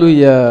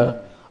 ஹல்லேலூயா.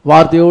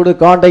 வார்த்தையோடு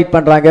கான்டாக்ட்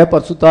பண்றாங்க,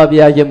 பரிசுத்த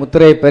ஆவியாகிய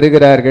முத்திரையை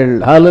பெறுகிறார்கள்.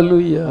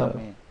 ஹல்லேலூயா.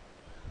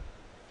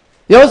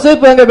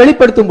 யோசேப்பு அங்க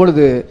வெளிப்படுத்தும்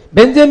பொழுது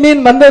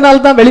பெஞ்சமின்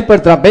வந்ததனால தான்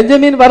வெளிப்படுத்துறான்.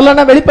 பெஞ்சமின்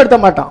வரலன்னா வெளிப்படுத்த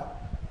மாட்டான்.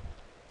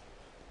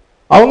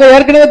 அவங்க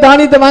ஏற்கனவே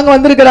தானியத்தை வாங்க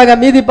வந்திருக்கிறாங்க,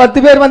 மீதி 10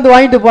 பேர் வந்து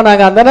வாங்கிட்டு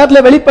போனாங்க, அந்த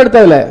நேரத்தில்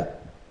வெளிப்படுத்தல.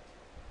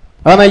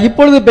 ஆனா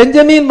இப்பொழுது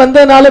பெஞ்சமின்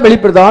வந்ததனால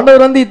வெளிப்படுத்த.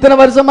 ஆண்டவர் வந்து இத்தனை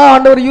வருஷமா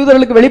ஆண்டவர்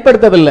யூதர்களுக்கு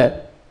வெளிப்படுத்தவில்லை.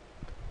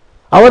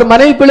 அவர்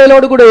மனைவி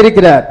பிள்ளைகளோடு கூட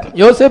இருக்கிறார்.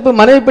 யோசேப்பு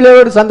மனைவி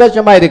பிள்ளைகளோடு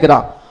சந்தோஷமா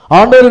இருக்கிறான்.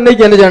 ஆண்டவர்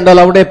இன்னைக்கு என்ன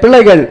சென்றால் அவருடைய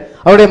பிள்ளைகள்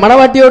அவருடைய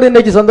மனவாட்டியோடு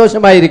இன்னைக்கு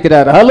சந்தோஷமா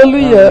இருக்கிறார்.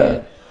 ஹல்லேலூயா.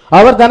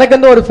 அவர்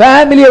தனக்கென்று ஒரு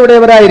ஃபேமிலியை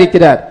உடையவராக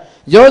இருக்கிறார்.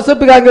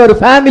 ஜோசப்புக்கு அங்க ஒரு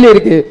ஃபேமிலி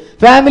இருக்கு,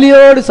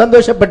 ஃபேமிலியோடு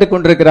சந்தோஷப்பட்டு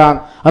கொண்டிருக்கிறான்.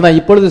 ஆனா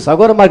இப்பொழுது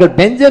சகோதரர்கள்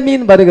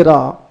பெஞ்சமின்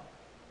வருகிறான்.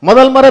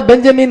 முதல் முறை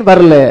பெஞ்சமின்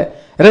வரல,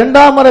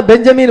 இரண்டாம் முறை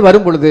பெஞ்சமின்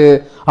வரும் பொழுது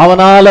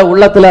அவனால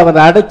உள்ளத்துல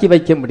அவனை அடக்கி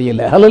வைக்க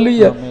முடியல.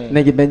 ஹல்லேலூயா.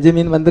 இன்னைக்கு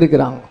பெஞ்சமின்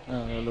வந்திருக்கிறான்,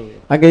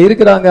 அங்க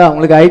இருக்கிறாங்க.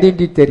 அவங்களுக்கு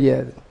ஐடென்டிட்டி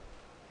தெரியாது.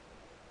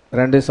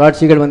 ரெண்டு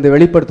சாட்சிகள் வந்து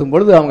வெளிப்படுத்தும்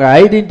பொழுது அவங்க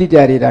ஐடென்டிட்டி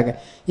அறிகிறாங்க.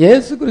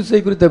 இயேசு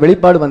கிறிஸ்துவை குறித்த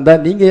வெளிப்பாடு வந்தா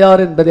நீங்க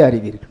யார் என்பதை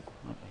அறிவீர்கள்.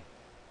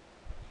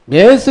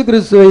 இயேசு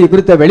கிறிஸ்துவை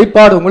குறித்த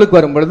வெளிப்பாடு உங்களுக்கு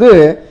வரும் பொழுது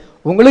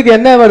உங்களுக்கு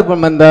என்ன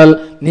விருப்பம் என்றால்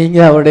நீங்க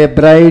அவருடைய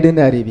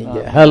பிரைடுன்னு அறிவீங்க.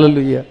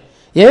 ஹல்லேலூயா.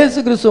 இயேசு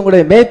கிறிஸ்து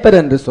உங்களுடைய மேய்ப்பர்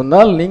என்று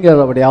சொன்னால்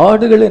நீங்கள் அவருடைய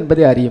ஆடுகள்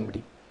என்பதை அறிய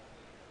முடியும்.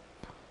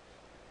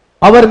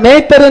 அவர்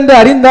மேய்ப்பர் என்று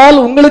அறிந்தால்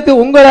உங்களுக்கு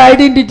உங்களுடைய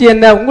ஐடென்டிட்டி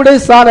என்ன, உங்களுடைய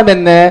ஸ்தானம்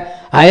என்ன?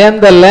 I am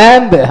the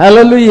lamb.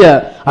 Hallelujah.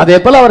 அதே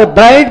போல அவர்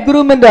பிரைட்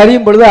குரூம் என்று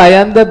அறியும் பொழுது I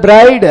am the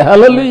bride.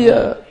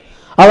 Hallelujah.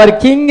 Our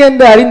king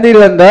என்று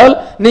அறிந்தீர்கள் என்றால்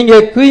நீங்க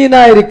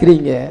குயினா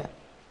இருக்கிறீங்க.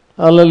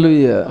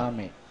 Hallelujah.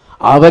 ஆமென்.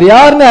 அவர்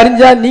யாருன்னு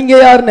அறிஞ்சா நீங்க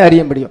யாருன்னு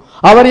அறிய முடியும்.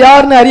 அவர்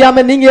யாருன்னு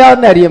அறியாம நீங்க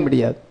யாருன்னு அறிய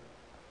முடியாது.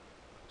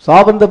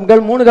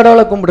 சாபந்தம்கள் 3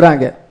 கடவுளை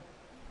கும்பிடுறாங்க.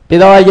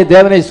 பிதாவாகிய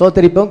தேவனை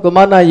சோத்தரிப்போம்,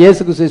 குமாரனாகிய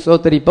இயேசு கிறிஸ்துவை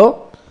சோத்தரிப்போம்,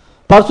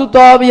 பரிசுத்த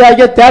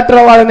ஆவியாகிய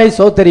தேற்றவாளனை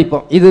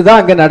சோத்தரிப்போம்.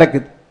 இதுதான் அங்க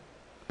நடக்குது.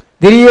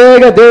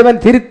 திரியேக தேவன்,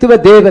 திருத்துவ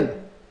தேவன்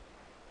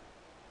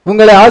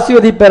உங்களை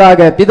ஆசீர்வதிப்பராக,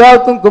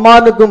 பிதாவுக்கும்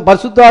குமாரனுக்கும்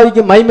பரிசுத்த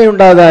ஆவிக்கும் மகிமை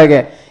உண்டாவதாக.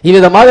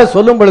 இவ்விதமாக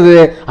சொல்லும் பொழுது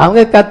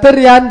அவங்க கர்த்தர்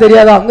யாருன்னு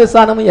தெரியாது, அவங்க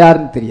ஸ்தானமும்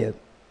யாருன்னு தெரியாது.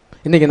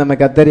 இன்னைக்கு நம்ம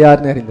கர்த்தர்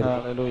யாருன்னு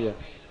அறிந்திருக்கோம்.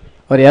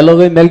 அவர்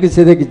எல்லோரும்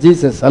மெல்கிசேதேக்கு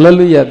ஜீசஸ்.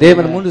 ஹல்லேலூயா.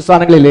 தேவன் 3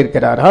 ஸ்தானங்களில்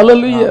இருக்கிறார்.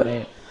 ஹல்லேலூயா.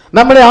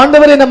 நம்முடைய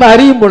ஆண்டவரை நம்ம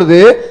அறியும் பொழுது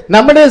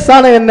நம்முடைய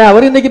ஸ்தானம் என்ன?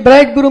 அவர் இன்னைக்கு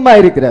பிரைட் குரூமா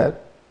இருக்கிறார்,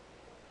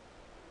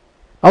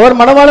 அவர்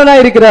மணவாளனா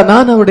இருக்கிறார்.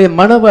 நான் அவருடைய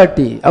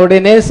மணவாட்டி,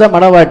 அவருடைய நேச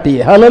மணவாட்டி.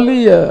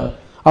 ஹல்லேலூயா.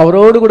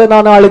 அவரோடு கூட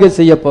நான் ஆளுகை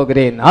செய்ய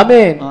போகிறேன்.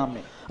 ஆமென்.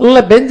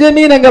 அல்ல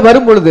பெஞ்சமின் அங்க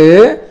வரும் பொழுது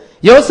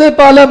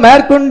யோசேப்பால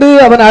மேற்கொண்டு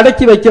அவன்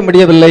அடக்கி வைக்க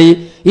முடியவில்லை.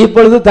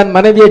 இப்பொழுது தன்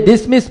மனைவியை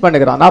டிஸ்மிஸ்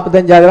பண்ணுகிறான்.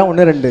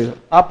 45:1-2.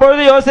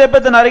 அப்பொழுது யோசேப்பு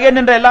தன் அருகே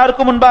நின்ற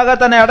எல்லாருக்கும் முன்பாக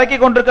தன்னை அடக்கி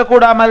கொண்டிருக்க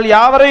கூடாமல்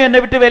யாவரையும் என்னை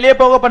விட்டு வெளியே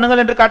போக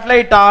பண்ணுங்கள் என்று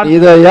கட்டளையிட்டான்.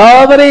 இதை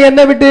யாவரையும்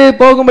என்னை விட்டு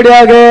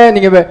போகும்படியாக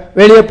நீங்க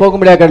வெளியே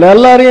போகும்படியாக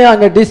எல்லாரையும்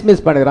அங்க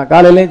டிஸ்மிஸ் பண்ணுகிறான்.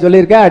 காலையிலையும்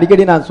சொல்லியிருக்கேன்,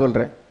 அடிக்கடி நான்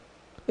சொல்றேன்.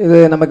 இது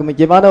நமக்கு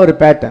முக்கியமான ஒரு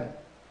பேட்டர்ன்.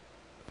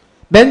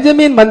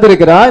 பெஞ்சமின்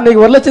வந்திருக்கிறான்.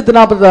 இன்னைக்கு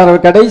 1,46,000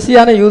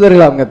 கடைசியான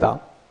யூதர்கள் அவங்க தான்.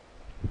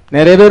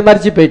 நிறைய பேர்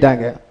மரிச்சு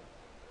போயிட்டாங்க.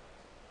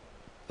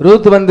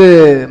 ரூத் வந்து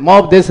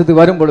மோப்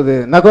தேசத்துக்கு வரும் பொழுது,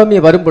 நகோமி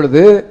வரும்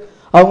பொழுது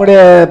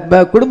அவங்களுடைய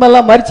குடும்பம்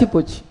எல்லாம் மரிச்சு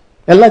போச்சு,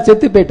 எல்லாம்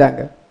செத்து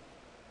போயிட்டாங்க.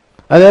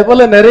 அதே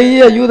போல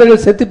நிறைய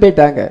யூதர்கள் செத்து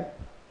போயிட்டாங்க.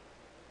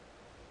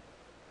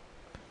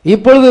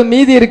 இப்பொழுது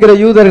மீதி இருக்கிற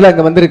யூதர்கள்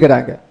அங்க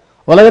வந்திருக்கிறாங்க.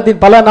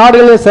 உலகத்தின் பல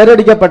நாடுகளில்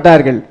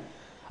சிறடிக்கப்பட்டார்கள்.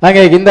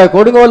 அங்க இந்த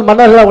கொடுங்கோல்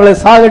மன்னர்கள் அவங்களை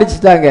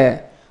சாகடிச்சுட்டாங்க.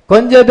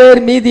 கொஞ்சம் பேர்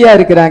மீதியா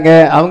இருக்கிறாங்க,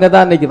 அவங்க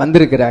தான் இன்னைக்கு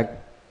வந்திருக்கிறாங்க.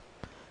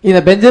 இந்த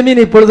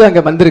பெஞ்சமின் இப்பொழுது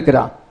அங்க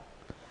வந்திருக்கிறான்.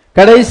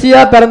 கடைசியா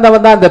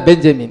பிறந்தவன் தான் இந்த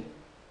பெஞ்சமின்.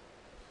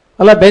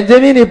 அல்ல,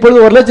 பெஞ்சமின் இப்பொழுது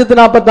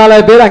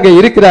 1,44,000 பேர் அங்க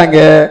இருக்கிறாங்க.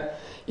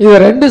 இது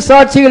 2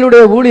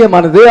 சாட்சிகளுடைய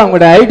ஊழியமானது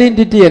அவங்களுடைய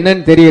ஐடென்டிட்டி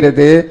என்னன்னு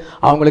தெரிகிறது.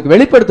 அவங்களுக்கு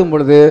வெளிப்படுத்தும்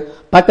பொழுது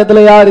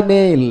பக்கத்துல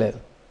யாருமே இல்லை.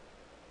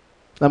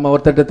 நம்ம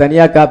ஒருத்தர்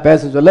தனியாக்கா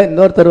பேச சொல்ல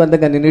இன்னொருத்தர் வந்து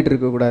அங்க நின்றுட்டு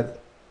இருக்க கூடாது.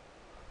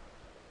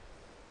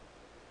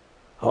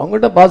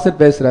 அவங்கள்ட்ட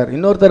பாஸ்டர் பேசுறாரு,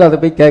 இன்னொருத்தர் அதை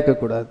போய் கேட்க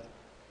கூடாது.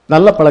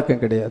 நல்ல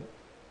பழக்கம் கிடையாது.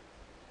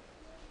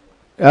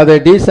 அதை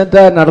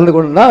டீசெண்டா நடந்து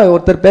கொண்டா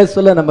ஒருத்தர் பேச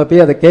சொல்ல நம்ம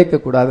போய் அதை கேட்க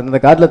கூடாது, அந்த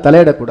காட்டில்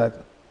தலையிடக்கூடாது.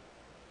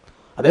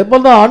 அதே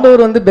போலதான்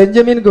ஆண்டவர் வந்து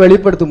பெஞ்சமினுக்கு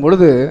வெளிப்படுத்தும்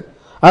பொழுது,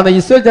 அந்த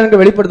இஸ்ரவேல்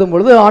ஜனங்களுக்கு வெளிப்படுத்தும்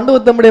பொழுது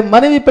ஆண்டவர் தம்முடைய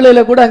மனைவி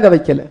பிள்ளையில கூட அங்க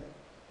வைக்கல.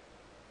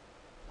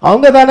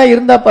 அவங்க தானே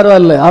இருந்தா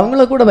பரவாயில்ல,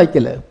 அவங்கள கூட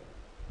வைக்கல.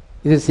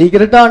 இது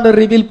சீக்கிரட்டா ஆண்டவர்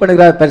ரிவீல்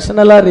பண்ணுகிறார்,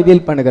 பர்சனலா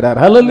ரிவீல்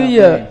பண்ணுகிறார்.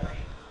 ஹல்லேலூயா.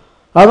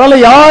 அதனால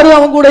யாரும்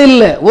அவங்க கூட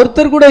இல்ல,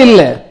 ஒருத்தர் கூட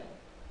இல்ல.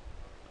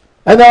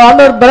 அந்த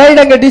ஆண்டவர் பிரைட்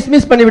அங்க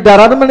டிஸ்மிஸ் பண்ணி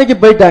விட்டார், அரண்மனைக்கு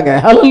போயிட்டாங்க.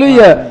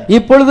 ஹல்லேலூயா.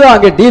 இப்பொழுது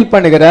அங்க டீல்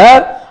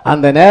பண்ணுகிறார்.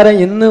 அந்த நேரம்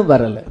இன்னும்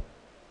வரல.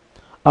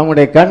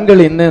 அவங்களுடைய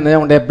கண்கள் இன்னும்,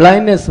 அவங்களுடைய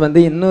பிளைண்ட்னஸ் வந்து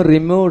இன்னும்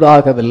ரிமூவ்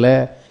ஆகவில்லை.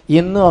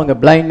 இன்னும் அவங்க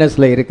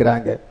பிளைண்ட்னஸ்ல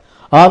இருக்கிறாங்க.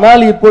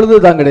 ஆனால் இப்பொழுது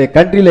தங்களுடைய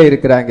கண்ட்ரில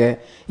இருக்கிறாங்க.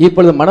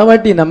 இப்பொழுது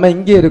மனவாட்டி நம்ம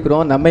இங்கே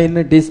இருக்கிறோம், நம்ம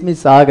இன்னும்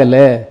டிஸ்மிஸ் ஆகல.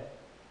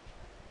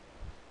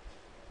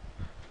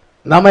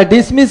 நம்ம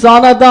டிஸ்மிஸ்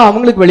ஆனா தான்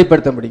அவங்களுக்கு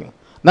வெளிப்படுத்த முடியும்.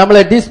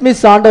 நம்மளை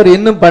டிஸ்மிஸ் ஆண்டவர்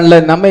இன்னும் பண்ணல,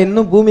 நம்ம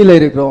இன்னும் பூமியில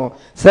இருக்கிறோம்.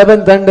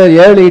 7 தண்டர்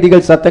 7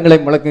 இடிகள் சத்தங்களை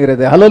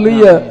முழக்குகிறது.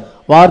 ஹல்லேலூயா.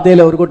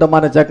 வார்த்தையில ஒரு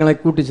கூட்டமான சக்களை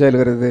கூட்டி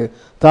செல்கிறது.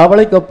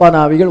 தவளை கொப்பான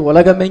ஆவிகள்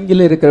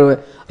உலகமெங்கிலும் இருக்கிற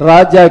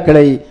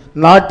ராஜாக்களை,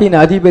 நாட்டின்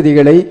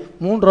அதிபதிகளை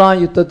 3ஆம்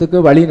யுத்தத்துக்கு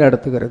வழி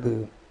நடத்துகிறது.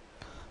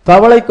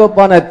 தவளை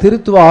கொப்பான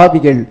திருத்துவ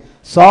ஆவிகள்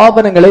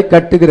சாபனங்களை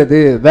கட்டுகிறது.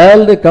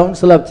 வேர்ல்டு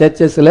கவுன்சில் ஆஃப்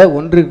சர்ச்சஸ்ல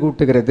ஒன்று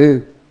கூட்டுகிறது.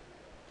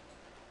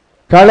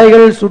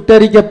 களைகள்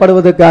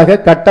சுட்டரிக்கப்படுவதற்காக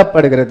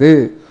கட்டப்படுகிறது.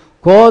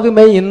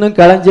 கோதுமை இன்னும்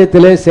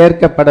களஞ்சியத்திலே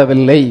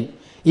சேர்க்கப்படவில்லை.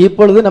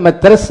 இப்பொழுது நம்ம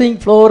த்ரெஸ்ஸிங்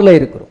ஃப்ளோர்ல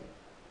இருக்கிறோம்.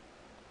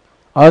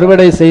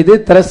 அறுவடை செய்து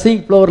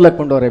த்ரெஸ்ஸிங் ஃப்ளோர்ல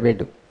கொண்டு வர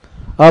வேண்டும்.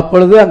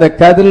 அப்பொழுது அந்த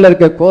கதிரில்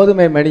இருக்க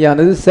கோதுமை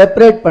மணியானது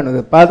செப்பரேட் பண்ணுது.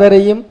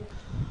 பதரையும்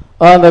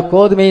அந்த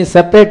கோதுமையும்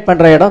செப்பரேட்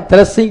பண்ற இடம்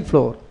த்ரெஸ்ஸிங்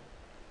ஃப்ளோர்.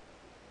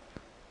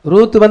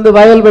 ரூத்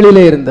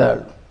வயல்வெளியில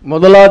இருந்தாள்.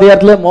 முதலாவது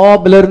அதிகாரத்துல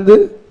மோவாபிலிருந்து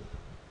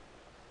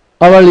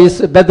அவள்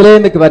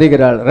பெத்லேமுக்கு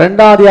வருகிறாள்.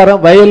 2ஆம்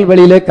அதிகாரம்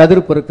வயல்வெளியிலே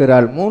கதிர்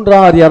பொறுக்கிறாள்.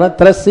 3ஆம் அதிகாரம்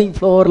த்ரெஸ்ஸிங்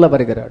ஃப்ளோர்ல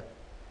வருகிறாள்.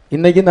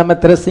 இன்னைக்கு நம்ம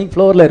த்ரெஸ்ஸிங்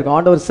ஃப்ளோர்ல இருக்கோம்.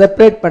 ஆண்டவர்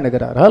செப்பரேட்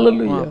பண்ணுகிறார்.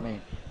 ஹல்லேலூயா.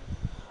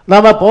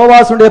 நம்ம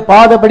போவாசுடைய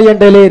பாதபடி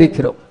அண்டையிலே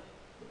இருக்கிறோம்.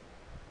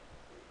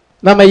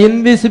 நம்ம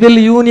இன்விசிபிள்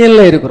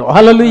யூனியன்ல இருக்கிறோம்.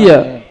 ஹல்லேலூயா.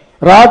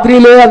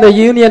 ராத்திரியிலே அந்த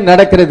யூனியன்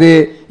நடக்கிறது,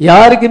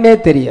 யாருக்குமே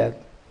தெரியாது.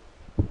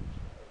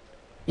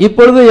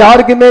 இப்பொழுது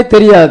யாருக்குமே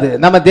தெரியாது.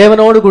 நம்ம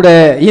தேவனோடு கூட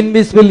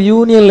இன்விசிபிள்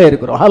யூனியன்ல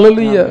இருக்கிறோம்.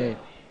 ஹல்லேலூயா.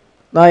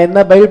 நான் என்ன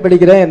பைபிள்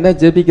படிக்கிறேன், என்ன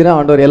ஜெபிக்கிறேன்,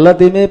 ஆண்டவர்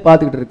எல்லாத்தையுமே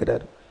பார்த்துக்கிட்டு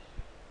இருக்கிறார்.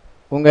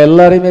 உங்க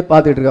எல்லாரையுமே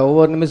பார்த்துக்கிட்டு இருக்காரு.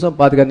 ஒவ்வொரு நிமிஷம்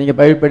பார்த்துக்காரு. நீங்க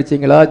பைபிள்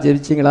படிச்சீங்களா,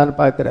 ஜெபிச்சீங்களான்னு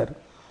பார்க்கிறாரு.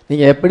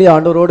 நீங்க எப்படி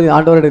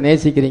ஆண்டவரோட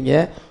நேசிக்கிறீங்க,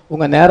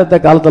 உங்க நேரத்தை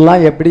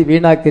காலத்தெல்லாம் எப்படி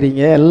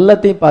வீணாக்குறீங்க,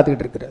 எல்லாத்தையும்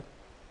பார்த்துக்கிட்டு இருக்கிறார்.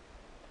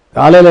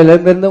 காலையில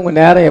எழுந்திருந்து உங்க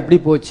நேரம் எப்படி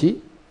போச்சு,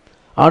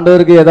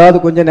 ஆண்டவருக்கு ஏதாவது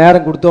கொஞ்சம்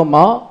நேரம்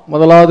கொடுத்தோமா,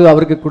 முதலாவது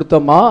அவருக்கு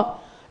கொடுத்தோமா,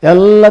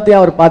 எல்லாத்தையும்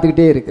அவர்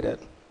பார்த்துக்கிட்டே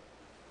இருக்கிறார்.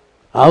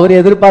 அவர்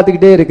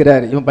எதிர்பார்த்துக்கிட்டே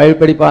இருக்கிறார். இவன்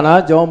பைபிள் படிப்பானா,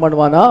 ஜெபம்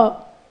பண்ணுவானா,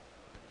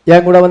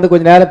 என் கூட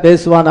கொஞ்ச நேரம்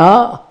பேசுவானா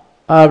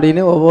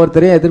அப்படின்னு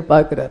ஒவ்வொருத்தரையும்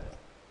எதிர்பார்க்கிறார்.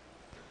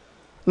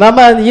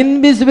 நம்ம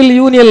இன்விசிபிள்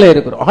யூனியன்ல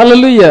இருக்கிறோம்.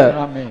 ஹல்லேலூயா.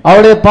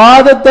 அவருடைய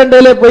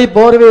பாதத்தண்டையில போய்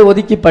போர்வையை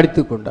ஒதுக்கி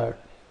படித்துக் கொண்டாள்.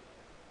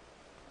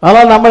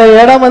 ஆனால் நம்முடைய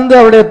இடம்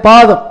அவருடைய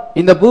பாதம்.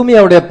 இந்த பூமி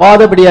அவருடைய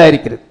பாதபடியா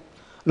இருக்கிறது.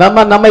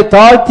 நம்மை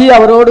தாழ்த்தி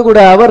அவரோடு கூட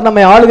அவர்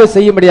நம்மை ஆளுகை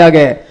செய்யும்படியாக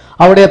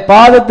அவருடைய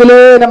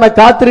பாதத்திலே நம்ம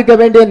காத்திருக்க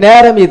வேண்டிய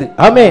நேரம் இது.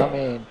 ஆமென்.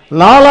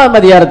 4ஆம்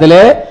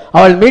அதிகாரத்திலே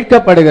அவள்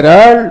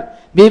மீட்கப்படுகிறாள்.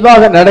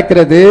 விவாகம்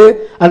நடக்கிறது.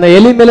 அந்த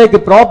எலிமெலேக்கு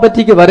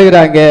ப்ராப்பர்ட்டிக்கு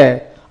வருகிறாங்க,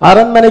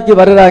 அரண்மனைக்கு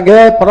வருகிறாங்க,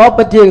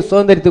 ப்ராப்பர்ட்டியை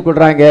சுதந்திரித்துக்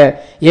கொள்றாங்க.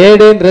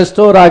 ஏடேன்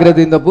ரெஸ்டோர் ஆகிறது.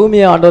 இந்த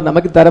பூமியை ஆண்டவர்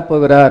நமக்கு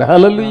தரப்போகிறார்.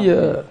 ஹல்லேலூயா.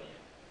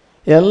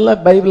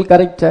 எல்லாம் பைபிள்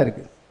கரெக்டா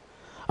இருக்கு.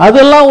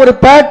 அதெல்லாம் ஒரு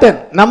பேட்டர்ன்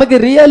நமக்கு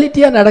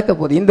ரியாலிட்டியா நடக்க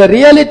போகுது. இந்த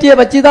ரியாலிட்டியை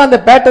வச்சுதான் அந்த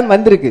பேட்டர்ன்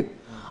வந்திருக்கு.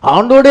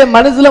 ஆண்டோடைய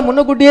மனசுல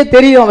முன்னக்கூட்டியே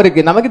தெரியும்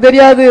அவருக்கு. நமக்கு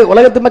தெரியாது,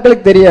 உலகத்து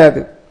மக்களுக்கு தெரியாது.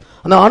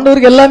 ஆனா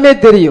ஆண்டவருக்கு எல்லாமே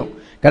தெரியும்.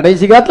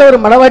 கடைசி காலத்துல ஒரு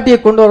மனவாட்டியை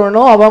கொண்டு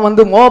வரணும், அவன்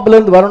மோவாபில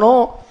இருந்து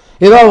வரணும்,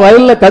 ஏதோ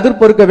வயல்ல கதிர்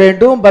பொறுக்க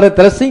வேண்டும், பிறகு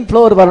த்ரெஸ்ஸிங்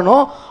ஃப்ளோர்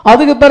வரணும்,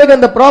 அதுக்கு பிறகு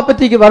அந்த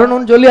ப்ராப்பர்ட்டிக்கு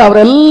வரணும்னு சொல்லி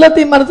அவர்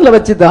எல்லாத்தையும் மனசுல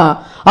வச்சுதான்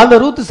அந்த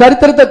ரூத்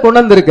சரித்திரத்தை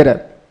கொண்டு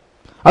வந்திருக்கிறார்.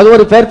 அது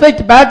ஒரு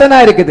பெர்ஃபெக்ட் பேட்டர்னா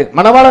இருக்குது.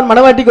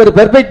 மனவாட்டிக்கு ஒரு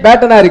பெர்ஃபெக்ட்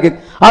பேட்டர்னா இருக்குது.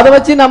 அதை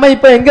வச்சு நம்ம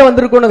இப்ப எங்க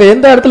வந்திருக்கோம்,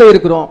 எந்த இடத்துல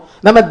இருக்கிறோம்?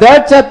 நம்ம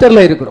தேர்ட்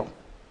சாப்டர்ல இருக்கிறோம்.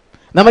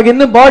 நமக்கு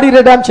இன்னும் பாடி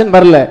ரெடாம்ஷன்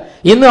வரல,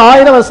 இன்னும்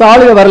 1000 வருஷம்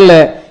ஆளுக வரல.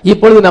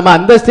 இப்பொழுது நம்ம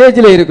அந்த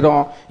ஸ்டேஜ்ல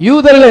இருக்கிறோம்.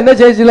 யூதர்கள் என்ன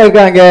ஸ்டேஜ்ல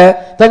இருக்காங்க?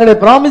 தங்களுடைய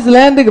ப்ராமிஸ்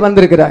லேண்டுக்கு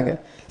வந்திருக்கிறாங்க.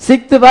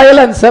 6th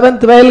வயல் அண்ட்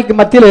 7th வயலுக்கு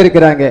மத்தியில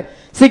இருக்கிறாங்க.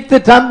 6th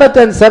ட்ரம்பட்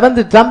அண்ட்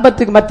 7th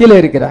ட்ரம்பட்டுக்கு மத்தியில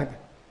இருக்கிறாங்க.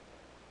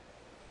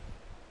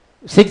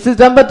 6th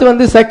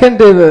trumpet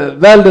second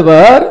world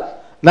war.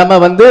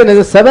 நம்ம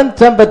 7th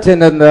ட்ரம்பட்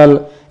என்றால்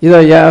இதை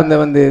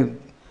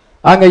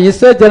அங்க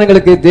இஸ்ரேல்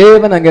ஜனங்களுக்கு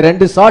தேவன் அங்க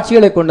 2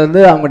 சாட்சிகளை கொண்டு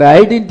வந்து அவங்களுடைய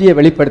ஐடென்டிட்டியை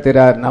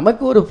வெளிப்படுத்துகிறார்.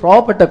 நமக்கு ஒரு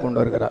ப்ராப்பர்ட்டை கொண்டு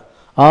வருகிறார்.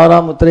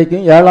 6ஆம்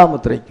முத்திரைக்கும் 7ஆம்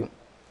முத்திரைக்கும்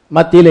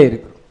மத்தியிலே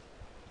இருக்கிறோம்.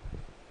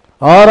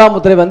 6ஆம்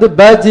முத்திரை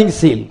பேர்ஜிங்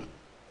சீல்,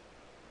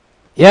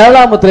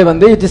 7ஆம்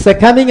முத்திரை it is a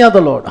coming of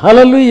the Lord.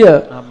 Hallelujah.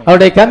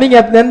 அவருடைய கமிங்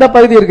எந்த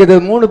பகுதி இருக்குது?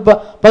 3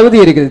 பகுதி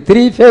இருக்குது.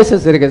 3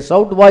 phases இருக்குது.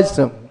 ஷவுட்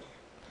வாய்ஸ்டம்.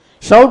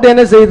 ஷவுட்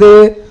என்ன செய்யுது?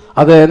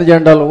 அது என்ன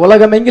சொன்னால்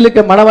உலகம்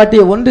எங்கிலுக்கு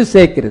மனவாட்டியை ஒன்று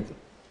சேர்க்கிறது.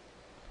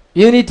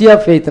 Unity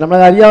of faith.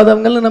 நம்மளை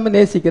அறியாதவங்களும் நம்ம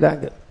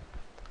நேசிக்கிறாங்க.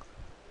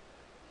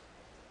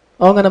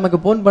 அவங்க நமக்கு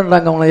போன்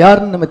பண்றாங்க, அவங்க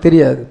யாருன்னு நம்ம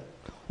தெரியாது.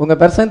 உங்க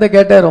பிரசங்கத்தை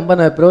கேட்ட ரொம்ப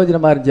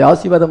பிரயோஜனமா இருந்துச்சு,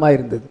 ஆசீர்வாதமா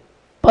இருந்தது.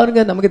 பாருங்க,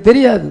 நமக்கு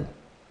தெரியாது.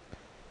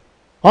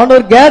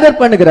 ஆண்டவர் கேதர்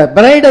பண்ணுகிறார்,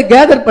 பிரைடை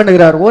கேதர்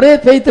பண்ணுகிறார் ஒரே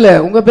ஃபெய்த்ல.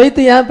 உங்க ஃபெய்த்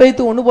என்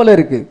ஃபெய்த் ஒண்ணு போல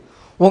இருக்கு.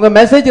 உங்க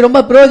மெசேஜ்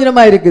ரொம்ப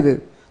பிரயோஜனமா இருக்குது.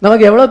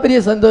 நமக்கு எவ்வளவு பெரிய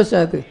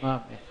சந்தோஷம் அது.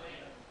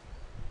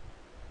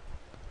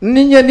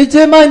 நீங்க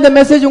நிச்சயமா இந்த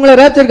மெசேஜ் உங்களை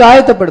ரேப்சருக்கு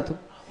ஆயத்தப்படுத்தும்.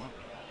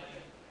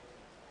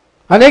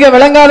 அநேக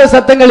விளங்காத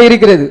சத்தங்கள்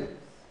இருக்கிறது,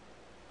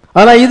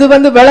 ஆனா இது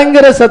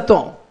விளங்குற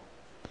சத்தம்.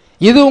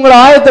 இது உங்களை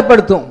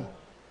ஆயத்தப்படுத்தும்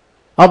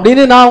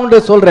அப்படின்னு நான் உங்கள்ட்ட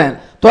சொல்றேன்.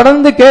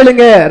 தொடர்ந்து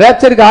கேளுங்க,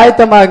 ரேப்சருக்கு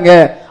ஆயத்தமாகுங்க.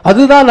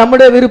 அதுதான்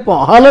நம்முடைய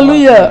விருப்பம்.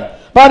 ஹல்லேலூயா.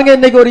 பாருங்க,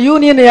 இன்னைக்கு ஒரு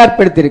யூனியன்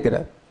ஏற்படுத்தி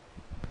இருக்கிறார்.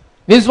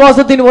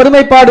 விசுவாசத்தின்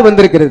ஒருமைப்பாடு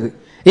வந்திருக்கிறது.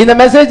 இந்த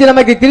மெசேஜ்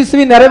நமக்கு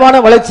கிறிஸ்துவின் நிறைவான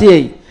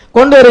வளர்ச்சியை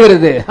கொண்டு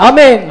வருகிறது.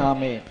 ஆமென்.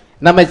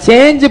 நம்ம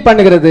சேஞ்ச்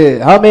பண்ணுகிறது.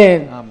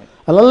 ஆமென்.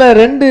 அதனால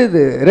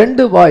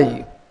ரெண்டு வாய்,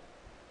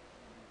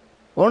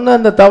 ஒன்னு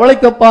அந்த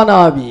தவளைக்கப்பான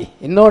ஆவி,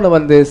 இன்னொன்னு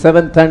வந்து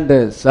 7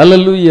 thunders.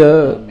 ஹல்லேலூயா.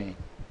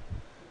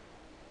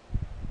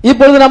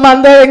 இப்பொழுது நம்ம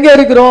அந்த எங்க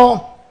இருக்கிறோம்?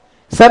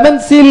 7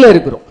 சீல்ல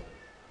இருக்கிறோம்.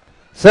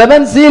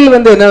 7 சீல்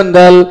வந்து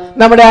என்னவென்றால்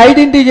நம்முடைய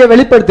ஐடென்டிட்டியை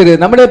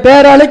வெளிப்படுத்துகிறது. நம்முடைய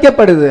பேர்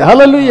அழைக்கப்படுது.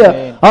 ஹல்லேலூயா.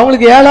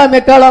 அவங்களுக்கு 7ஆம்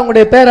எக்கால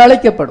அவங்களுடைய பேர்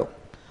அழைக்கப்படும்.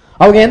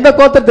 அவங்க எந்த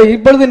கோத்திரத்தை,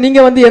 இப்பொழுது நீங்க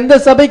வந்து எந்த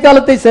சபை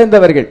காலத்தை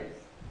சேர்ந்தவர்கள்?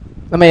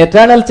 நம்ம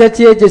எட்டர்னல்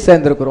சர்ச் ஏஜ்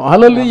சேர்ந்திருக்கிறோம்.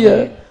 ஹல்லேலூயா.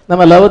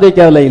 நம்ம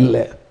லவோதிக்கேயால இல்ல,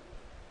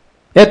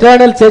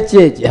 எட்டர்னல் சர்ச்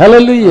ஏஜ்.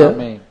 ஹல்லேலூயா.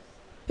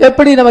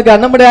 எப்படி நமக்கு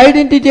நம்முடைய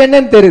ஐடென்டிட்டி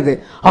என்னன்னு தெரியுது.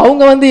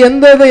 அவங்க வந்து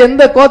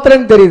எந்த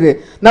கோத்திரம் தெரியுது.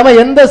 நம்ம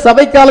எந்த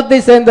சபை காலத்தை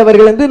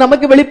சேர்ந்தவர்கள் என்று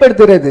நமக்கு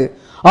வெளிப்படுத்துகிறது.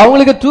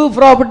 அவங்களுக்கு 2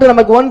 ப்ராஃபிட்,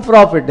 நமக்கு 1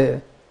 ப்ராஃபிட்.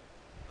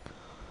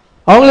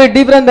 அவங்களுக்கு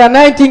டிஃபரண்ட்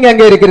அனாயிண்டிங்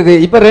அங்க இருக்கிறது.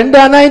 இப்ப 2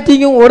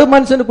 அனாயிண்டிங்கும் ஒரு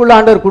மனுஷனுக்குள்ள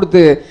ஆண்டவர்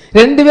கொடுத்து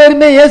 2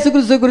 பேருமே இயேசு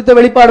கிறிஸ்து குறித்த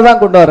வெளிப்பாடு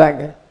தான் கொண்டு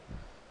வராங்க.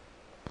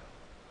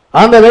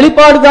 அந்த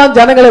வெளிப்பாடு தான்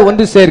ஜனங்களை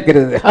ஒன்று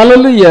சேர்க்கிறது.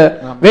 ஹல்லேலூயா.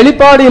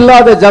 வெளிப்பாடு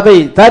இல்லாத சபை,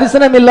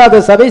 தரிசனம்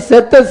இல்லாத சபை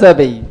செத்த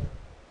சபை.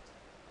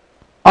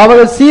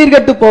 அவர்கள்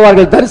சீர்கெட்டு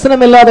போவார்கள்.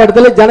 தரிசனம் இல்லாத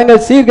இடத்துல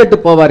ஜனங்கள் சீர்கெட்டு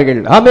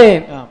போவார்கள்.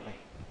 ஆமென்.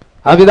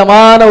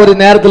 அவ்விதமான ஒரு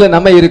நேரத்தில்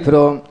நம்ம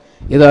இருக்கிறோம்.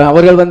 இது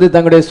அவர்கள் வந்து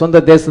தங்களுடைய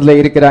சொந்த தேசத்துல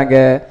இருக்கிறாங்க.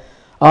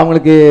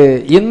 அவங்களுக்கு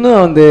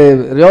இன்னும் வந்து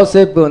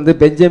யோசேப்பு வந்து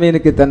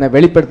பெஞ்சமினுக்கு தன்னை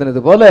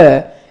வெளிப்படுத்தினது போல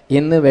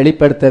இன்னும்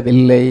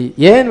வெளிப்படுத்தவில்லை.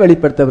 ஏன்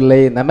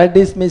வெளிப்படுத்தவில்லை? நம்ம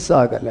டிஸ்மிஸ்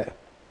ஆகல.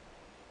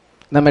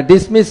 நம்ம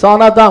டிஸ்மிஸ்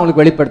ஆனா தான்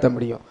அவங்களுக்கு வெளிப்படுத்த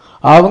முடியும்.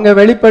 அவங்க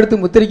வெளிப்படுத்தி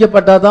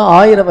முத்திரிக்கப்பட்டாதான்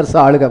 1000 வருஷ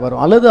ஆளுக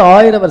வரும், அல்லது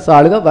 1000 வருஷ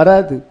ஆளுக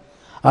வராது.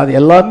 அது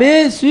எல்லாமே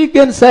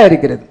சீக்வென்ஸா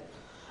இருக்கிறது.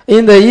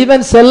 இந்த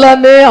ஈவென்ட்ஸ்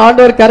எல்லாமே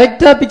ஆண்டவர்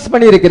கரெக்டா பிக்ஸ்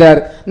பண்ணி இருக்கிறார்.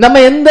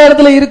 நம்ம எந்த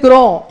இடத்துல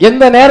இருக்கிறோம்,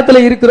 எந்த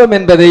நேரத்துல இருக்கிறோம்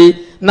என்பதை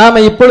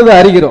நாம இப்பொழுது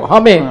அறிகிறோம்.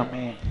 ஆமென்.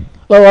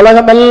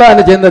 உலகம் எல்லாம்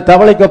இந்த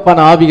தவளைக்கொப்பான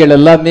ஆவிகள்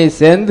எல்லாமே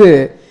சேர்ந்து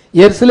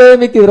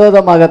எருசலேமுக்கு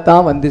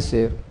விரோதமாகத்தான் வந்து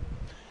சேரும்.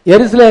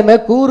 எருசலேமை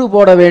கூறு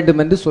போட வேண்டும்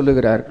என்று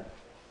சொல்லுகிறார்கள்.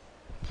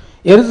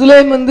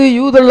 எருசலேம் வந்து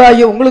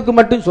யூதர்களாகிய உங்களுக்கு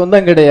மட்டும்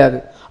சொந்தம் கிடையாது.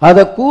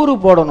 அதை கூறு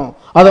போடணும்,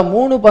 அதை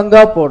 3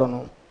 பங்கா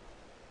போடணும்.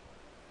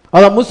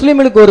 அத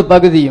முஸ்லிம்களுக்கு ஒரு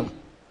பகுதியும்,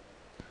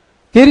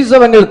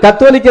 கிறிஸ்தவங்கள்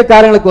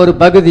கத்தோலிக்கக்காரங்களுக்கு ஒரு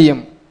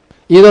பகுதியும்,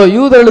 இதோ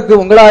யூதர்களுக்கு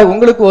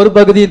உங்களுக்கு ஒரு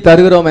பகுதியும்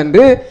தருகிறோம்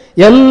என்று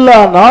எல்லா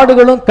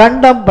நாடுகளும்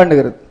கண்டம்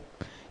பண்ணுகிறது.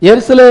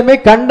 எருசலேமை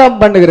கண்டம்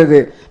பண்ணுகிறது.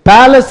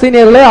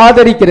 பாலஸ்தீனியர்களை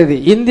ஆதரிக்கிறது.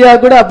 இந்தியா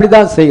கூட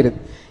அப்படிதான் செய்கிறது.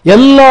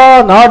 எல்லா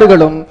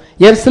நாடுகளும்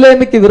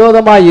எருசலேமுக்கு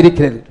விரோதமாய்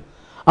இருக்கிறது.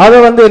 அதை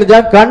வந்து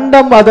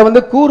கண்டம், அதை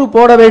வந்து கூறு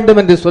போட வேண்டும்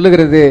என்று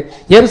சொல்லுகிறது.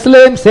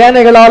 எருசலேம்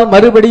சேனைகளால்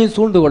மறுபடியும்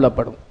சூழ்ந்து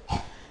கொள்ளப்படும்.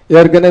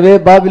 ஏற்கனவே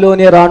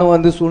பாபிலோனிய ராணுவம்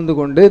வந்து சூழ்ந்து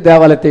கொண்டு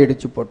தேவாலயத்தை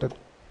இடிச்சு போட்டது.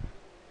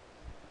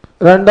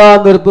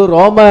 2ஆம் திருப்பு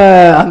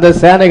அந்த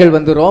சேனைகள்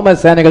வந்து ரோம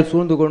சேனைகள்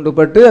சூழ்ந்து கொண்டு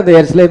பட்டு அந்த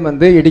எருசலேம்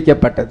வந்து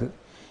இடிக்கப்பட்டது.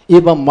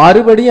 இப்ப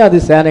மறுபடியும் அது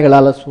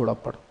சேனைகளால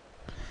சூழப்படும்.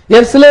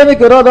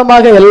 எருசலேமுக்கு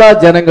விரோதமாக எல்லா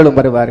ஜனங்களும்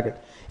வருவார்கள்,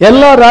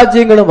 எல்லா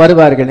ராஜ்யங்களும்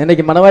வருவார்கள்.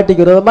 இன்னைக்கு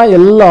மனவாட்டிக்கு விரோதமா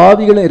எல்லா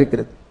ஆவிகளும்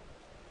இருக்கிறது,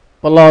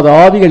 பொல்லாத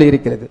ஆவிகள்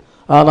இருக்கிறது.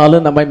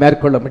 ஆனாலும் நம்மை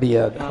மேற்கொள்ள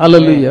முடியாது.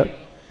 ஹல்லேலூயா.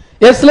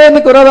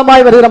 எருசலேமுக்கு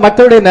விரோதமாய் வருகிற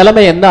மக்களுடைய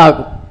நிலைமை என்ன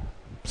ஆகும்?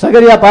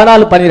 சகரியா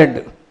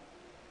 14:12.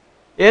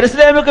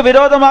 எருசலேமுக்கு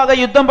விரோதமாக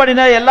யுத்தம்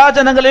பண்ணின எல்லா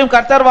ஜனங்களையும்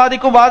கர்த்தர்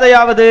வாதிக்கும்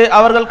வாதையாவது,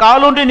 அவர்கள்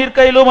காலூன்றி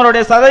நிற்கையிலும்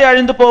அவருடைய சதை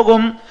அழிந்து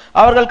போகும்,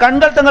 அவர்கள்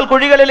கண்கள் தங்கள்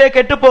குழிகளிலே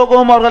கெட்டு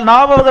போகும், அவர்கள்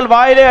நாவு அவர்கள்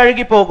வாயிலே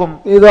அழுகி போகும்.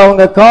 இது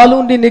அவங்க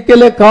காலூன்றி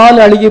நிக்கல, கால்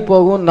அழுகி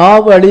போகும்,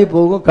 நாவு அழுகி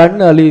போகும்,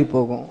 கண்ணு அழுகி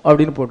போகும்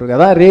அப்படின்னு போட்டிருக்கு.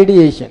 அதான்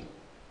radiation,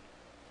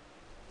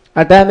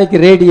 atomic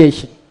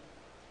radiation.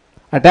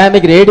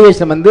 Atomic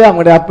radiation வந்து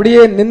அவங்களுடைய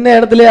அப்படியே நின்ன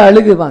இடத்துல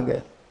அழுகுவாங்க.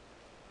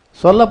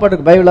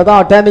 சொல்லப்பட்டிருக்கு பைபிள்ல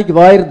தான் atomic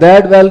war,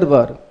 third world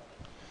war.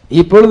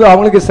 இப்பொழுது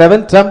அவங்களுக்கு 7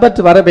 ட்ரம்பட்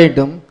வர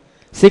வேண்டும்.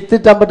 6th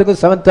ட்ரம்பட்டுக்கும்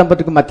 7th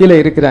ட்ரம்பட்டுக்கும் மத்தியில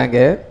இருக்கிறாங்க.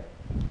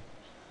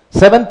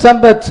 7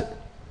 trumpet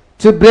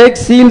to break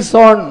seals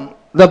on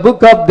the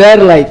book of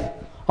their life.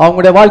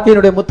 அவங்களுடைய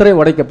வாழ்க்கையினுடைய முத்திரை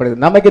உடைக்கப்படுது.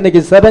 நமக்கு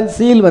இன்னைக்கு 7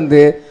 சீல்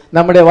வந்து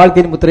நம்முடைய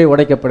வாழ்க்கையின் முத்திரை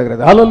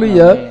உடைக்கப்படுகிறது.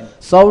 ஹல்லேலூயா.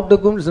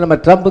 சவுட்டுக்கும் நம்ம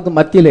ட்ரம்புக்கும்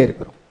மத்தியில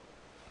இருக்கிறோம்.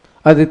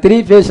 அது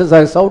 3 ஃபேஸஸ்.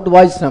 சவுட்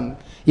வாய்ஸ்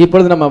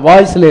இப்பொழுது நம்ம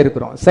வாய்ஸ்ல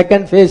இருக்கிறோம்,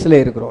 செகண்ட் ஃபேஸ்ல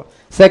இருக்கிறோம்,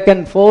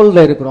 செகண்ட் ஃபோல்ட்ல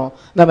இருக்கிறோம்,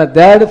 நம்ம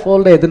தேர்ட்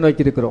ஃபோல்ட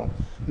எதிர்நோக்கி இருக்கிறோம்,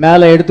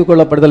 மேல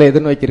எடுத்துக்கொள்ளப்படுதலை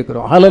எதிர்நோக்கி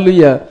இருக்கிறோம்.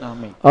 ஹல்லேலூயா.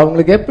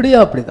 அவங்களுக்கு எப்படியோ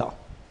அப்படிதான்.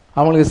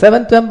 அவங்களுக்கு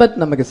 7 ட்ரம்பட்,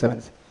 நமக்கு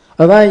 7.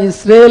 அதான்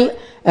இஸ்ரேல்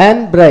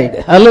அண்ட் பிரைட்.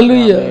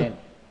 ஹல்லேலூயா.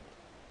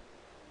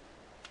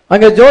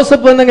 அங்க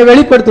ஜோசப் வந்து அங்க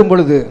வெளிப்படுத்தும்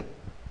பொழுது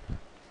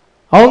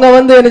அவங்க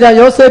வந்து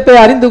யோசேப்பை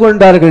அறிந்து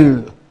கொண்டார்கள்,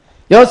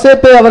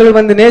 யோசேப்பை அவர்கள்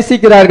வந்து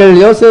நேசிக்கிறார்கள்,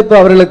 யோசேப்பு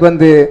அவர்களுக்கு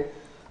வந்து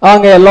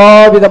அங்க எல்லா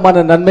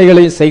விதமான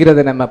நன்மைகளையும்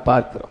செய்கிறதை நம்ம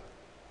பார்க்கிறோம்.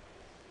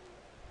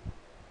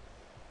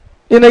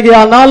 இன்னைக்கு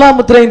 4ஆம்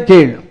முத்திரையின்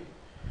கீழ்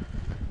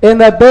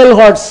இந்த பேல்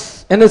ஹார்ட்ஸ்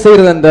என்ன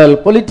செய்யறது என்றால்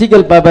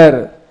political power,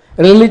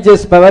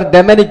 religious power,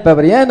 demonic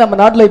power. ஏன் நம்ம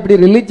நாட்டில் இப்படி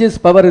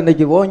ரிலிஜியஸ் பவர்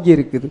இன்னைக்கு ஓங்கி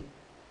இருக்குது?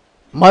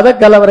 மத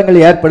கலவரங்கள்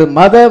ஏற்படும்.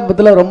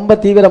 மதத்துல ரொம்ப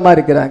தீவிரமா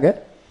இருக்கிறாங்க,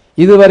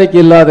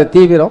 இதுவரைக்கும் இல்லாத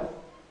தீவிரம்.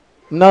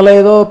 முன்னால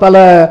ஏதோ பல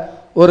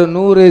ஒரு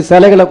 100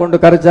 சிலைகளை கொண்டு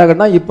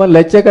கரைச்சாங்கன்னா இப்ப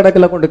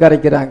லட்சக்கணக்கில் கொண்டு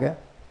கரைக்கிறாங்க.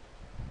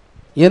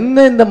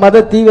 என்ன இந்த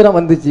மத தீவிரம்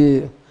வந்துச்சு?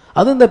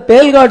 அது இந்த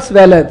பேல்காட்ஸ்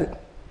வேலை.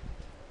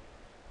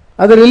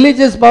 அது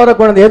ரிலீஜியஸ் பவரை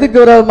கொண்டு எதுக்கு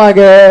விரோதமாக?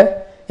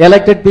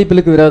 எலெக்டட்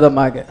பீப்புளுக்கு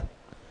விரோதமாக.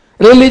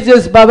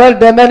 Religious power,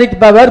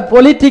 demonic power,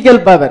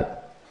 political power,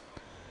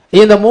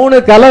 இந்த 3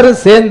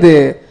 கலரும் சேர்ந்து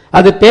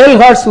அது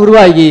பேல்காட்ஸ்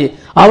உருவாகி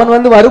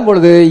அவன்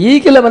வரும்பொழுது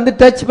ஈகிளை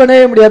டச்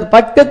பண்ணவே முடியாது,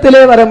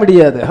 பக்கத்திலே வர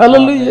முடியாது.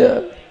 ஹல்லேலூயா.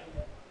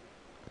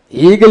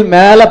 ஈகிள்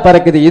மேல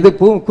பறக்குது, இது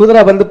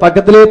குதிரை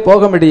பக்கத்திலே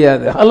போக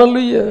முடியாது.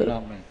 ஹல்லேலூயா.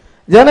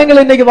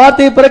 ஜனங்கள் இன்னைக்கு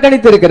வார்த்தையை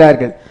புறக்கணித்து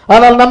இருக்கிறார்கள்,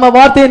 ஆனால் நம்ம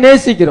வார்த்தையை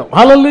நேசிக்கிறோம்.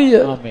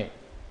 ஹல்லேலூயா.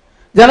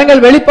 ஜனங்கள்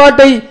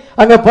வெளிப்பாட்டை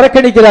அங்க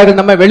புறக்கணிக்கிறார்கள்,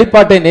 நம்ம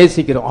வெளிப்பாட்டை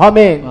நேசிக்கிறோம்.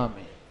 ஆமென்.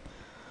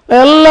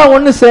 எல்லாம்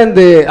ஒண்ணு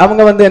சேர்ந்து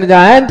அவங்க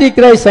ஆன்டி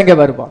கிரைஸ்ட் அங்க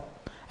வருவான்.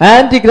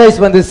 ஆன்டி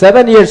கிரைஸ்ட்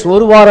 7 இயர்ஸ்,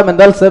 ஒரு வாரம்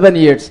என்றால் 7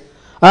 இயர்ஸ்.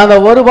 அந்த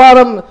ஒரு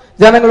வாரம்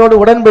ஜனங்களோடு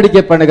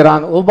உடன்படிக்கை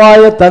பண்ணுகிறான்,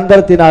 உபாய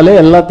தந்திரத்தினாலே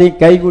எல்லாத்தையும்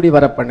கைகூடி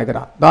வர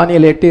பண்ணுகிறான்.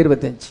 தானியேல்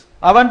 8:25.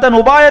 அவன் தன்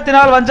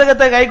உபாயத்தினால்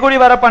வஞ்சகத்தை கைகூடி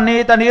வர பண்ணி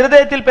தன்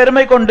இருதயத்தில்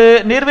பெருமை கொண்டு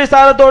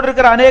நிர்விசாரத்தோடு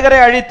இருக்கிற அநேகரை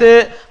அழித்து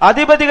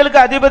அதிபதிகளுக்கு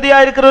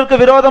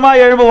அதிபதியாயிருக்கிறவருக்கு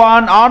விரோதமாய்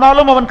எழும்புவான்.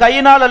 ஆனாலும் அவன்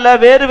கையினால் அல்ல,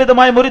 வேறு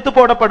விதமாய் முறித்து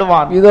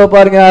போடப்படுவான். இதோ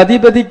பாருங்க,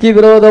 அதிபதிக்கு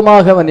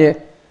விரோதமாக அவன்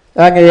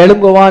அங்க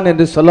எழும்புவான்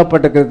என்று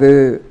சொல்லப்பட்டிருக்கிறது.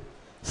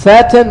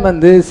 சாட்டன்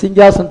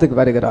சிங்காசனத்துக்கு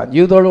வருகிறான்,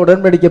 யூதோடு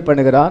உடன்படிக்கை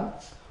பண்ணுகிறான்.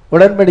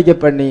 உடன்படிக்கை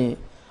பண்ணி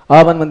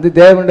அவன்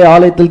தேவனுடைய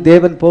ஆலயத்தில்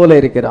தேவன் போல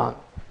இருக்கிறான்.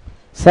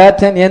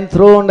 Satan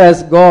enthroned as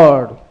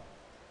God.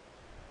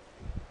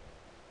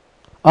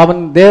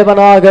 அவன்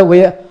தேவனாக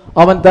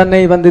அவன்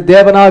தன்னை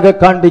தேவனாக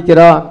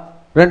காண்பிக்கிறான்.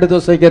 2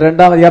 தோசைக்கு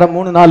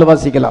 2:3-4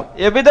 வாசிக்கலாம்.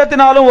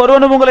 எவ்விதத்தினாலும்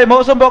ஒருவனும் உங்களை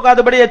மோசம்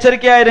போக்காதபடி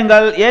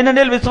எச்சரிக்கையாயிருங்கள்.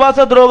 ஏனெனில்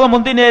விசுவாச துரோகம்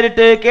முந்தி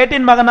நேரிட்டு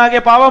கேட்டின் மகனாகிய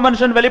பாவ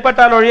மனுஷன்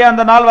வெளிப்பட்டால் ஒழிய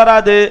அந்த நாள்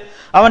வராது.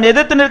 அவன்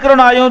எதிர்த்து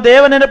நிற்கிறவனாயும்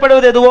தேவன்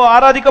எனப்படுவது எதுவோ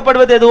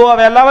ஆராதிக்கப்படுவது எதுவோ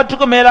அவை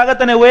எல்லாவற்றுக்கும் மேலாக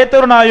தன்னை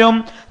உயர்த்தவனாயும்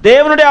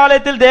தேவனுடைய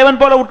ஆலயத்தில் தேவன்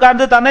போல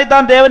உட்கார்ந்து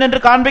தன்னைத்தான் தேவன்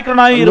என்று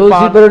காண்பிக்கிறவனாயும்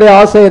இருப்பான். லூசிபருடைய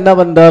ஆசை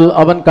என்னவென்றால்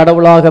அவன்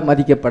கடவுளாக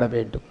மதிக்கப்பட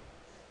வேண்டும்.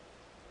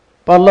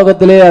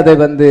 பரலோகத்திலே அதை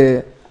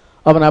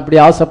அவன் அப்படி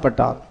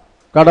ஆசைப்பட்டான்,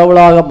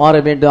 கடவுளாக மாற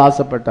வேண்டும்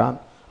ஆசைப்பட்டான்.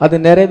 அது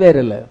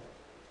நிறைவேறல.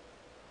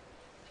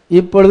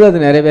 இப்பொழுது அது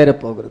நிறைவேற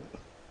போகிறது,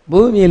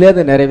 பூமியிலே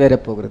அது நிறைவேற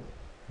போகிறது.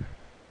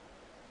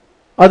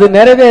 அது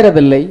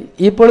நிறைவேறவில்லை.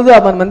 இப்பொழுது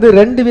அவன்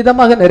 2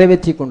 விதமாக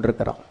நிறைவேற்றி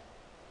கொண்டிருக்கிறான்.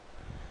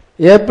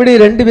 எப்படி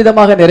 2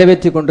 விதமாக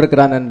நிறைவேற்றி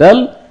கொண்டிருக்கிறான்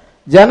என்றால்,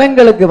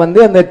 ஜனங்களுக்கு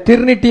அந்த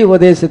ட்ரினிட்டி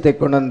உபதேசத்தை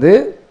கொண்டு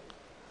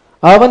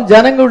அவன்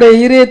ஜனங்களுடைய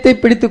இதயத்தை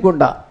பிடித்து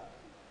கொண்டான்.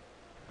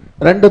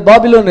 2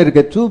 பாபிலோன்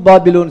இருக்கு, 2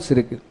 பாபிலோன்ஸ்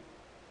இருக்கு.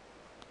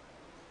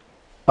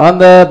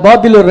 அந்த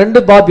பாபிலோன் 2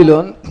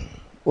 பாபிலோன்,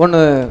 ஒன்னு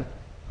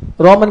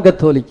ரோமன்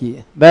கத்தோலிக்கு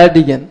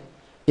வேட்டிகன்,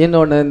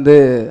 இன்னொன்னு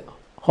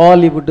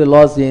ஹாலிவுட்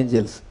லாஸ்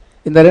ஏஞ்சல்ஸ்.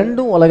 இந்த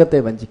 2ம் உலகத்தை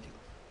வஞ்சிக்கும்.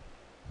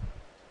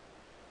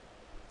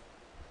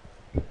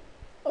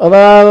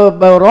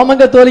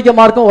 ரோமன் கத்தோலிக்க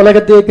மார்க்கம்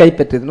உலகத்தையே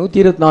கைப்பற்றுது.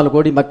 124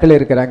 கோடி மக்கள்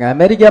இருக்கிறாங்க.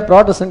 அமெரிக்கா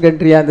ப்ராட்டஸ்டன்ட்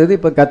கண்ட்ரியா இருந்தது,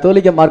 இப்ப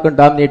கத்தோலிக்க மார்க்கம்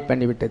டாமினேட்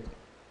பண்ணிவிட்டது.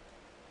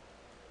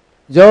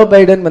 ஜோ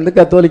பைடன்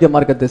கத்தோலிக்க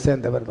மார்க்கத்தை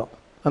சேர்ந்தவர் தான்,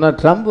 ஆனா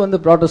ட்ரம்ப்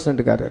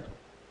ப்ராட்டஸ்டன்ட்காரர்.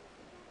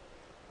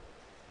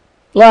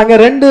 அங்க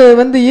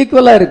 2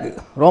 ஈக்குவலா இருக்கு.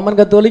 ரோமன்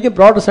கத்தோலிக்க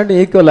ப்ராட்டஸ்டன்ட்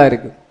ஈக்குவலா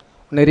இருக்கு.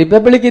 ஒன்னு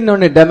ரிபப்ளிக்,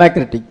 இன்னொன்னு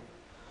டெமோக்ராட்டிக்.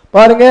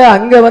 பாருங்க,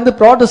 அங்க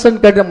ப்ராட்டஸ்டன்ட்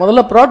கண்ட்ரி,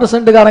 முதல்ல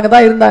ப்ராட்டஸ்டன்ட்காரங்க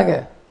தான் இருந்தாங்க,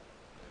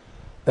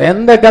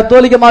 எந்த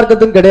கத்தோலிக்க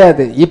மார்க்கத்தும்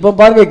கிடையாது. இப்ப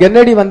பாருங்க,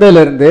 கென்னடி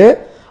வந்ததுல இருந்து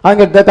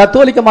அங்க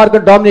கத்தோலிக்க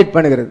மார்க்கம் டாமினேட்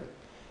பண்ணுகிறது.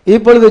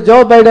 இப்பொழுது ஜோ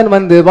பைடன்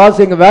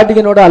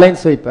வேட்டிகனோட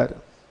அலைன்ஸ் வைப்பார்.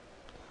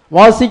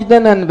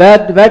 வாஷிங்டன் அண்ட்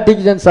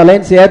வேட்டிகன்ஸ்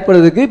அலைன்ஸ்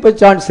ஏற்படுறதுக்கு இப்ப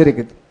சான்ஸ்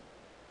இருக்குது.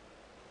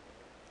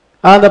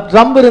 அந்த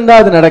ட்ரம்ப் இருந்தா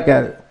அது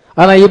நடக்காது.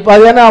 ஆனா இப்ப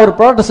அது ஏன்னா அவர்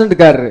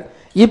ப்ராட்டஸ்டன்ட்காரரு.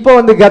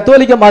 இப்ப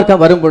கத்தோலிக்க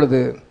மார்க்கம் வரும் பொழுது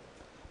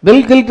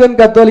பில் கில்டன்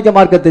கத்தோலிக்க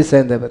மார்க்கத்தை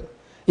சேர்ந்தவர்.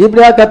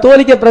 இப்படியா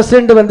கத்தோலிக்க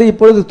பிரசிடென்ட்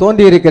இப்பொழுது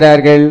தோன்றி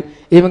இருக்கிறார்கள்.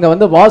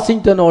 இவங்க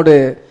வாஷிங்டனோடு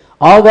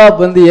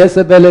ஆகாப்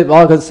ஏசபேலை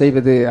வாகம்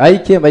செய்வது,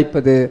 ஐக்கியம்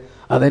வைப்பது,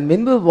 அதன்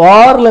முன்பு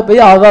வார்ல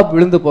போய் ஆகாப்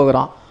விழுந்து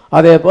போகிறான்.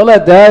 அதே போல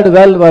தேர்ட்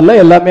வேர்ல்ட் வார்ல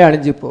எல்லாமே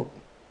அழிஞ்சு போகும்.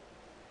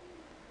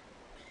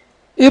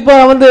 இப்ப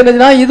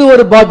என்னன்னா, இது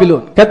ஒரு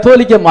பாபிலோன்,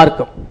 கத்தோலிக்க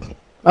மார்க்கம்,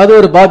 அது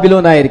ஒரு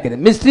பாபிலோன்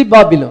ஆயிருக்கிறது. மிஸ்ட்ரி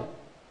பாபிலோன்,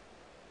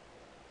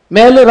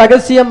 மேலும்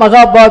ரகசிய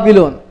மகா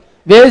பாபிலோன்,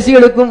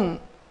 வேசிகளுக்கும்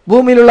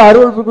பூமியில் உள்ள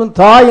அருள்களுக்கும்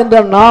தாய் என்ற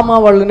நாமம்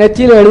அவள்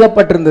நெற்றியில்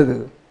எழுதப்பட்டிருந்தது.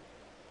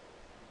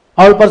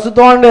 அவள்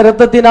பரிசுத்தவானுடைய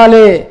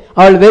இரத்தத்தினாலே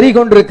அவள் வெறி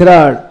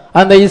கொண்டிருக்கிறாள்.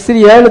 அந்த இஸ்ரீ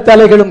 7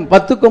 தலைகளும்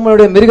 10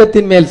 கொம்பனுடைய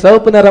மிருகத்தின் மேல்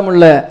சிவப்பு நிறம்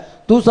உள்ள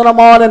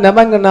தூசணமான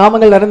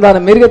நாமங்கள்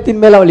நிறைந்தான மிருகத்தின்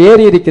மேல் அவள்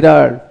ஏறி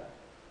இருக்கிறாள்.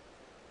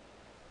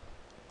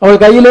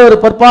 அவள் கையிலே ஒரு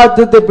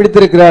பொற்பாத்திரத்தை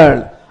பிடித்திருக்கிறாள்.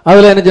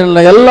 அதுல என்ன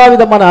சொல்ல, எல்லா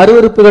விதமான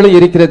அருவருப்புகளும்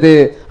இருக்கிறது.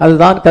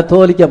 அதுதான்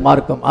கத்தோலிக்க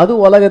மார்க்கம். அது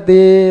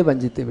உலகத்தையே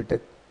வஞ்சித்து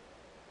விட்டது.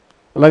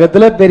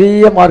 உலகத்துல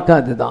பெரிய மார்க்கம்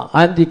அதுதான்.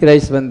 Anti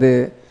Christ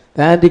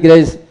anti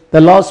Christ,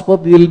 the last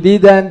pope will be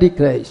the anti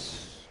Christ.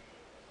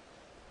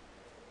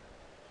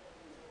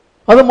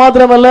 அது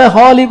மாத்திரமல்ல,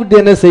 ஹாலிவுட்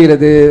என்ன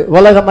செய்கிறது,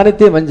 உலகம்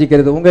அனைத்தையும்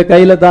வஞ்சிக்கிறது. உங்க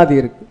கையில தான் அது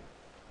இருக்கு,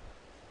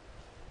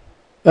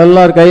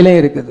 எல்லார்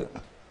கையிலையும் இருக்குது.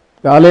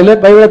 காலையில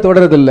பைபிளை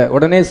தொடறது இல்லை,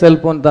 உடனே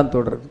செல்போன் தான்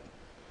தொடருது.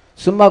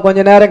 சும்மா கொஞ்ச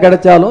நேரம்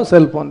கிடைச்சாலும்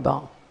செல்போன்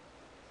தான்,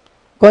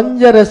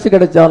 கொஞ்சம் ரெஸ்ட்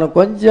கிடைச்சாலும்,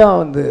 கொஞ்சம்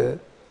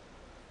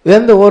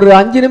எந்த ஒரு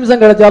 5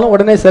 நிமிஷம் கிடைச்சாலும்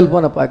உடனே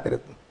செல்போனை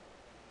பார்க்கறது.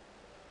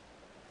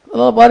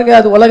 அதெல்லாம் பாருங்க,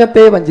 அது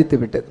உலகத்தையே வஞ்சித்து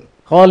விட்டது.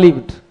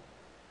 ஹாலிவுட்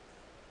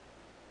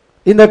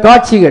இந்த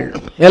காட்சிகள்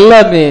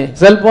எல்லாமே,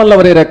 செல்போன்ல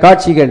வருகிற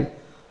காட்சிகள்,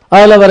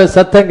 அதுல வர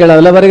சத்தங்கள்,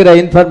 அதுல வருகிற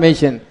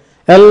இன்ஃபர்மேஷன்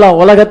எல்லாம்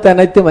உலகத்தை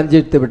அனைத்து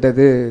வஞ்சித்து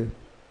விட்டது.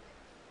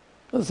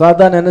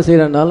 சாதாரண என்ன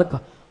செய்யறதுனால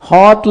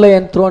ஹார்ட்ல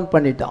என்த்ரோன்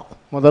பண்ணிட்டான்.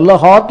 முதல்ல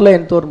ஹார்ட்ல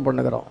என்த்ரோன்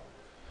பண்ணுகிறோம்.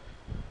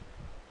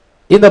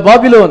 இந்த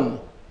பாபிலோன்,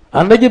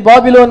 அன்னைக்கு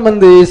பாபிலோன்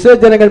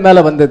இஸ்ரேல் ஜனங்கள்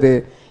மேல வந்தது,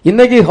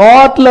 இன்னைக்கு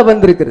ஹார்ட்ல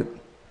வந்திருக்கிறது.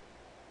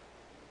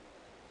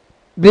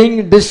 bring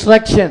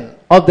destruction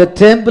of the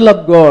temple of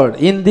God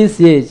in this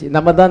age.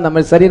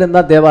 நம்ம சரீரம்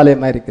தான்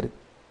தேவாலயமா இருக்கிறது.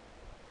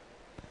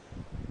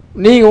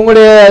 நீ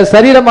உங்களுடைய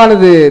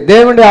சரீரமானது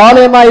தேவனுடைய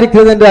ஆலயமா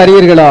இருக்கிறது என்று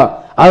அறியீர்களா?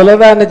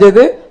 அதுலதான் என்ன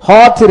செய்யுது,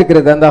 ஹார்ட்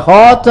இருக்கிறது. அந்த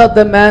ஹார்ட் ஆஃப்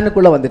த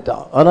மேனுக்குள்ள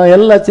வந்துட்டான். ஆனா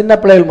எல்லா சின்ன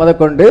பிள்ளைகள்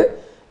முதற்கொண்டு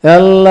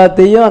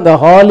எல்லாத்தையும் அந்த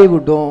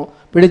ஹாலிவுட்டும்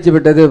பிடிச்சு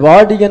விட்டது.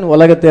 வாடிகன்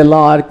உலகத்தை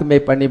எல்லாம் ஆர்க்குமே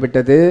பண்ணி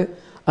விட்டது.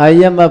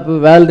 IMF,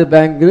 வேர்ல்டு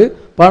பேங்க்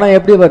பணம்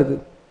எப்படி வருது?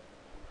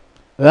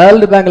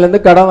 வேர்ல்டு பேங்க்ல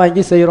இருந்து கடன்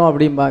வாங்கி செய்யறோம்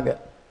அப்படிம்பாங்க.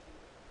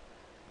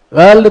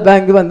 வேர்ல்டு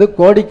பேங்க்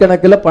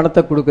கோடிக்கணக்கில்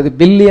பணத்தை கொடுக்குது,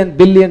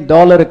 பில்லியன்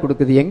டாலரை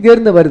கொடுக்குது. எங்க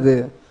இருந்து வருது?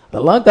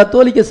 அதெல்லாம்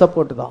கத்தோலிக்க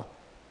சப்போர்ட் தான்.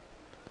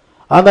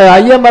 அந்த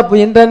IMF,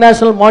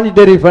 international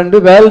monetary fund,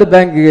 world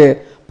பேங்க்கு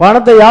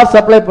பணத்தை யார்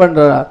சப்ளை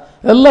பண்றா?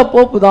 எல்லாம்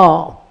போப்பு தான்.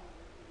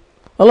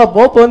 எல்லாம்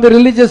போப்பு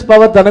ரிலீஜியஸ்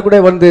பவர்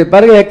தனக்குடைய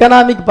பிறகு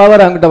எக்கனாமிக்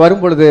பவர் அங்கிட்ட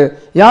வரும் பொழுது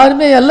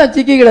யாருமே எல்லாம்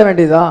சிக்கிக்கிட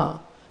வேண்டியதான்.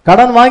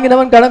 கடன்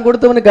வாங்கினவன் கடன்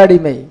கொடுத்தவனுக்கு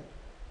அடிமை.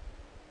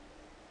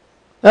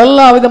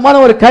 எல்லா விதமான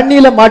ஒரு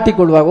கண்ணியில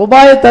மாட்டிக்கொள்வாங்க.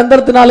 உபாய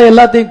தந்திரத்தினால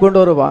எல்லாத்தையும் கொண்டு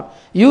வருவான்.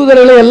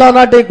 யூதர்களை எல்லா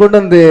நாட்டையும் கொண்டு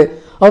வந்து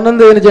அவன்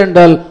என்ன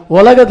சென்றால்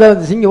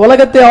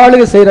உலகத்தை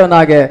ஆளுகை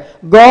செய்யறவனாக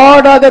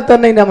காடாக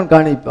தன்னை அவன்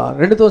காணிப்பான்.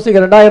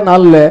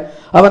 2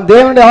 அவன்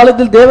தேவனுடைய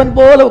ஆலயத்தில் தேவன்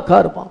போல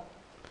உட்காருப்பான்.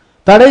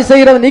 தடை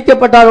செய்கிறவன்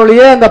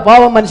நீக்கப்பட்டார்களே அந்த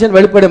பாவம் மனுஷன்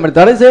வெளிப்பட முடியும்.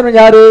 தடை செய்யறவன்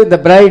யாரு? இந்த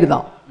பிரைடு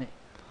தான்.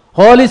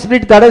 ஹோலி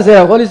ஸ்பிரிட் தடை செய்ய,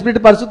 ஹோலி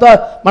ஸ்பிரிட் பரிசுத்த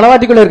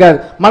மணவாட்டிக்குள்ள இருக்காரு.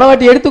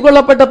 மணவாட்டி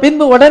எடுத்துக்கொள்ளப்பட்ட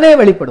பின்பு உடனே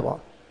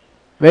வெளிப்படுவான்.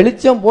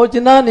 வெளிச்சம்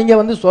போச்சுன்னா நீங்க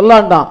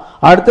சொல்லாண்டாம்,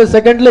 அடுத்த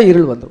செகண்ட்ல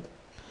இருள் வந்துடும்.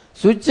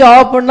 சுவிட்ச்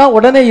ஆஃப் பண்ணா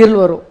உடனே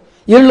இருள் வரும்.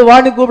 இருள்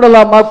வாணி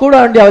கூப்பிடலாமா? கூட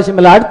வேண்டிய அவசியம்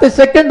இல்லை, அடுத்த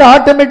செகண்ட்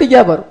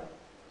ஆட்டோமேட்டிக்கா வரும்.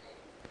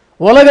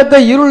 உலகத்தை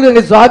இருள்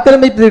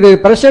ஆக்கிரமித்து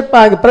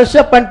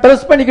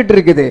பிரஸ் பண்ணிக்கிட்டு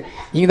இருக்குது.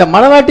 இந்த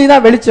மணவாட்டி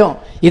தான் வெளிச்சம்.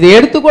 இது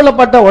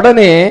எடுத்துக்கொள்ளப்பட்ட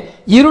உடனே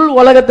இருள்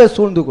உலகத்தை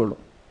சூழ்ந்து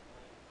கொள்ளும்.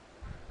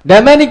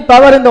 டெமனிக்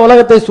பவர் இந்த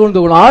உலகத்தை சூழ்ந்து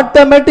கொள்ளும்.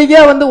 ஆட்டோமேட்டிக்கா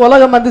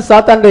உலகம்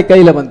சாத்தானுடைய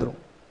கையில வந்துடும்.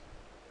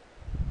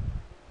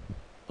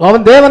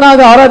 அவன் தேவனாக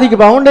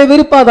ஆராதிக்கப்பான். அவனுடைய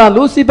விருப்பம் தான்.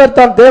 லூசிபர்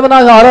தான்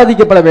தேவனாக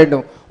ஆராதிக்கப்பட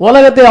வேண்டும்,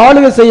 உலகத்தை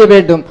ஆளுகை செய்ய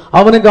வேண்டும்.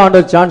 அவனுக்கு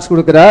ஆண்டவர் சான்ஸ்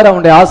கொடுக்கிறார்.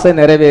 அவனுடைய ஆசை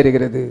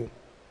நிறைவேறுகிறது.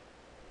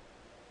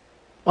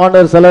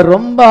 ஆண்டவர் சிலர்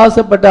ரொம்ப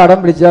ஆசைப்பட்டு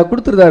அடம் பிடிச்சா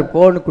கொடுத்துருந்தாரு,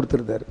 போன்னு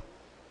கொடுத்துருந்தாரு.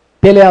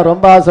 பேலியா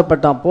ரொம்ப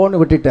ஆசைப்பட்டான்,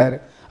 போன்னு விட்டுட்டாரு.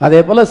 அதே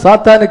போல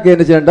சாத்தானுக்கு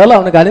என்ன செய்தால்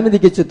அவனுக்கு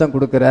அனுமதிக்கு சித்தம்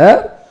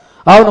கொடுக்கிறார்.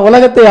 அவன்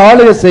உலகத்தை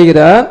ஆளுகை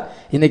செய்கிறான்.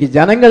 இன்னைக்கு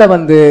ஜனங்களை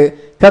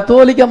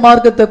கத்தோலிக்க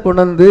மார்க்கத்தை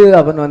கொண்டு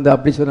அவன்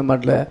அப்படி சொல்ல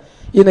மாட்டல.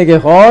 இன்னைக்கு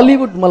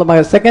ஹாலிவுட்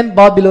மூலமாக செகண்ட்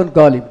பாபிலோன்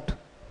ஹாலிவுட்,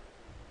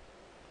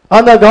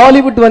 அந்த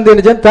ஹாலிவுட்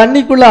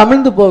தண்ணிக்குள்ள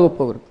அமிழ்ந்து போக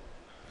போகுது.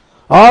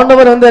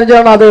 ஆண்டவர்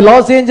அதை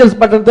லாஸ் ஏஞ்சல்ஸ்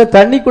பட்டணத்தை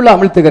தண்ணிக்குள்ள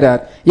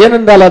அமிழ்த்துகிறார்.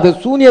 ஏனென்றால் அது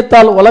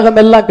சூனியத்தால் உலகம்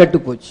எல்லாம் கெட்டு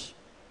போச்சு.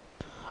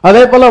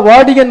 அதே போல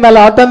வாடிகன் மேல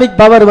ஆட்டமிக்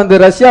பவர்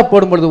ரஷ்யா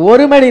போடும்பொழுது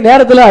 1 மணி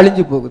நேரத்தில்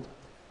அழிஞ்சு போகுது.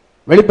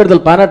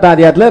 வெளிப்படுத்தல் 18ஆம்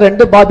அதிகாரத்தில்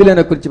 2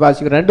 பாபிலோனை குறித்து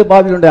வாசிக்கிறோம். 2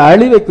 பாபிலோனுடைய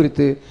அழிவை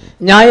குறித்து,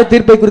 நியாய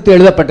தீர்ப்பை குறித்து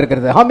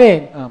எழுதப்பட்டிருக்கிறது. ஆமென்.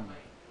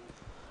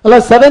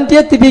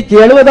 70th வீக்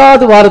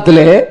 70வது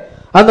வாரத்திலே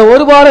அந்த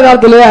ஒரு வார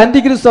காலத்திலே அந்தி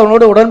கிறிஸ்து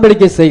அவனோடு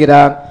உடன்படிக்கை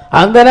செய்கிறான்.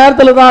 அந்த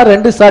நேரத்தில் தான்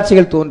 2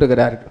 சாட்சிகள்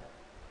தோன்றுகிறார்கள்.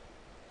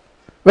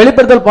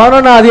 வெளிப்படுத்தல்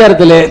 11ஆம்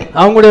அதிகாரத்திலே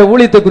அவங்களுடைய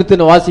ஊழியத்தை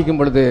குறித்து வாசிக்கும்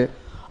பொழுது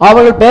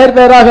அவர்கள் பெயர்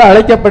பெயராக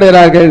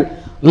அழைக்கப்படுகிறார்கள்.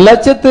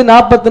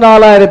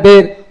 144,000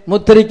 பேர்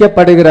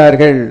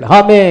முத்திரிக்கப்படுகிறார்கள்.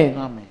 ஆமென்.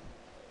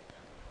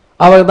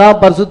 அவங்க தான்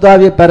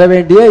பரிசுத்தாவியை பெற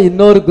வேண்டிய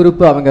இன்னொரு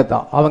குரூப்.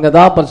 அவங்க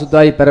தான்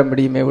பரிசுத்தாவியை பெற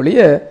முடியுமே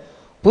ஒழிய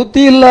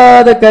புத்தி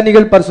இல்லாத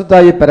கன்னிகள்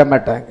பரிசுத்தாவியை பெற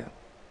மாட்டாங்க.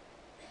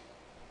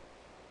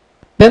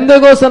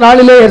 பெந்தகோஸ்து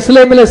நாளிலே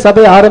எருசலேமிலே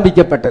சபை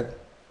ஆரம்பிக்கப்பட்டது.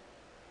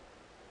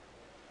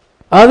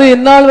 அது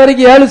இந்நாள்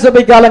வரைக்கும் 7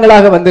 சபை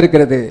காலங்களாக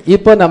வந்திருக்கிறது.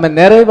 இப்போ நம்ம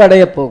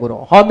நிறைவடைய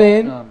போகிறோம்.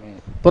 ஆமென்.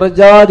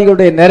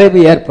 புறஜாதிகளுடைய நிறைவு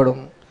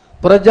ஏற்படும்.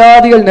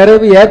 புறஜாதிகள்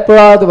நிறைவு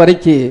ஏற்படாத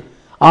வரைக்கும்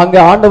அங்க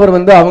ஆண்டவர்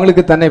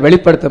அவங்களுக்கு தன்னை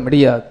வெளிப்படுத்த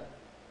முடியாது.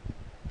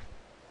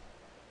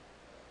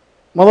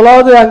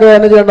 முதலாவது அங்க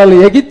என்ன சொன்னால்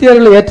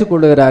எகிப்தியர்கள்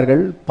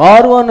ஏற்றுக்கொள்ளுகிறார்கள்.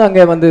 பார்வோன் அங்க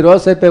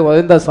யோசேப்பை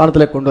உயர்ந்த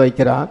ஸ்தானத்தில் கொண்டு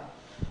வைக்கிறான்.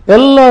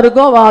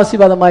 எல்லாருக்கும் அவன்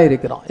ஆசீர்வாதமாய்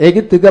இருக்கிறான்.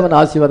 எகிப்துக்கு அவன்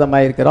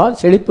ஆசீர்வாதமாய் இருக்கிறான்.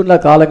 செழிப்புள்ள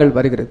காலங்கள்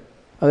வருகிறது.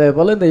 அதே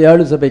போல இந்த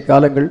 7 சபை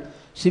காலங்கள்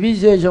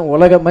சுவிசேஷம்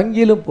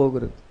உலகமெங்கிலும்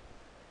போகிறது.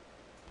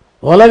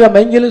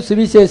 உலகமெங்கிலும்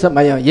சுவிசேஷ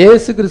மயம்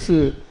இயேசு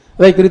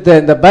கிறிஸ்துவை குறித்த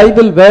இந்த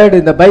பைபிள் வேர்டு,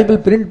 இந்த பைபிள்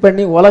பிரிண்ட்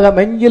பண்ணி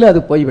உலகமெங்கிலும்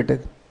அது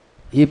போய்விட்டது.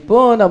 இப்போ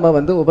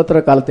நம்ம உபத்திர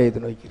காலத்தை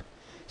எதிர்நோக்கிறோம்,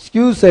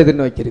 ஸ்கியூஸ்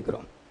எதிர்நோக்கி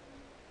இருக்கிறோம்.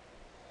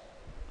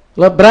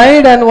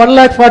 பிரைட் அண்ட்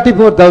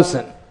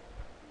 1,44,000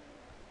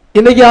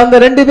 இன்னைக்கு அந்த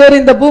 2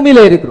 பேரும் இந்த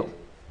பூமியில இருக்கிறோம்.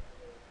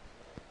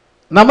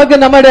 நமக்கு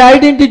நம்முடைய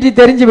ஐடென்டிட்டி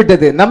தெரிஞ்சு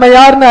விட்டது, நம்ம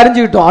யாருன்னு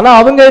அறிஞ்சுக்கிட்டோம். ஆனா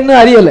அவங்க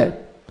இன்னும் அறியல.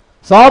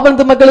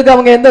 சாபந்து மக்களுக்கு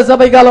அவங்க எந்த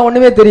சபை காலம்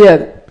ஒண்ணுமே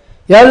தெரியாது.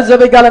 7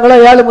 சபை காலங்களோ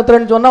 7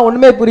 முத்திரைன்னு சொன்னா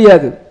ஒண்ணுமே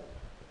புரியாது.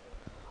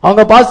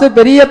 அவங்க பாஸ்டர்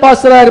பெரிய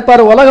பாஸ்டரா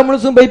இருப்பார், உலகம்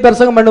முழுசும் போய்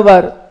பிரசங்கம்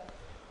பண்ணுவார்,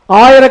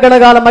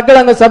 ஆயிரக்கணக்கான மக்கள்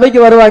அங்க சபைக்கு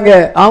வருவாங்க.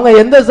 அவங்க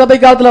எந்த சபை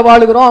காலத்துல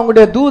வாழுகிறோம்,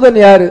 அவங்களுடைய தூதன்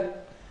யாரு,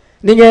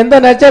 நீங்க எந்த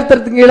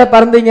நட்சத்திரத்துக்கு கீழே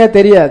பறந்தீங்க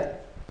தெரியாது.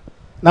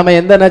 நம்ம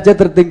எந்த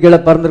நட்சத்திரத்துக்கு கீழே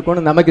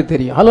பறந்திருக்கோம்னு நமக்கு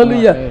தெரியும்.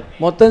 ஹல்லேலூயா.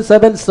 மொத்தம்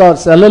 7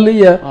 ஸ்டார்ஸ்.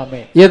 ஹல்லேலூயா.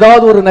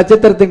 ஏதாவது ஒரு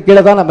நட்சத்திரத்துக்கு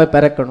கீழே தான் நம்ம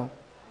பிறக்கணும்.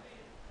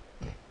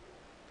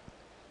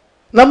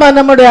 நம்ம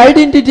நம்முடைய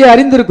ஐடென்டிட்டி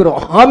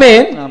அறிந்திருக்கிறோம்.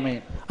 ஆமென்.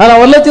 ஆனா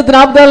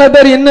 1,40,000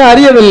 பேர் இன்னும்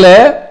அறியவில்லை.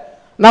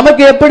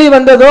 நமக்கு எப்படி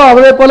வந்ததோ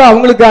அதே போல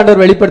அவங்களுக்கு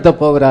ஆண்டவர் வெளிப்படுத்த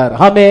போகிறார்.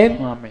 ஆமென்.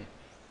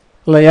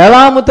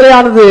 7ஆம்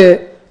முத்திரையானது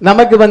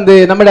நமக்கு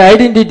நம்முடைய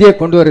ஐடென்டிட்டியை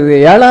கொண்டு வருது.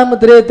 7ஆம்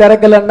முத்திரையை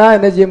திறக்கலன்னா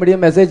என்ன செய்ய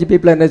முடியும்? மெசேஜ்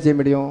பீப்புள் என்ன செய்ய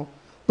முடியும்?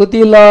 புத்தி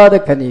இல்லாத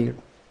கனிகள்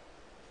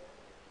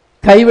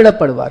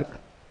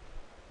கைவிடப்படுவார்கள்.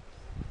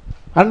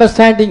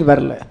 அண்டர்ஸ்டாண்டிங்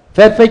வரல,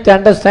 பெர்ஃபெக்ட்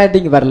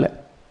அண்டர்ஸ்டாண்டிங் வரல.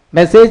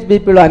 மெசேஜ்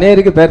பீப்புள்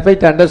அநேருக்கு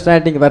பெர்ஃபெக்ட்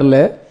அண்டர்ஸ்டாண்டிங் வரல,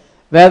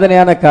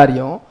 வேதனையான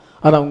காரியம்.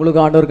 ஆனா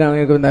உங்களுக்கு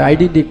ஆண்டவருக்கு இந்த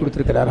ஐடென்டிட்டி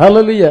கொடுத்திருக்கிறார்.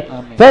 ஹல்லேலூயா.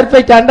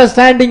 பெர்ஃபெக்ட்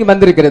அண்டர்ஸ்டாண்டிங்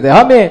வந்திருக்கிறது.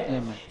 ஆமென்.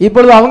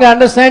 இப்பொழுது அவங்க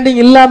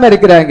அண்டர்ஸ்டாண்டிங் இல்லாம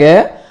இருக்கிறாங்க,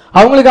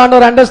 அவங்களுக்கு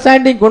ஆண்டவர்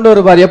அண்டர்ஸ்டாண்டிங் கொண்டு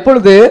வருவார்.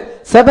 எப்பொழுது?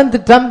 7th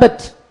trumpet,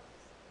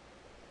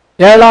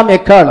 7ஆம்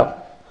எக்காலம்,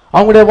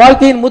 அவங்களுடைய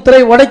வாழ்க்கையின் முத்திரை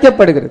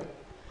உடைக்கப்படுகிறது.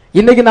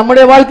 இன்னைக்கு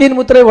நம்முடைய வாழ்க்கையின்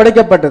முத்திரை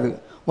உடைக்கப்பட்டது.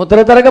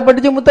 முத்திரை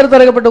திறக்கப்பட்டுச்சு, முத்திரை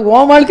திறக்கப்பட்டது.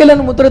 உன் வாழ்க்கையில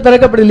முத்திரை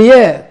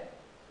திறக்கப்படலையே,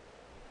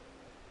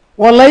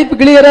 உன் லைஃப்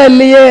கிளியரா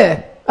இல்லையே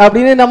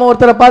அப்படின்னு நம்ம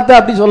ஒருத்தரை பார்த்து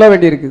அப்படி சொல்ல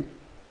வேண்டியிருக்கு.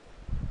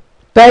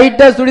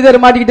 டைட்டா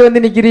சுடிதார் மாட்டிக்கிட்டு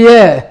வந்து நிக்கிறியே,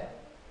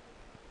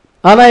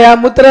 ஆனா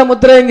என் முத்திரை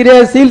முத்திரைங்கிறிய,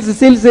 சீல்ஸ்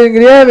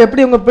சீல்ஸ்ங்கிறிய,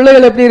 எப்படி உங்க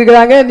பிள்ளைகள் எப்படி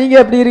இருக்கிறாங்க, நீங்க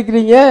எப்படி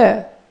இருக்கிறீங்க?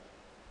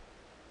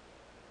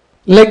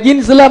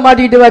 லெகின்ஸ் எல்லாம்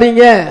மாட்டிக்கிட்டு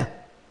வரீங்க,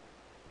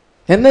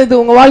 என்ன இது?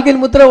 உங்க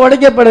வாழ்க்கையின் முத்திரை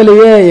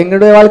உடைக்கப்படலையே.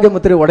 எங்களுடைய வாழ்க்கை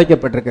முத்திரை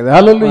உடைக்கப்பட்டிருக்குது.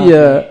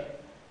 ஹல்லேலூயா.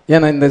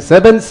 ஏன்னா இந்த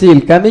 7 seal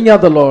coming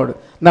of the Lord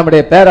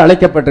நம்முடைய பேர்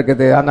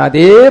அழைக்கப்பட்டிருக்குது. ஆனா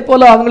அதே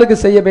போல அவங்களுக்கு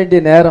செய்ய வேண்டிய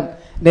நேரம்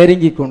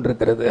நெருங்கி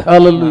கொண்டிருக்கிறது.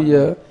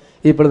 ஹல்லேலூயா.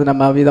 இப்பொழுது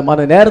நம்ம விதமான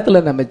நேரத்துல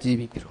நம்ம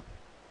ஜீவிக்கிறோம்.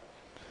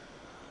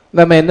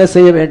 நம்ம என்ன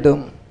செய்ய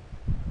வேண்டும்?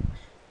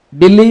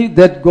 believe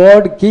that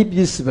God keep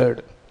his word.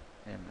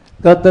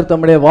 கர்த்தர்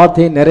தம்முடைய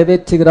வார்த்தையை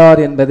நிறைவேற்றுகிறார்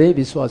என்பதை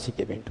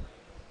விசுவாசிக்க வேண்டும்.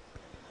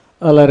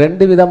 அதில்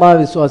 2 விதமா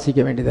விசுவாசிக்க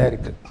வேண்டியதா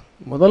இருக்கு.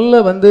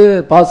 முதல்ல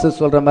பாஸ்டர்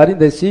சொல்ற மாதிரி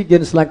இந்த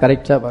சீக்வென்ஸ்லாம்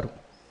கரெக்டா வரும்.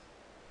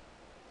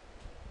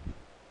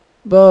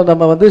 இப்போ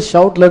நம்ம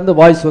ஷவுட்ல இருந்து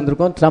வாய்ஸ்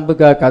வந்திருக்கோம்,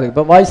 ட்ரம்புக்காக காது.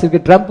 இப்போ வாய்ஸ் இருக்கு,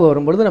 ட்ரம்ப்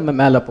வரும்பொழுது நம்ம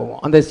மேலே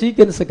போவோம். அந்த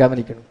சீக்வென்ஸை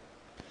கவனிக்கணும்.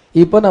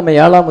 இப்போ நம்ம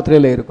 7ஆம்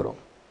முத்திரையில இருக்கிறோம்,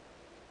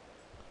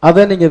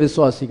 அதை நீங்க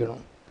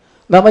விசுவாசிக்கணும்.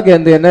 நமக்கு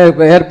என்ன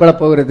ஏற்பட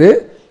போகிறது?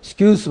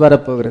 ஸ்கியூஸ்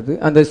வரப்போகிறது.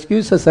 அந்த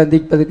ஸ்கியூஸை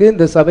சந்திப்பதற்கு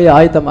இந்த சபையை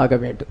ஆயத்தமாக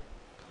வேண்டும்.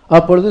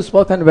 அப்பொழுது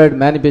ஸ்போக்கன் வேர்ட்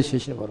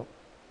மேனிஃபெஸ்டேஷன் வரும்.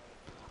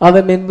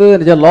 அதன் பின்பு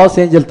லாஸ்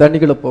ஏஞ்சல்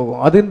தண்ணிக்குள்ள போகும்.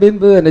 அதன்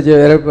பின்பு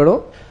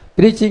ஏற்படும்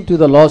ப்ரீச்சிங் டு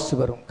த லாஸ்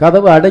வரும்.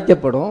 கதவு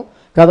அடைக்கப்படும்.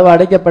 கதவு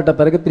அடைக்கப்பட்ட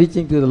பிறகு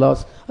ப்ரீச்சிங் டு த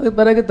லாஸ். அதுக்கு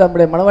பிறகு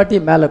தம்முடைய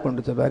மனவாட்டியை மேலே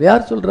கொண்டு சொல்வார்.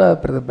 யார் சொல்றா?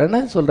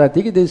 பிரதர் சொல்றார்,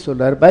 தீர்க்கதரிசி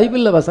சொல்றார்,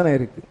 பைபிள்ல வசனம்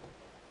இருக்கு.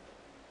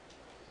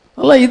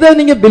 இதை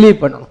நீங்க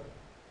பிலீவ் பண்ணணும்.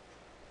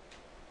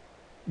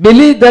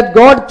 believe that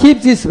God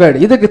keeps his word.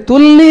 இதுக்கு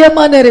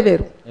துல்லியமா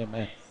நிறைவேறும்.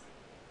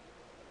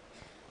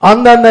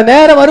 அந்த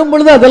நேரம் வரும்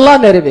பொழுது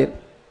அதெல்லாம் நிறைவேறும்.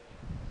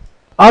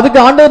 அதுக்கு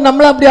ஆண்டவர்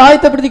நம்மள அப்படி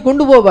ஆயத்தப்படுத்தி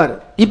கொண்டு போவார்.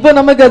 இப்ப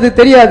நமக்கு அது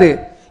தெரியாது.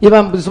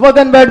 இவன்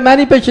ஸ்போக்கன் வேர்ட்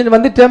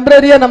மேனிஃபெஸ்டேஷன்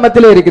டெம்பரரியா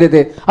நம்மத்திலே இருக்கிறது,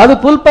 அது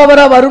ஃபுல்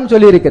பவரா வரும்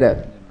சொல்லி இருக்கிறார்.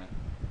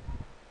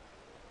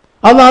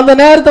 அந்த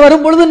நேரத்தை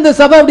வரும் பொழுது இந்த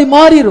சபை அப்படி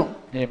மாறிடும்.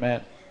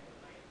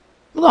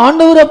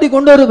 ஆண்டவர் அப்படி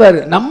கொண்டு வருவார்.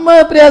 நம்ம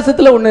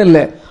பிரயாசத்துல ஒண்ணும்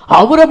இல்லை,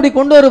 அவர் அப்படி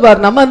கொண்டு வருவார்.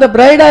 நம்ம அந்த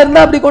பிரைடா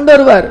இருந்தா அப்படி கொண்டு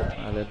வருவார்.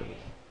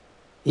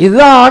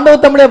 இதுதான்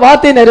ஆண்டவர் தம்முடைய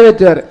வார்த்தையை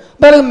நிறைவேற்றுவார்.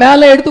 பிறகு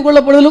மேல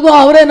எடுத்துக்கொள்ளப்படுவதற்கும்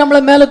அவரே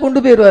நம்மளை மேல கொண்டு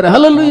போயிடுவார்.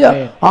 ஹல்லேலூயா.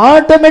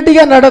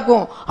 ஆட்டோமேட்டிக்கா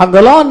நடக்கும்.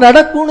 அதெல்லாம்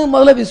நடக்கும்னு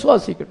முதல்ல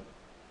விசுவாசிக்கணும்.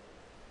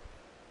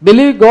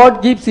 Believe God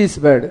keeps his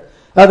word.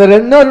 அது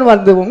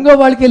 2 உங்க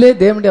வாழ்க்கையிலே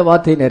தேவனுடைய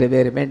வார்த்தை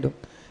நிறைவேற வேண்டும்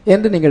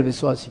என்று நீங்கள்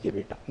விசுவாசிக்க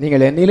வேண்டும்.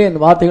 நீங்கள் என்னிலே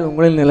என் வார்த்தைகள்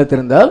உங்களில்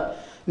நிலைத்திருந்தால்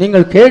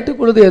நீங்கள்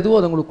கேட்டுக்கொள்வது எதுவோ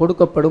அது உங்களுக்கு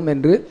கொடுக்கப்படும்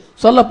என்று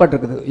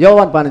சொல்லப்பட்டிருக்குது.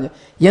 யோவான் 15.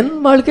 என்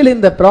வாழ்க்கையில்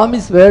இந்த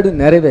ப்ராமிஸ் வேர்டு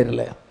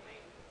நிறைவேறல,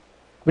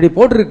 இப்படி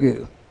போட்டிருக்கு.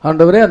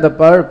 ஆண்டவரே அந்த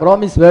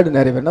ப்ராமிஸ் வேர்டு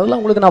நிறைவேறும்.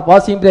 அதெல்லாம் உங்களுக்கு நான்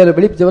பாசிங் பிரேயர்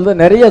வெளிப்படுத்த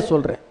நிறைய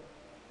சொல்றேன்,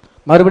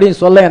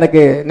 மறுபடியும் சொல்ல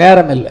எனக்கு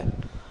நேரம் இல்லை.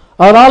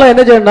 அதனால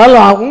என்ன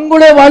செய்யணும்?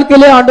 உங்களுடைய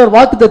வாழ்க்கையிலே ஆண்டவர்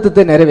வாக்கு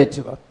தத்துவத்தை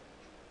நிறைவேற்றுவார்.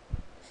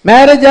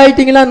 மேரேஜ்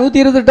ஆயிட்டீங்களா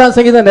 128ஆம்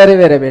சங்கீதம்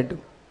நிறைவேற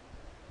வேண்டும்.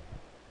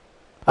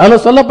 அதுல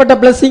சொல்லப்பட்ட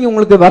பிளஸிங்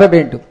உங்களுக்கு வர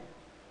வேண்டும்.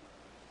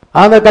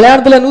 அந்த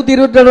கல்யாணத்துல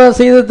 128ஆம்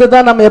சங்கீதத்தை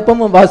தான் நம்ம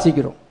எப்பவும்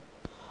வாசிக்கிறோம்.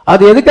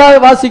 அது எதுக்காக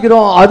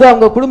வாசிக்கிறோம்? அது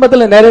அவங்க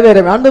குடும்பத்துல நிறைவேற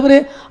வேண்டும். ஆண்டவரே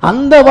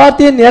அந்த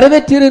வார்த்தையை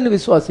நிறைவேற்றுன்னு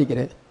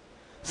விசுவாசிக்கிறேன்.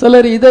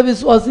 சிலர் இதை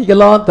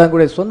விசுவாசிக்கலாம்,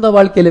 தங்களுடைய சொந்த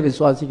வாழ்க்கையில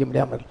விசுவாசிக்க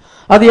முடியாமல்.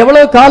 அது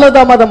எவ்வளவு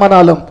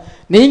காலதாமதமானாலும்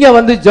நீங்க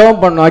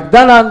ஜெபம் பண்ணணும்.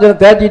 அதுதான் நான்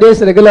 30 days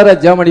ரெகுலரா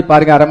ஜெபம் பண்ணி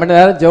பாருங்க, 1/2 மணி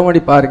நேரம் ஜெபம்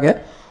பண்ணி பாருங்க,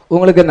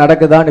 உங்களுக்கு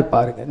நடக்குதான்னு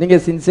பாருங்க. நீங்க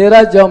சின்சியரா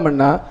ஜெபம்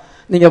பண்ணா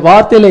நீங்க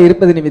வார்த்தையில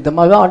இருப்பது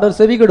நிமித்தமாக ஆண்டவர்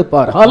செவி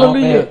கொடுப்பார்.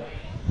 ஹalleluya.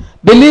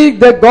 Believe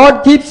that God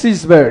keeps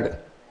his word.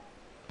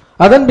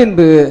 அதன்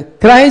பின்பு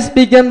Christ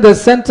became the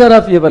center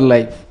of your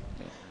life.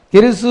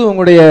 கிறிஸ்து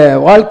உங்களுடைய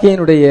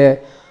வாழ்க்கையினுடைய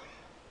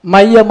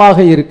மையமாக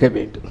இருக்க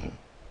வேண்டும்.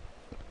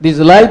 This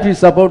life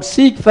is about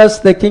seek first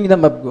the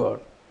kingdom of God.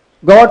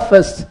 God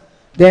first.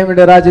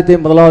 தேவனுடைய ராஜ்யத்தை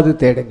முதலாவது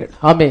தேடுங்கள்.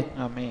 ஆமென்.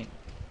 ஆமென்.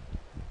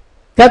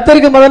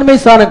 கர்த்தருக்கு முதன்மை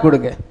ஸ்தானம்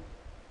கொடுங்க.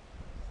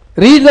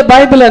 Read the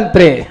Bible and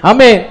pray.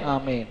 Amen.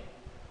 Amen.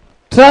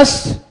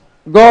 Trust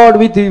God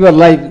with your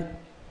life.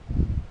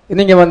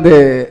 நீங்க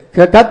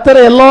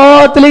கர்த்தரை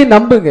எல்லாத்திலையும்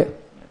நம்புங்க.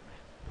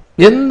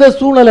 எந்த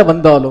சூழ்நிலை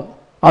வந்தாலும்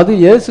அது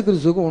இயேசு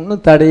கிறிஸ்துவுக்கு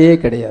ஒன்றும் தடையே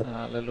கிடையாது.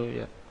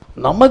 ஹalleluya.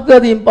 நமக்கு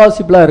அது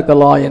இம்பாசிபிளா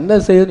இருக்கலாம், என்ன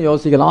செய்யணும்னு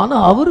யோசிக்கலாம், ஆனா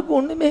அவருக்கு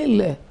ஒண்ணுமே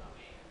இல்லை.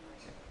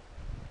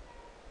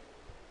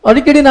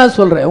 அடிக்கடி நான்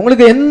சொல்றேன்,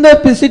 உங்களுக்கு எந்த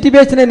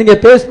சிச்சுவேஷனை நீங்க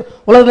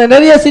உலகத்துல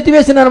நிறைய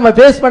சிச்சுவேஷனை நம்ம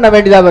ஃபேஸ் பண்ண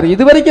வேண்டியதா வரும்.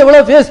 இதுவரைக்கும்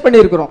எவ்வளவு ஃபேஸ்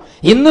பண்ணி இருக்கிறோம்,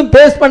 இன்னும்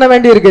ஃபேஸ் பண்ண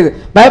வேண்டி இருக்குது.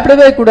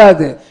 பயப்படவே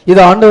கூடாது. இது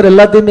ஆண்டவர்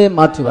எல்லாத்தையுமே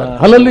மாற்றுவார்.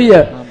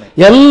 ஹalleluya.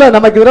 எல்லாம்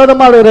நமக்கு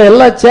விரோதமா இருக்கிற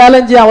எல்லா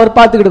சேலஞ்சையும் அவர்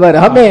பார்த்துக்கிடுவாரு.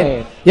 ஆமென்.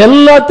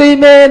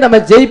 எல்லாத்தையுமே நம்ம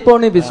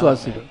ஜெயிப்போம்னு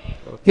விசுவாசிக்கிறோம்.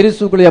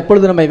 கிறிஸ்துக்குள்ள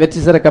எப்பொழுது நம்மை வெற்றி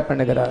சிறக்க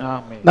பண்ணுகிறார்.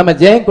 நம்ம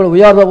ஜெயம்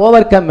we are the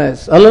overcomers.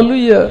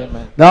 ஹalleluya.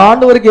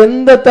 ஆண்டவருக்கு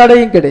எந்த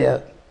தடையும்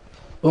கிடையாது.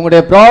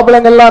 உங்களுடைய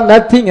ப்ராப்ளம் எல்லாம்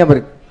நத்திங்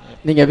அவருக்கு.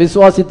 நீங்க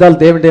விசுவாசித்தால்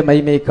தேவனுடைய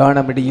மகிமையை காண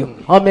முடியும்.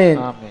 ஆமென்.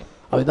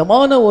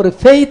 விதமான ஒரு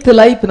ஃபெய்த்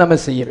லைஃப் நம்ம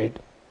செய்ய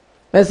வேண்டும்.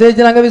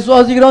 மெசேஜ் நாங்க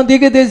விசுவாசிக்கிறோம்,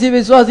 தீர்க்கதரிசி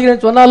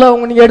விசுவாசிக்கிறோம்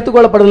சொன்னாலும் நீங்க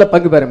எடுத்துக்கொள்ளப்படுறதுல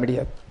பங்கு பெற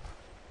முடியாது.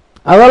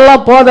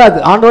 அதெல்லாம் போதாது.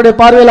 ஆண்டவருடைய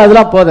பார்வையில்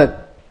அதெல்லாம் போதாது.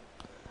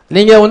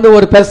 நீங்க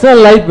ஒரு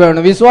பர்சனல் லைஃப்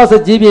வேணும்,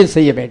 விசுவாச ஜீவியை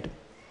செய்ய வேண்டும்.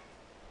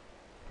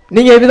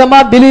 நீங்க இவ்விதமா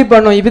பிலீவ்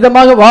பண்ணும்,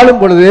 இவ்விதமாக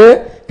வாழும் பொழுது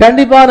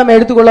கண்டிப்பா நம்ம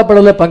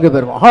எடுத்துக்கொள்ளப்படுறதுல பங்கு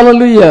பெறுவோம்.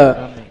 ஹalleluya.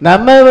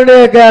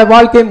 நம்மளுடைய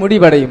வாழ்க்கை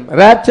முடிவடையும்,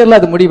 ராப்சர்ல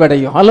அது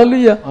முடிவடையும்.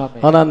 ஹalleluya.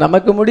 ஆனா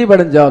நமக்கு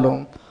முடிவடைஞ்சாலும்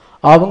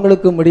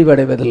அவங்களுக்கு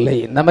முடிவடைவதில்லை.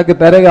 நமக்கு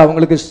பிறகு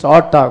அவங்களுக்கு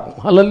ஸ்டார்ட் ஆகும்.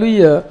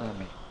 ஹalleluya.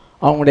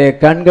 அவங்களுடைய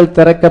கண்கள்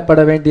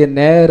திறக்கப்பட வேண்டிய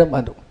நேரம்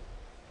அது.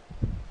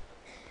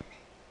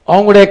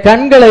 அவங்களுடைய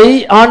கண்களை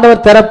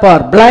ஆண்டவர்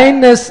திறப்பார்.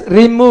 Blindness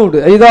removed.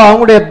 இதோ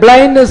அவங்களுடைய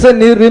பிளைண்ட்னஸ்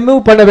ரிமூவ்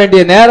பண்ண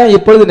வேண்டிய நேரம்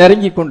இப்பொழுது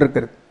நெருங்கி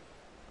கொண்டிருக்கிறது.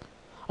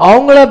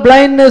 அவங்கள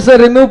பிளைண்ட்னஸ்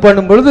ரிமூவ்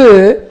பண்ணும் பொழுது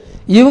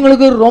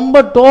இவங்களுக்கு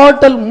ரொம்ப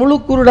டோட்டல் முழு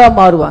குருடா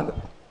மாறுவாங்க.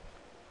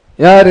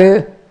 யாரு?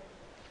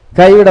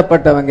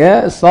 கைவிடப்பட்டவங்க,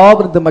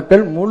 சாபிரத்து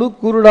மக்கள் முழு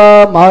குருடா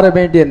மாற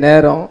வேண்டிய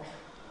நேரம்.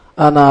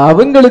 ஆனா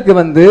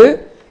அவங்களுக்கு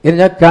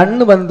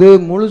கண்ணு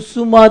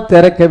முழுசுமா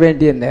திறக்க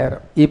வேண்டிய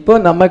நேரம். இப்போ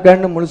நம்ம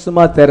கண்ணு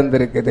முழுசுமா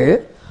திறந்திருக்குது,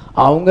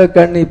 அவங்க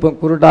கண்ணு இப்போ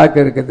குருடாக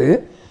இருக்குது.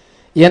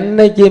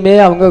 என்னைக்குமே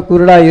அவங்க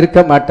குருடா இருக்க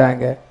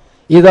மாட்டாங்க.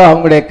 இதோ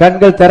அவங்களுடைய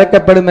கண்கள்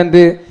திறக்கப்படும்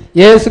என்று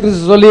இயேசு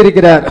கிறிஸ்து சொல்லி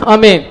இருக்கிறார்.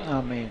 ஆமென்.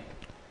 ஆமென்.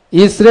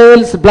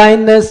 Israel's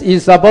blindness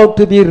is about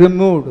to be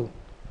removed.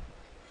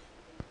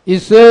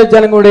 Israel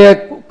ஜனங்களுடைய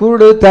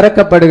குருடு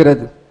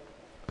திறக்கப்படுகிறது.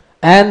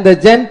 And the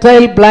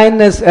Gentile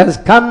blindness has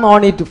come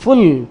on it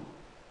full.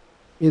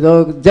 இதோ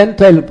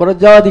ஜென்டைல்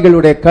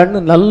புறஜாதிகளுடைய கண்ணு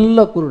நல்ல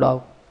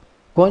குருடாகும்,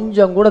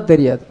 கொஞ்சம் கூட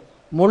தெரியாது,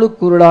 முழு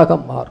குருடாக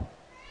மாறும்.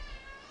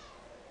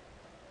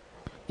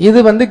 இது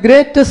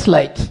greatest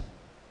light.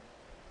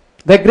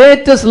 The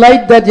greatest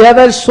light that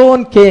ever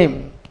shone came.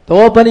 The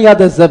opening of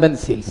the seven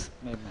seals.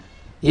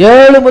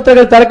 7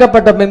 முத்திரைகள்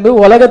திறக்கப்பட்ட பின்பு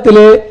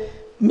உலகத்திலே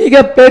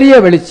மிக பெரிய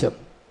வெளிச்சம்.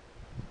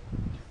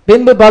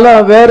 பின்பு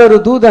வேறொரு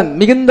தூதன்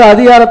மிகுந்த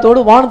அதிகாரத்தோடு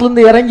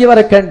வானத்திலிருந்து இறங்கி வர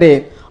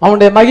கண்டேன்.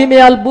 அவனுடைய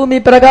மகிமையால் பூமி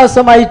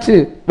பிரகாசமாயிற்று.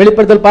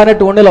 வெளிப்படுத்தல்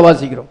 18:1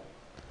 வாசிக்கிறோம்.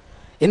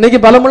 இன்னைக்கு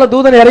பலமுள்ள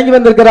தூதன் இறங்கி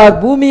வந்திருக்கிறார்.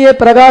 பூமியை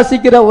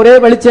பிரகாசிக்கிற ஒரே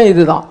வெளிச்சம்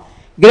இதுதான்.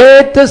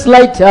 Greatest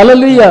light.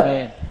 ஹalleluya.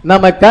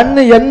 நம்ம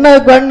கண்ணு என்ன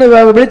கண்ணு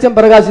வெளிச்சம்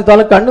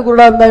பிரகாசித்தாலும் கண்ணு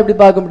குருடா இருந்தா எப்படி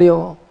பார்க்க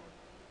முடியும்?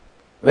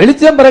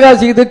 வெளிச்சம்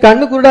பிரகாசிக்குது,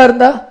 கண்ணு குருடா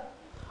இருந்தா?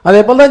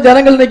 அதே போலதான்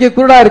ஜனங்கள் இன்னைக்கு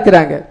குருடா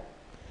இருக்கிறாங்க.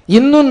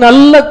 இன்னும்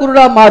நல்ல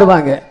குருடா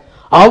மாறுவாங்க.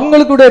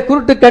 அவங்களுடைய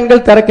குருட்டு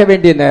கண்கள் திறக்க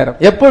வேண்டிய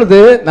நேரம் எப்பொழுது?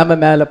 நம்ம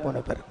மேல போன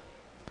பிறகு.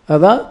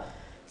 அதான்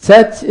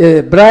சர்ச்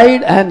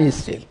பிரைட் அண்ட்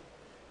இஸ்ரேல்.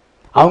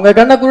 அவங்க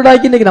கண்ணை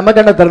குருடாக்கி இன்னைக்கு நம்ம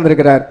கண்ணை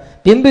திறந்திருக்கிறார்.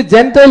 பின்பு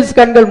ஜென்டைல்ஸ்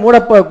கண்கள்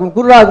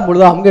குருடாகும்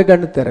பொழுது அவங்க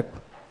கண்ணு திறக்கும்.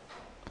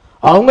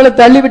 அவங்கள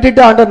தள்ளி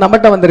விட்டுட்டு ஆண்டவர்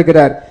நம்மகிட்ட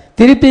வந்திருக்கிறார்.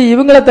 திருப்பி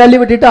இவங்களை தள்ளி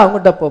விட்டுட்டு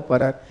அவங்ககிட்ட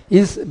போறார்.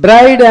 Is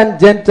bright and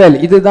gentile.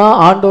 இதுதான்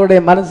ஆண்டோடைய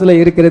மனசுல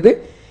இருக்கிறது.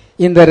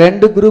 இந்த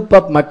 2 குரூப்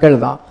ஆஃப் மக்கள்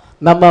தான்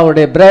நம்ம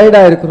அவருடைய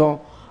பிரைடா இருக்கிறோம்.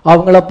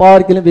 அவங்கள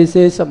பார்க்கலும்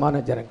விசேஷமான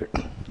ஜனங்கள்.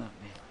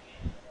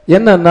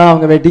 என்னன்னா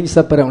அவங்க வெட்டிங்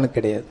சப்பர் அவங்களுக்கு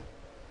கிடையாது.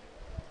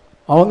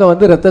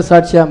 அவங்க ரத்த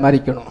சாட்சியா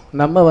மறிக்கணும்.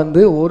 நம்ம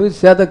ஒரு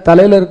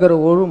தலையில இருக்கிற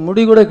ஒரு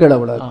முடி கூட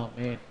கிளவிடாது.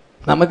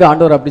 நமக்கு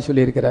ஆண்டவர் அப்படி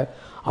சொல்லி இருக்கிறார்.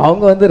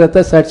 அவங்க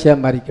ரத்த சாட்சியா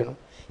மறிக்கணும்.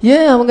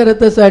 ஏன் அவங்க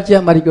ரத்த சாட்சியா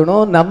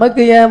மறிக்கணும்?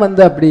 நமக்கு ஏன்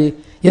அப்படி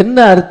என்ன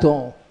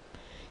அர்த்தம்?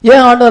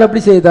 ஏன் ஆண்டவர்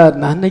அப்படி செய்தார்?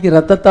 அன்னைக்கு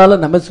ரத்தத்தால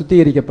நம்ம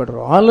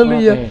சுத்திகரிக்கப்படுறோம்.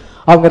 ஹalleluya.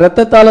 அவங்க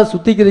ரத்தத்தால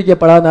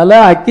சுத்திகரிக்கப்படாதனால,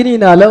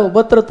 அக்கினியினால,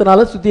 உபத்திரத்தினால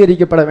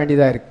சுத்திகரிக்கப்பட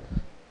வேண்டியதா இருக்கு.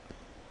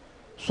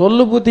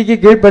 சொல்லு புத்திக்கு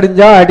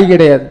கீழ்ப்படிஞ்சா அடி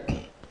கிடையாது.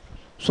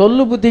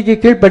 சொல்லு புத்திக்கு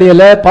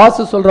கீழ்ப்படியல,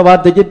 பாசு சொல்ற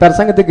வார்த்தைக்கு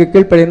பிரசங்கத்துக்கு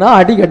கீழ்ப்படினா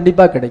அடி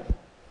கண்டிப்பா கிடைக்கும்.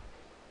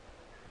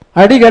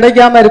 அடி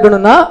கிடைக்காம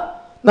இருக்கணும்னா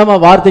நம்ம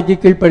வார்த்தைக்கு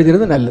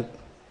கீழ்ப்படுகிறது நல்லது.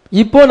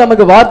 இப்போ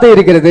நமக்கு வார்த்தை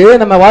இருக்கிறது.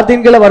 நம்ம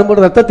வார்த்தையின் கீழே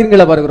வரும்போது ரத்தத்தின்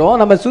கீழே வருகிறோம்.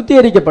 நம்ம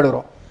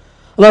சுத்திகரிக்கப்படுகிறோம்.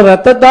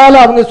 ரத்தத்தால்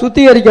அவங்க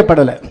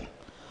சுத்திகரிக்கப்படலை.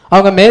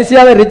 அவங்க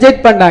மேசியாவை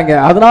ரிஜெக்ட் பண்ணாங்க.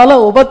 அதனால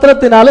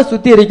உபத்திரத்தினால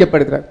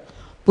சுத்திகரிக்கப்படுகிறார்.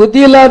 புத்தி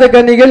இல்லாத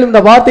கன்னிகள் இந்த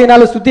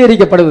வார்த்தையினால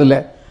சுத்திகரிக்கப்படுவதில்லை.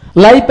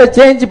 லைஃபை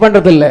சேஞ்ச்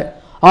பண்றதில்லை.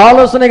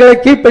 ஆலோசனைகளை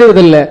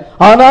கீழ்ப்படிவதில்லை.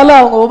 அதனால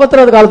அவங்க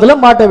உபத்திர காலத்துல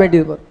மாட்ட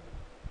வேண்டியது வரும்.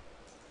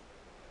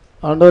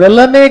 ஆண்டவர்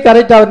எல்லாமே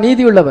கரெக்டா, அவர்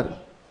நீதி உள்ளவர்,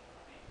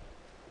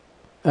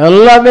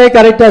 எல்லாமே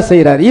கரெக்டா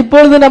செய்யறார்.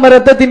 இப்பொழுது நம்ம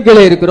ரத்தத்தின்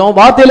கீழே இருக்கிறோம்.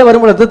 வார்த்தையில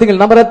வரும்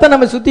ரத்தத்தின் நம்ம ரத்தம்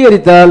நம்ம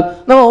சுத்திகரித்தால்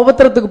நம்ம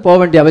உபத்திரத்துக்கு போக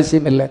வேண்டிய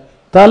அவசியம் இல்லை.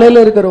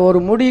 தலையில இருக்கிற ஒரு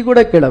முடி கூட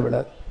கீழே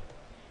விடாது.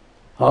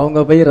 அவங்க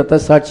போய் ரத்த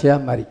சாட்சியா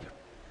மாறிக்கும்.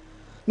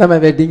 நம்ம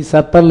வெட்டிங்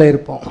சப்பர்ல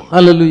இருப்போம்.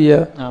 அல்லேலூயா.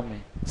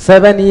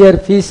 7 இயர்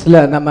ஃபீஸ்ல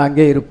நம்ம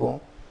அங்கே இருப்போம்.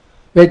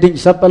 வெட்டிங்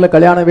சப்பர்ல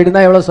கல்யாண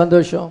வீடுனா எவ்வளவு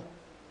சந்தோஷம்.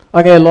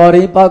 அங்க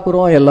எல்லாரையும்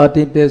பார்க்கிறோம்,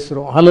 எல்லாத்தையும்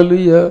பேசுறோம்.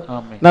 அல்லேலூயா.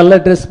 நல்ல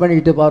ட்ரெஸ்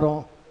பண்ணிக்கிட்டு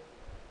பாரோம்.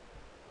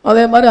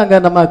 அதே மாதிரி அங்க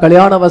நம்ம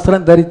கல்யாண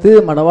வஸ்திரம் தரித்து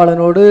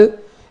மணவாளனோடு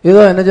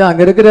ஏதோ என்ன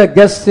அங்க இருக்கிற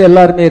கெஸ்ட்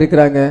எல்லாருமே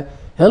இருக்கிறாங்க.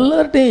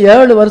 எல்லார்ட்டையும்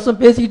 7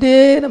 வருஷம் பேசிக்கிட்டே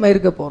நம்ம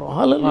இருக்க போறோம்.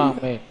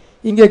 அல்லேலூயா.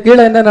 இங்க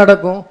கீழே என்ன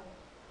நடக்கும்?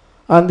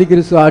 அந்தி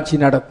கிறிஸ்து ஆட்சி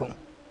நடக்கும்.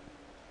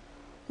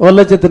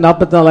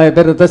 1,44,000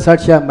 பேர் ரத்த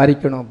சாட்சியா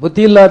மரிக்கணும்.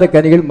 புத்தி இல்லாத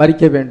கனிகள்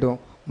மரிக்க வேண்டும்.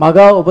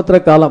 மகா உபத்திர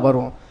காலம்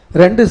வரும்.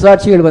 2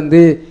 சாட்சிகள்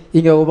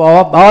இங்க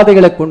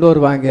பாதைகளை கொண்டு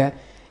வருவாங்க.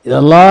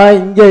 இதெல்லாம்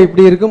இங்க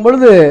இப்படி இருக்கும்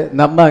பொழுது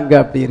நம்ம அங்க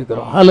அப்படி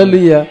இருக்கிறோம்.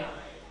 அல்லேலூயா.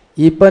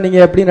 இப்ப நீங்க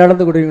எப்படி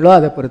நடந்து கொடுவீங்களோ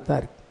அதை பொறுத்தா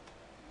இருக்கு.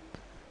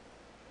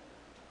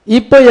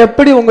 இப்ப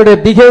எப்படி உங்களுடைய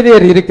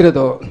பிஹேவியர்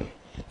இருக்கிறதோ,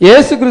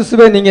 இயேசு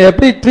கிறிஸ்துவை நீங்க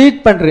எப்படி ட்ரீட்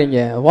பண்றீங்க,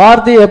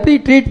 வார்த்தையை எப்படி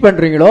ட்ரீட்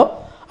பண்றீங்களோ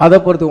அதை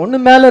பொறுத்து ஒண்ணு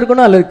மேல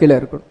இருக்கணும் அல்லது கீழே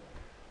இருக்கணும்.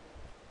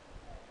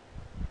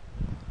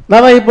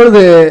 நம்ம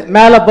இப்பொழுது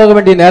மேல போக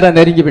வேண்டிய நேரம்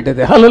நெருங்கி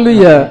விட்டது.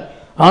 ஹல்லேலூயா.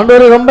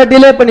 ஆண்டவர் ரொம்ப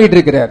டிலே பண்ணிட்டு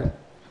இருக்கிறார்.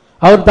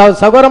 அவர்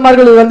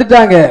சகோதரமார்கள்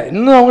வந்துட்டாங்க,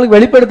 இன்னும் அவங்களுக்கு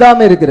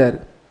வெளிப்படுத்தாம இருக்கிறார்.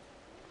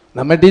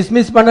 நம்ம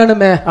டிஸ்மிஸ்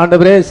பண்ணணுமே.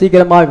 ஆண்டவரே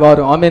சீக்கிரமா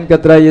வாரும், ஆமென்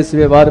கர்த்தராகிய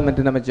இயேசுவே வாரும்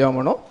என்று நம்ம ஜெபம்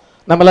பண்ணோம்.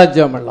 நம்மளாம்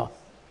ஜெபம் பண்ணலாம்.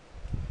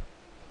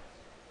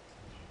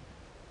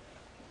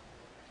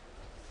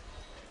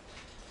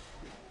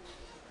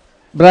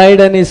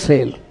 பிரைட் அண்ட்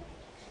இஸ்ரேல்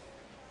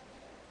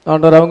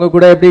ஆண்டவர் அவங்க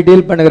கூட எப்படி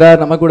டீல் பண்ணுகிறார்,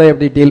 நம்ம கூட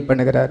எப்படி டீல்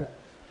பண்ணுகிறார்,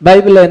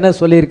 பைபிள்ல என்ன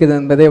சொல்லி இருக்குது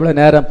என்பதை இவ்வளவு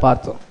நேரம்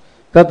பார்த்தோம்.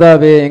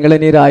 கர்த்தாவே எங்களை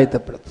நீர்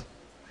ஆயத்தப்படுத்தும்.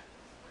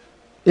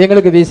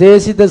 எங்களுக்கு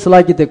விசேஷித்த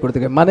சிலாக்கியத்தை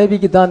கொடுத்துக்க.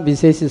 மனைவிக்கு தான்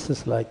விசேஷித்த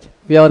சிலாக்கியம்.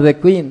 we are the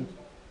queen.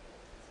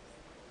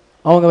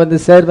 அவங்க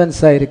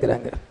சர்வன்ஸா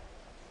இருக்கிறாங்க.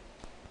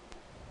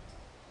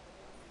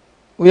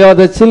 we are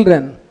the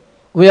children,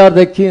 we are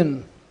the king.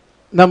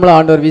 நம்மள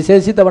ஆண்டவர்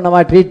விசேஷித்த வண்ணமா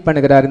ட்ரீட்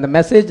பண்ணுகிறார். இந்த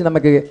மெசேஜ்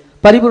நமக்கு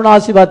பரிபூர்ண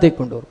ஆசீர்வாதத்தை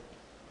கொண்டு வரும்.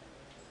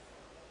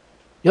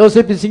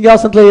 யோசேப்பு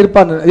சிங்காசனத்தில்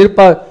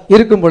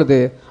இருக்கும் பொழுது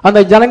அந்த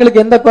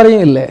ஜனங்களுக்கு எந்த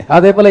குறையும் இல்லை.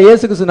 அதே போல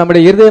இயேசு கிறிஸ்து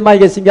நம்முடைய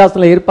இருதயமாகிய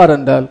சிங்காசனத்தில் இருப்பார்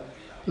என்றால்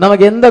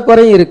நமக்கு எந்த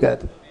குறையும்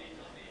இருக்காது.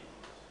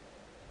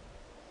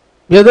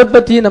 எதை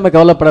பற்றி நம்ம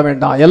கவலைப்பட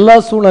வேண்டாம். எல்லா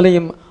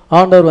சூழ்நிலையும்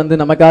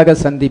ஆண்டவர் நமக்காக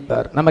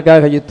சந்திப்பார்,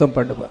 நமக்காக யுத்தம்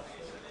பண்ணுவார்,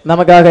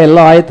 நமக்காக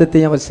எல்லா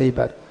ஆயத்தத்தையும் அவர்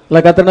செய்வார். இல்லை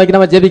கர்த்தரை நோக்கி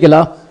நம்ம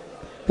ஜெபிக்கலாம்.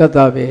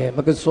 கர்த்தாவே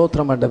நமக்கு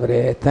ஸ்தோத்திரம்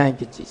ஆண்டவரே,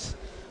 தேங்க்யூ ஜீசஸ்.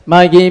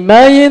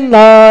 மகிமையின்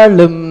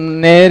நாளும்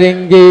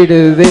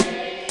நெருங்கிடுது,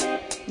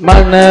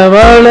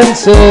 மணவாளன்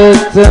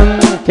சத்தம்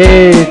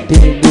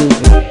கேட்டிடுது.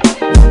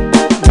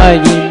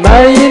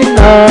 மகிமையின்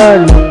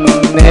நாளும்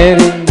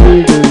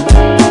நெருங்கிடுது,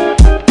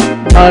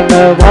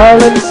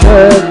 மணவாளன்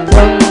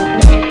சத்தம்.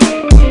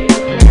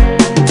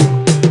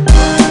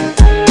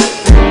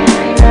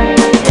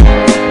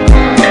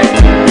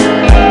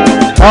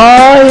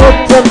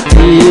 ஆயத்தம்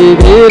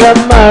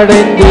தீவிரம்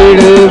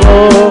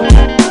அடைந்திடுவோம்,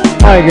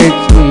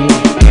 மகிழ்ச்சி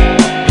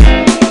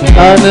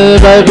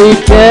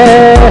அனுபவிக்க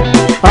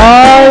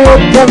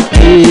ஆயத்தம்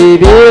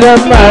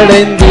தீவிரம்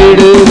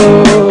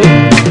அடைந்திடுவோம்.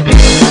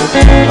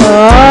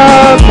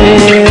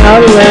 ஆமென்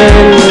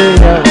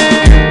அல்லேலூயா,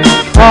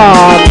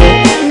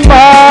 ஆமென்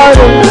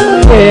வாரும்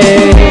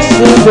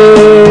இயேசுவே,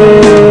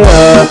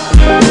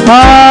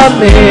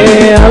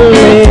 ஆமென்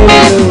அல்லேலூயா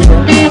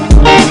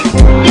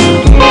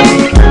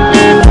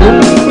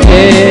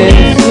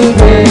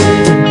இயேசுவே.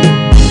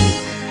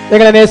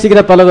 எங்களை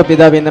நேசிக்கிற பரலோக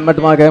பிதாவே, இந்த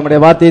மட்டுமாக நம்முடைய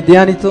வார்த்தையை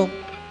தியானித்தோம்.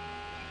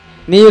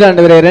 நீர்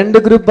ஆண்டவரே 2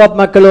 குரூப் ஆஃப்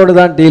மக்களோடு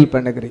தான் டீல்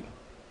பண்ணுகிறீர்.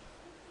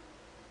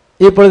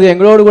 இப்பொழுது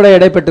எங்களோடு கூட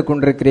இடைப்பட்டு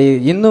கொண்டிருக்கிறீர்.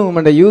 இன்னும்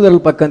உங்களுடைய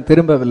யூதர்கள் பக்கம்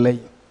திரும்பவில்லை.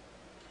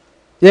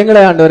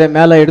 எங்களை ஆண்டவரை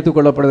மேலே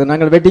எடுத்துக்கொள்ளப்படுது.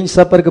 நாங்கள் வெட்டிங்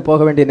சப்பருக்கு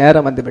போக வேண்டிய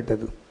நேரம்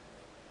வந்துவிட்டது.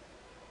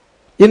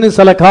 இன்னும்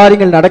சில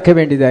காரியங்கள் நடக்க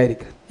வேண்டியதாக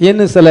இருக்குது.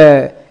 இன்னும் சில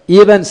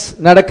ஈவென்ட்ஸ்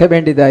நடக்க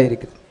வேண்டியதாக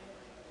இருக்குது.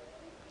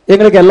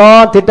 எங்களுக்கு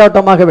எல்லாம்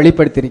திட்டாட்டமாக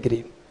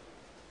வெளிப்படுத்தியிருக்கிறீர்.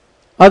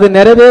 அது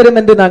நிறைவேறும்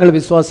என்று நாங்கள்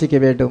விசுவாசிக்க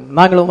வேண்டும்.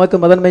 நாங்கள் உமக்கு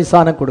முதன்மை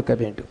ஸ்தானம் கொடுக்க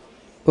வேண்டும்.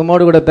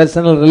 உம்மோடு கூட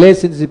பர்சனல்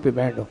ரிலேஷன்ஷிப்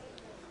வேண்டும்.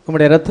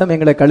 உம்முடைய ரத்தம்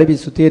எங்களை கழுவி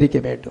சுத்திகரிக்க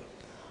வேண்டும்.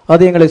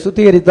 அது எங்களை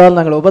சுத்திகரித்தால்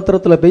நாங்கள்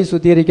உபத்திரத்தில் போய்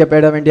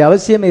சுத்திகரிக்கப்பட வேண்டிய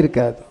அவசியம்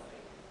இருக்காது.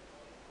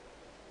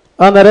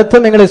 அந்த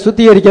ரத்தம் எங்களை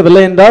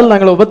சுத்திகரிக்கவில்லை என்றால்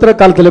நாங்கள் உபத்திர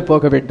காலத்தில்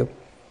போக வேண்டும்,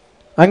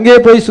 அங்கே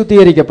போய்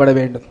சுத்திகரிக்கப்பட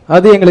வேண்டும்.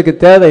 அது எங்களுக்கு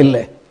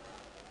தேவையில்லை.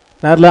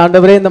 நல்ல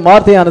ஆண்டவரே, இந்த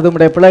வார்த்தையானது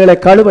உம்முடைய பிள்ளைகளை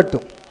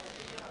கழுவட்டும்.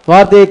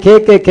 வார்த்தையை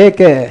கேட்க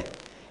கேட்க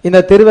இந்த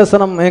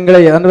திருவசனம் எங்களை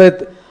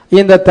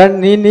இந்த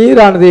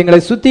நீரானது எங்களை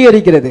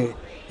சுத்திகரிக்கிறது.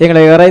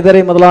 எங்களை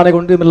இறைதரை முதலான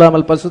ஒன்றும்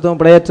இல்லாமல் பசுத்தம்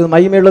படையற்றது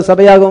மகிமையுள்ள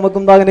சபையாக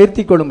உமக்கும்தாக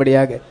நிறுத்திக்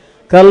கொள்ளும்படியாக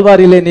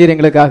கல்வாரியிலே நீர்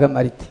எங்களுக்காக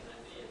மரித்து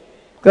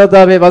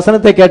கர்த்தாவே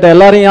வசனத்தை கேட்ட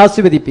எல்லாரையும்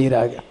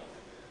ஆசீர்வதிப்பீராக.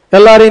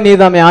 எல்லாரையும்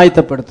நீர் தாமே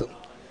ஆயத்தப்படுத்தும்.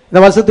 இந்த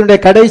வருஷத்தினுடைய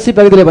கடைசி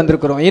பகுதியில்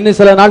வந்திருக்கிறோம். இன்னும்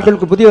சில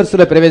நாட்களுக்கு புதிய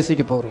வருஷத்தில்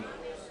பிரவேசிக்க போறோம்.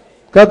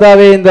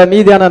 கர்த்தாவே இந்த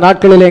மீதியான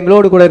நாட்களில்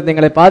எங்களோடு கூட இருந்து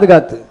எங்களை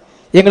பாதுகாத்து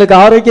எங்களுக்கு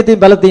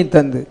ஆரோக்கியத்தையும் பலத்தையும்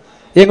தந்து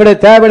எங்களுடைய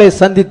தேவையை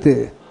சந்தித்து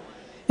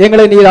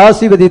எங்களை நீர்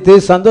ஆசீர்வதித்து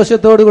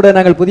சந்தோஷத்தோடு கூட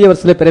நாங்கள் புதிய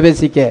வருஷத்தில்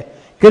பிரவேசிக்க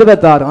கிருபை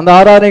தாரும். அந்த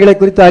ஆராதனைகளை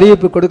குறித்து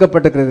அறிவிப்பு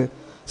கொடுக்கப்பட்டிருக்கிறது.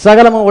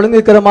 சகலமும்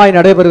ஒழுங்குக்கரமாய்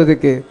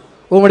நடைபெறுவதற்கு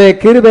உம்முடைய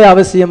கிருபை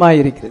அவசியமாய்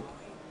இருக்கிறது.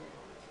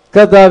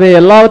 கர்த்தாவே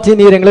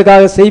எல்லாவற்றையும் நீர்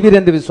எங்களுக்காக செய்வீர்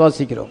என்று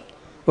விசுவாசிக்கிறோம்.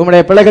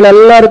 உம்முடைய பிள்ளைகள்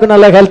எல்லாருக்கும்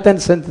நல்ல ஹெல்த்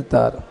அண்ட் ஸ்ட்ரென்த்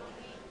தாரும்.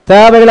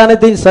 தேவைகள்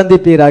அனைத்தையும்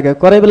சந்திப்பீராக.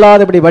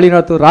 குறைவில்லாதபடி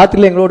வழிநடத்தும்.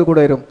 ராத்திரியில் எங்களோடு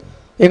கூட இரும்.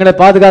 எங்களை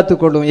பாதுகாத்துக்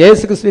கொள்ளும்.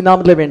 இயேசு கிறிஸ்துவின்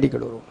நாமத்திலே வேண்டிக்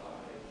கொள்வோம்.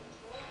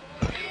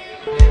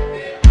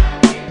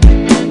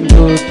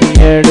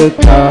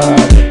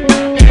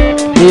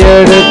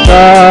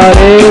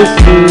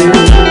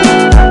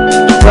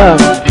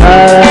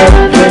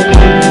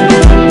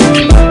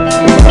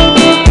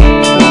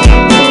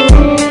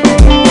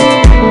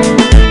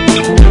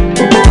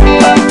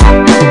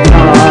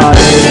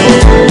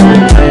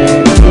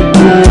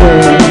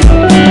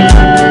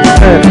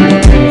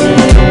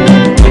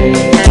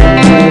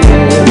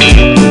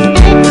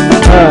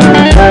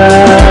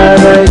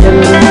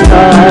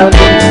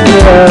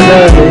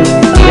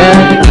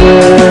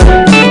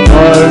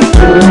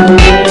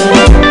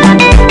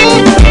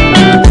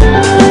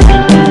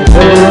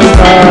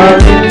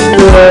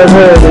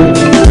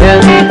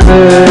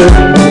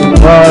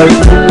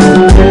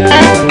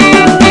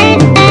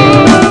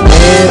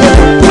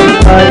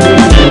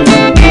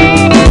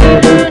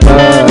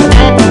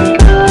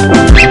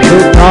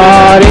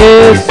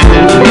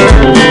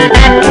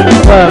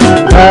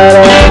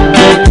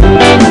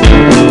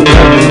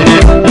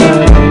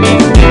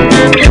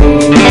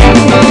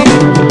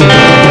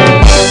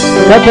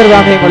 கர்த்தர்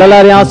தாமே உங்கள்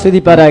எல்லாரையும்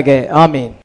ஆசீர்வதிப்பாராக. ஆமென்.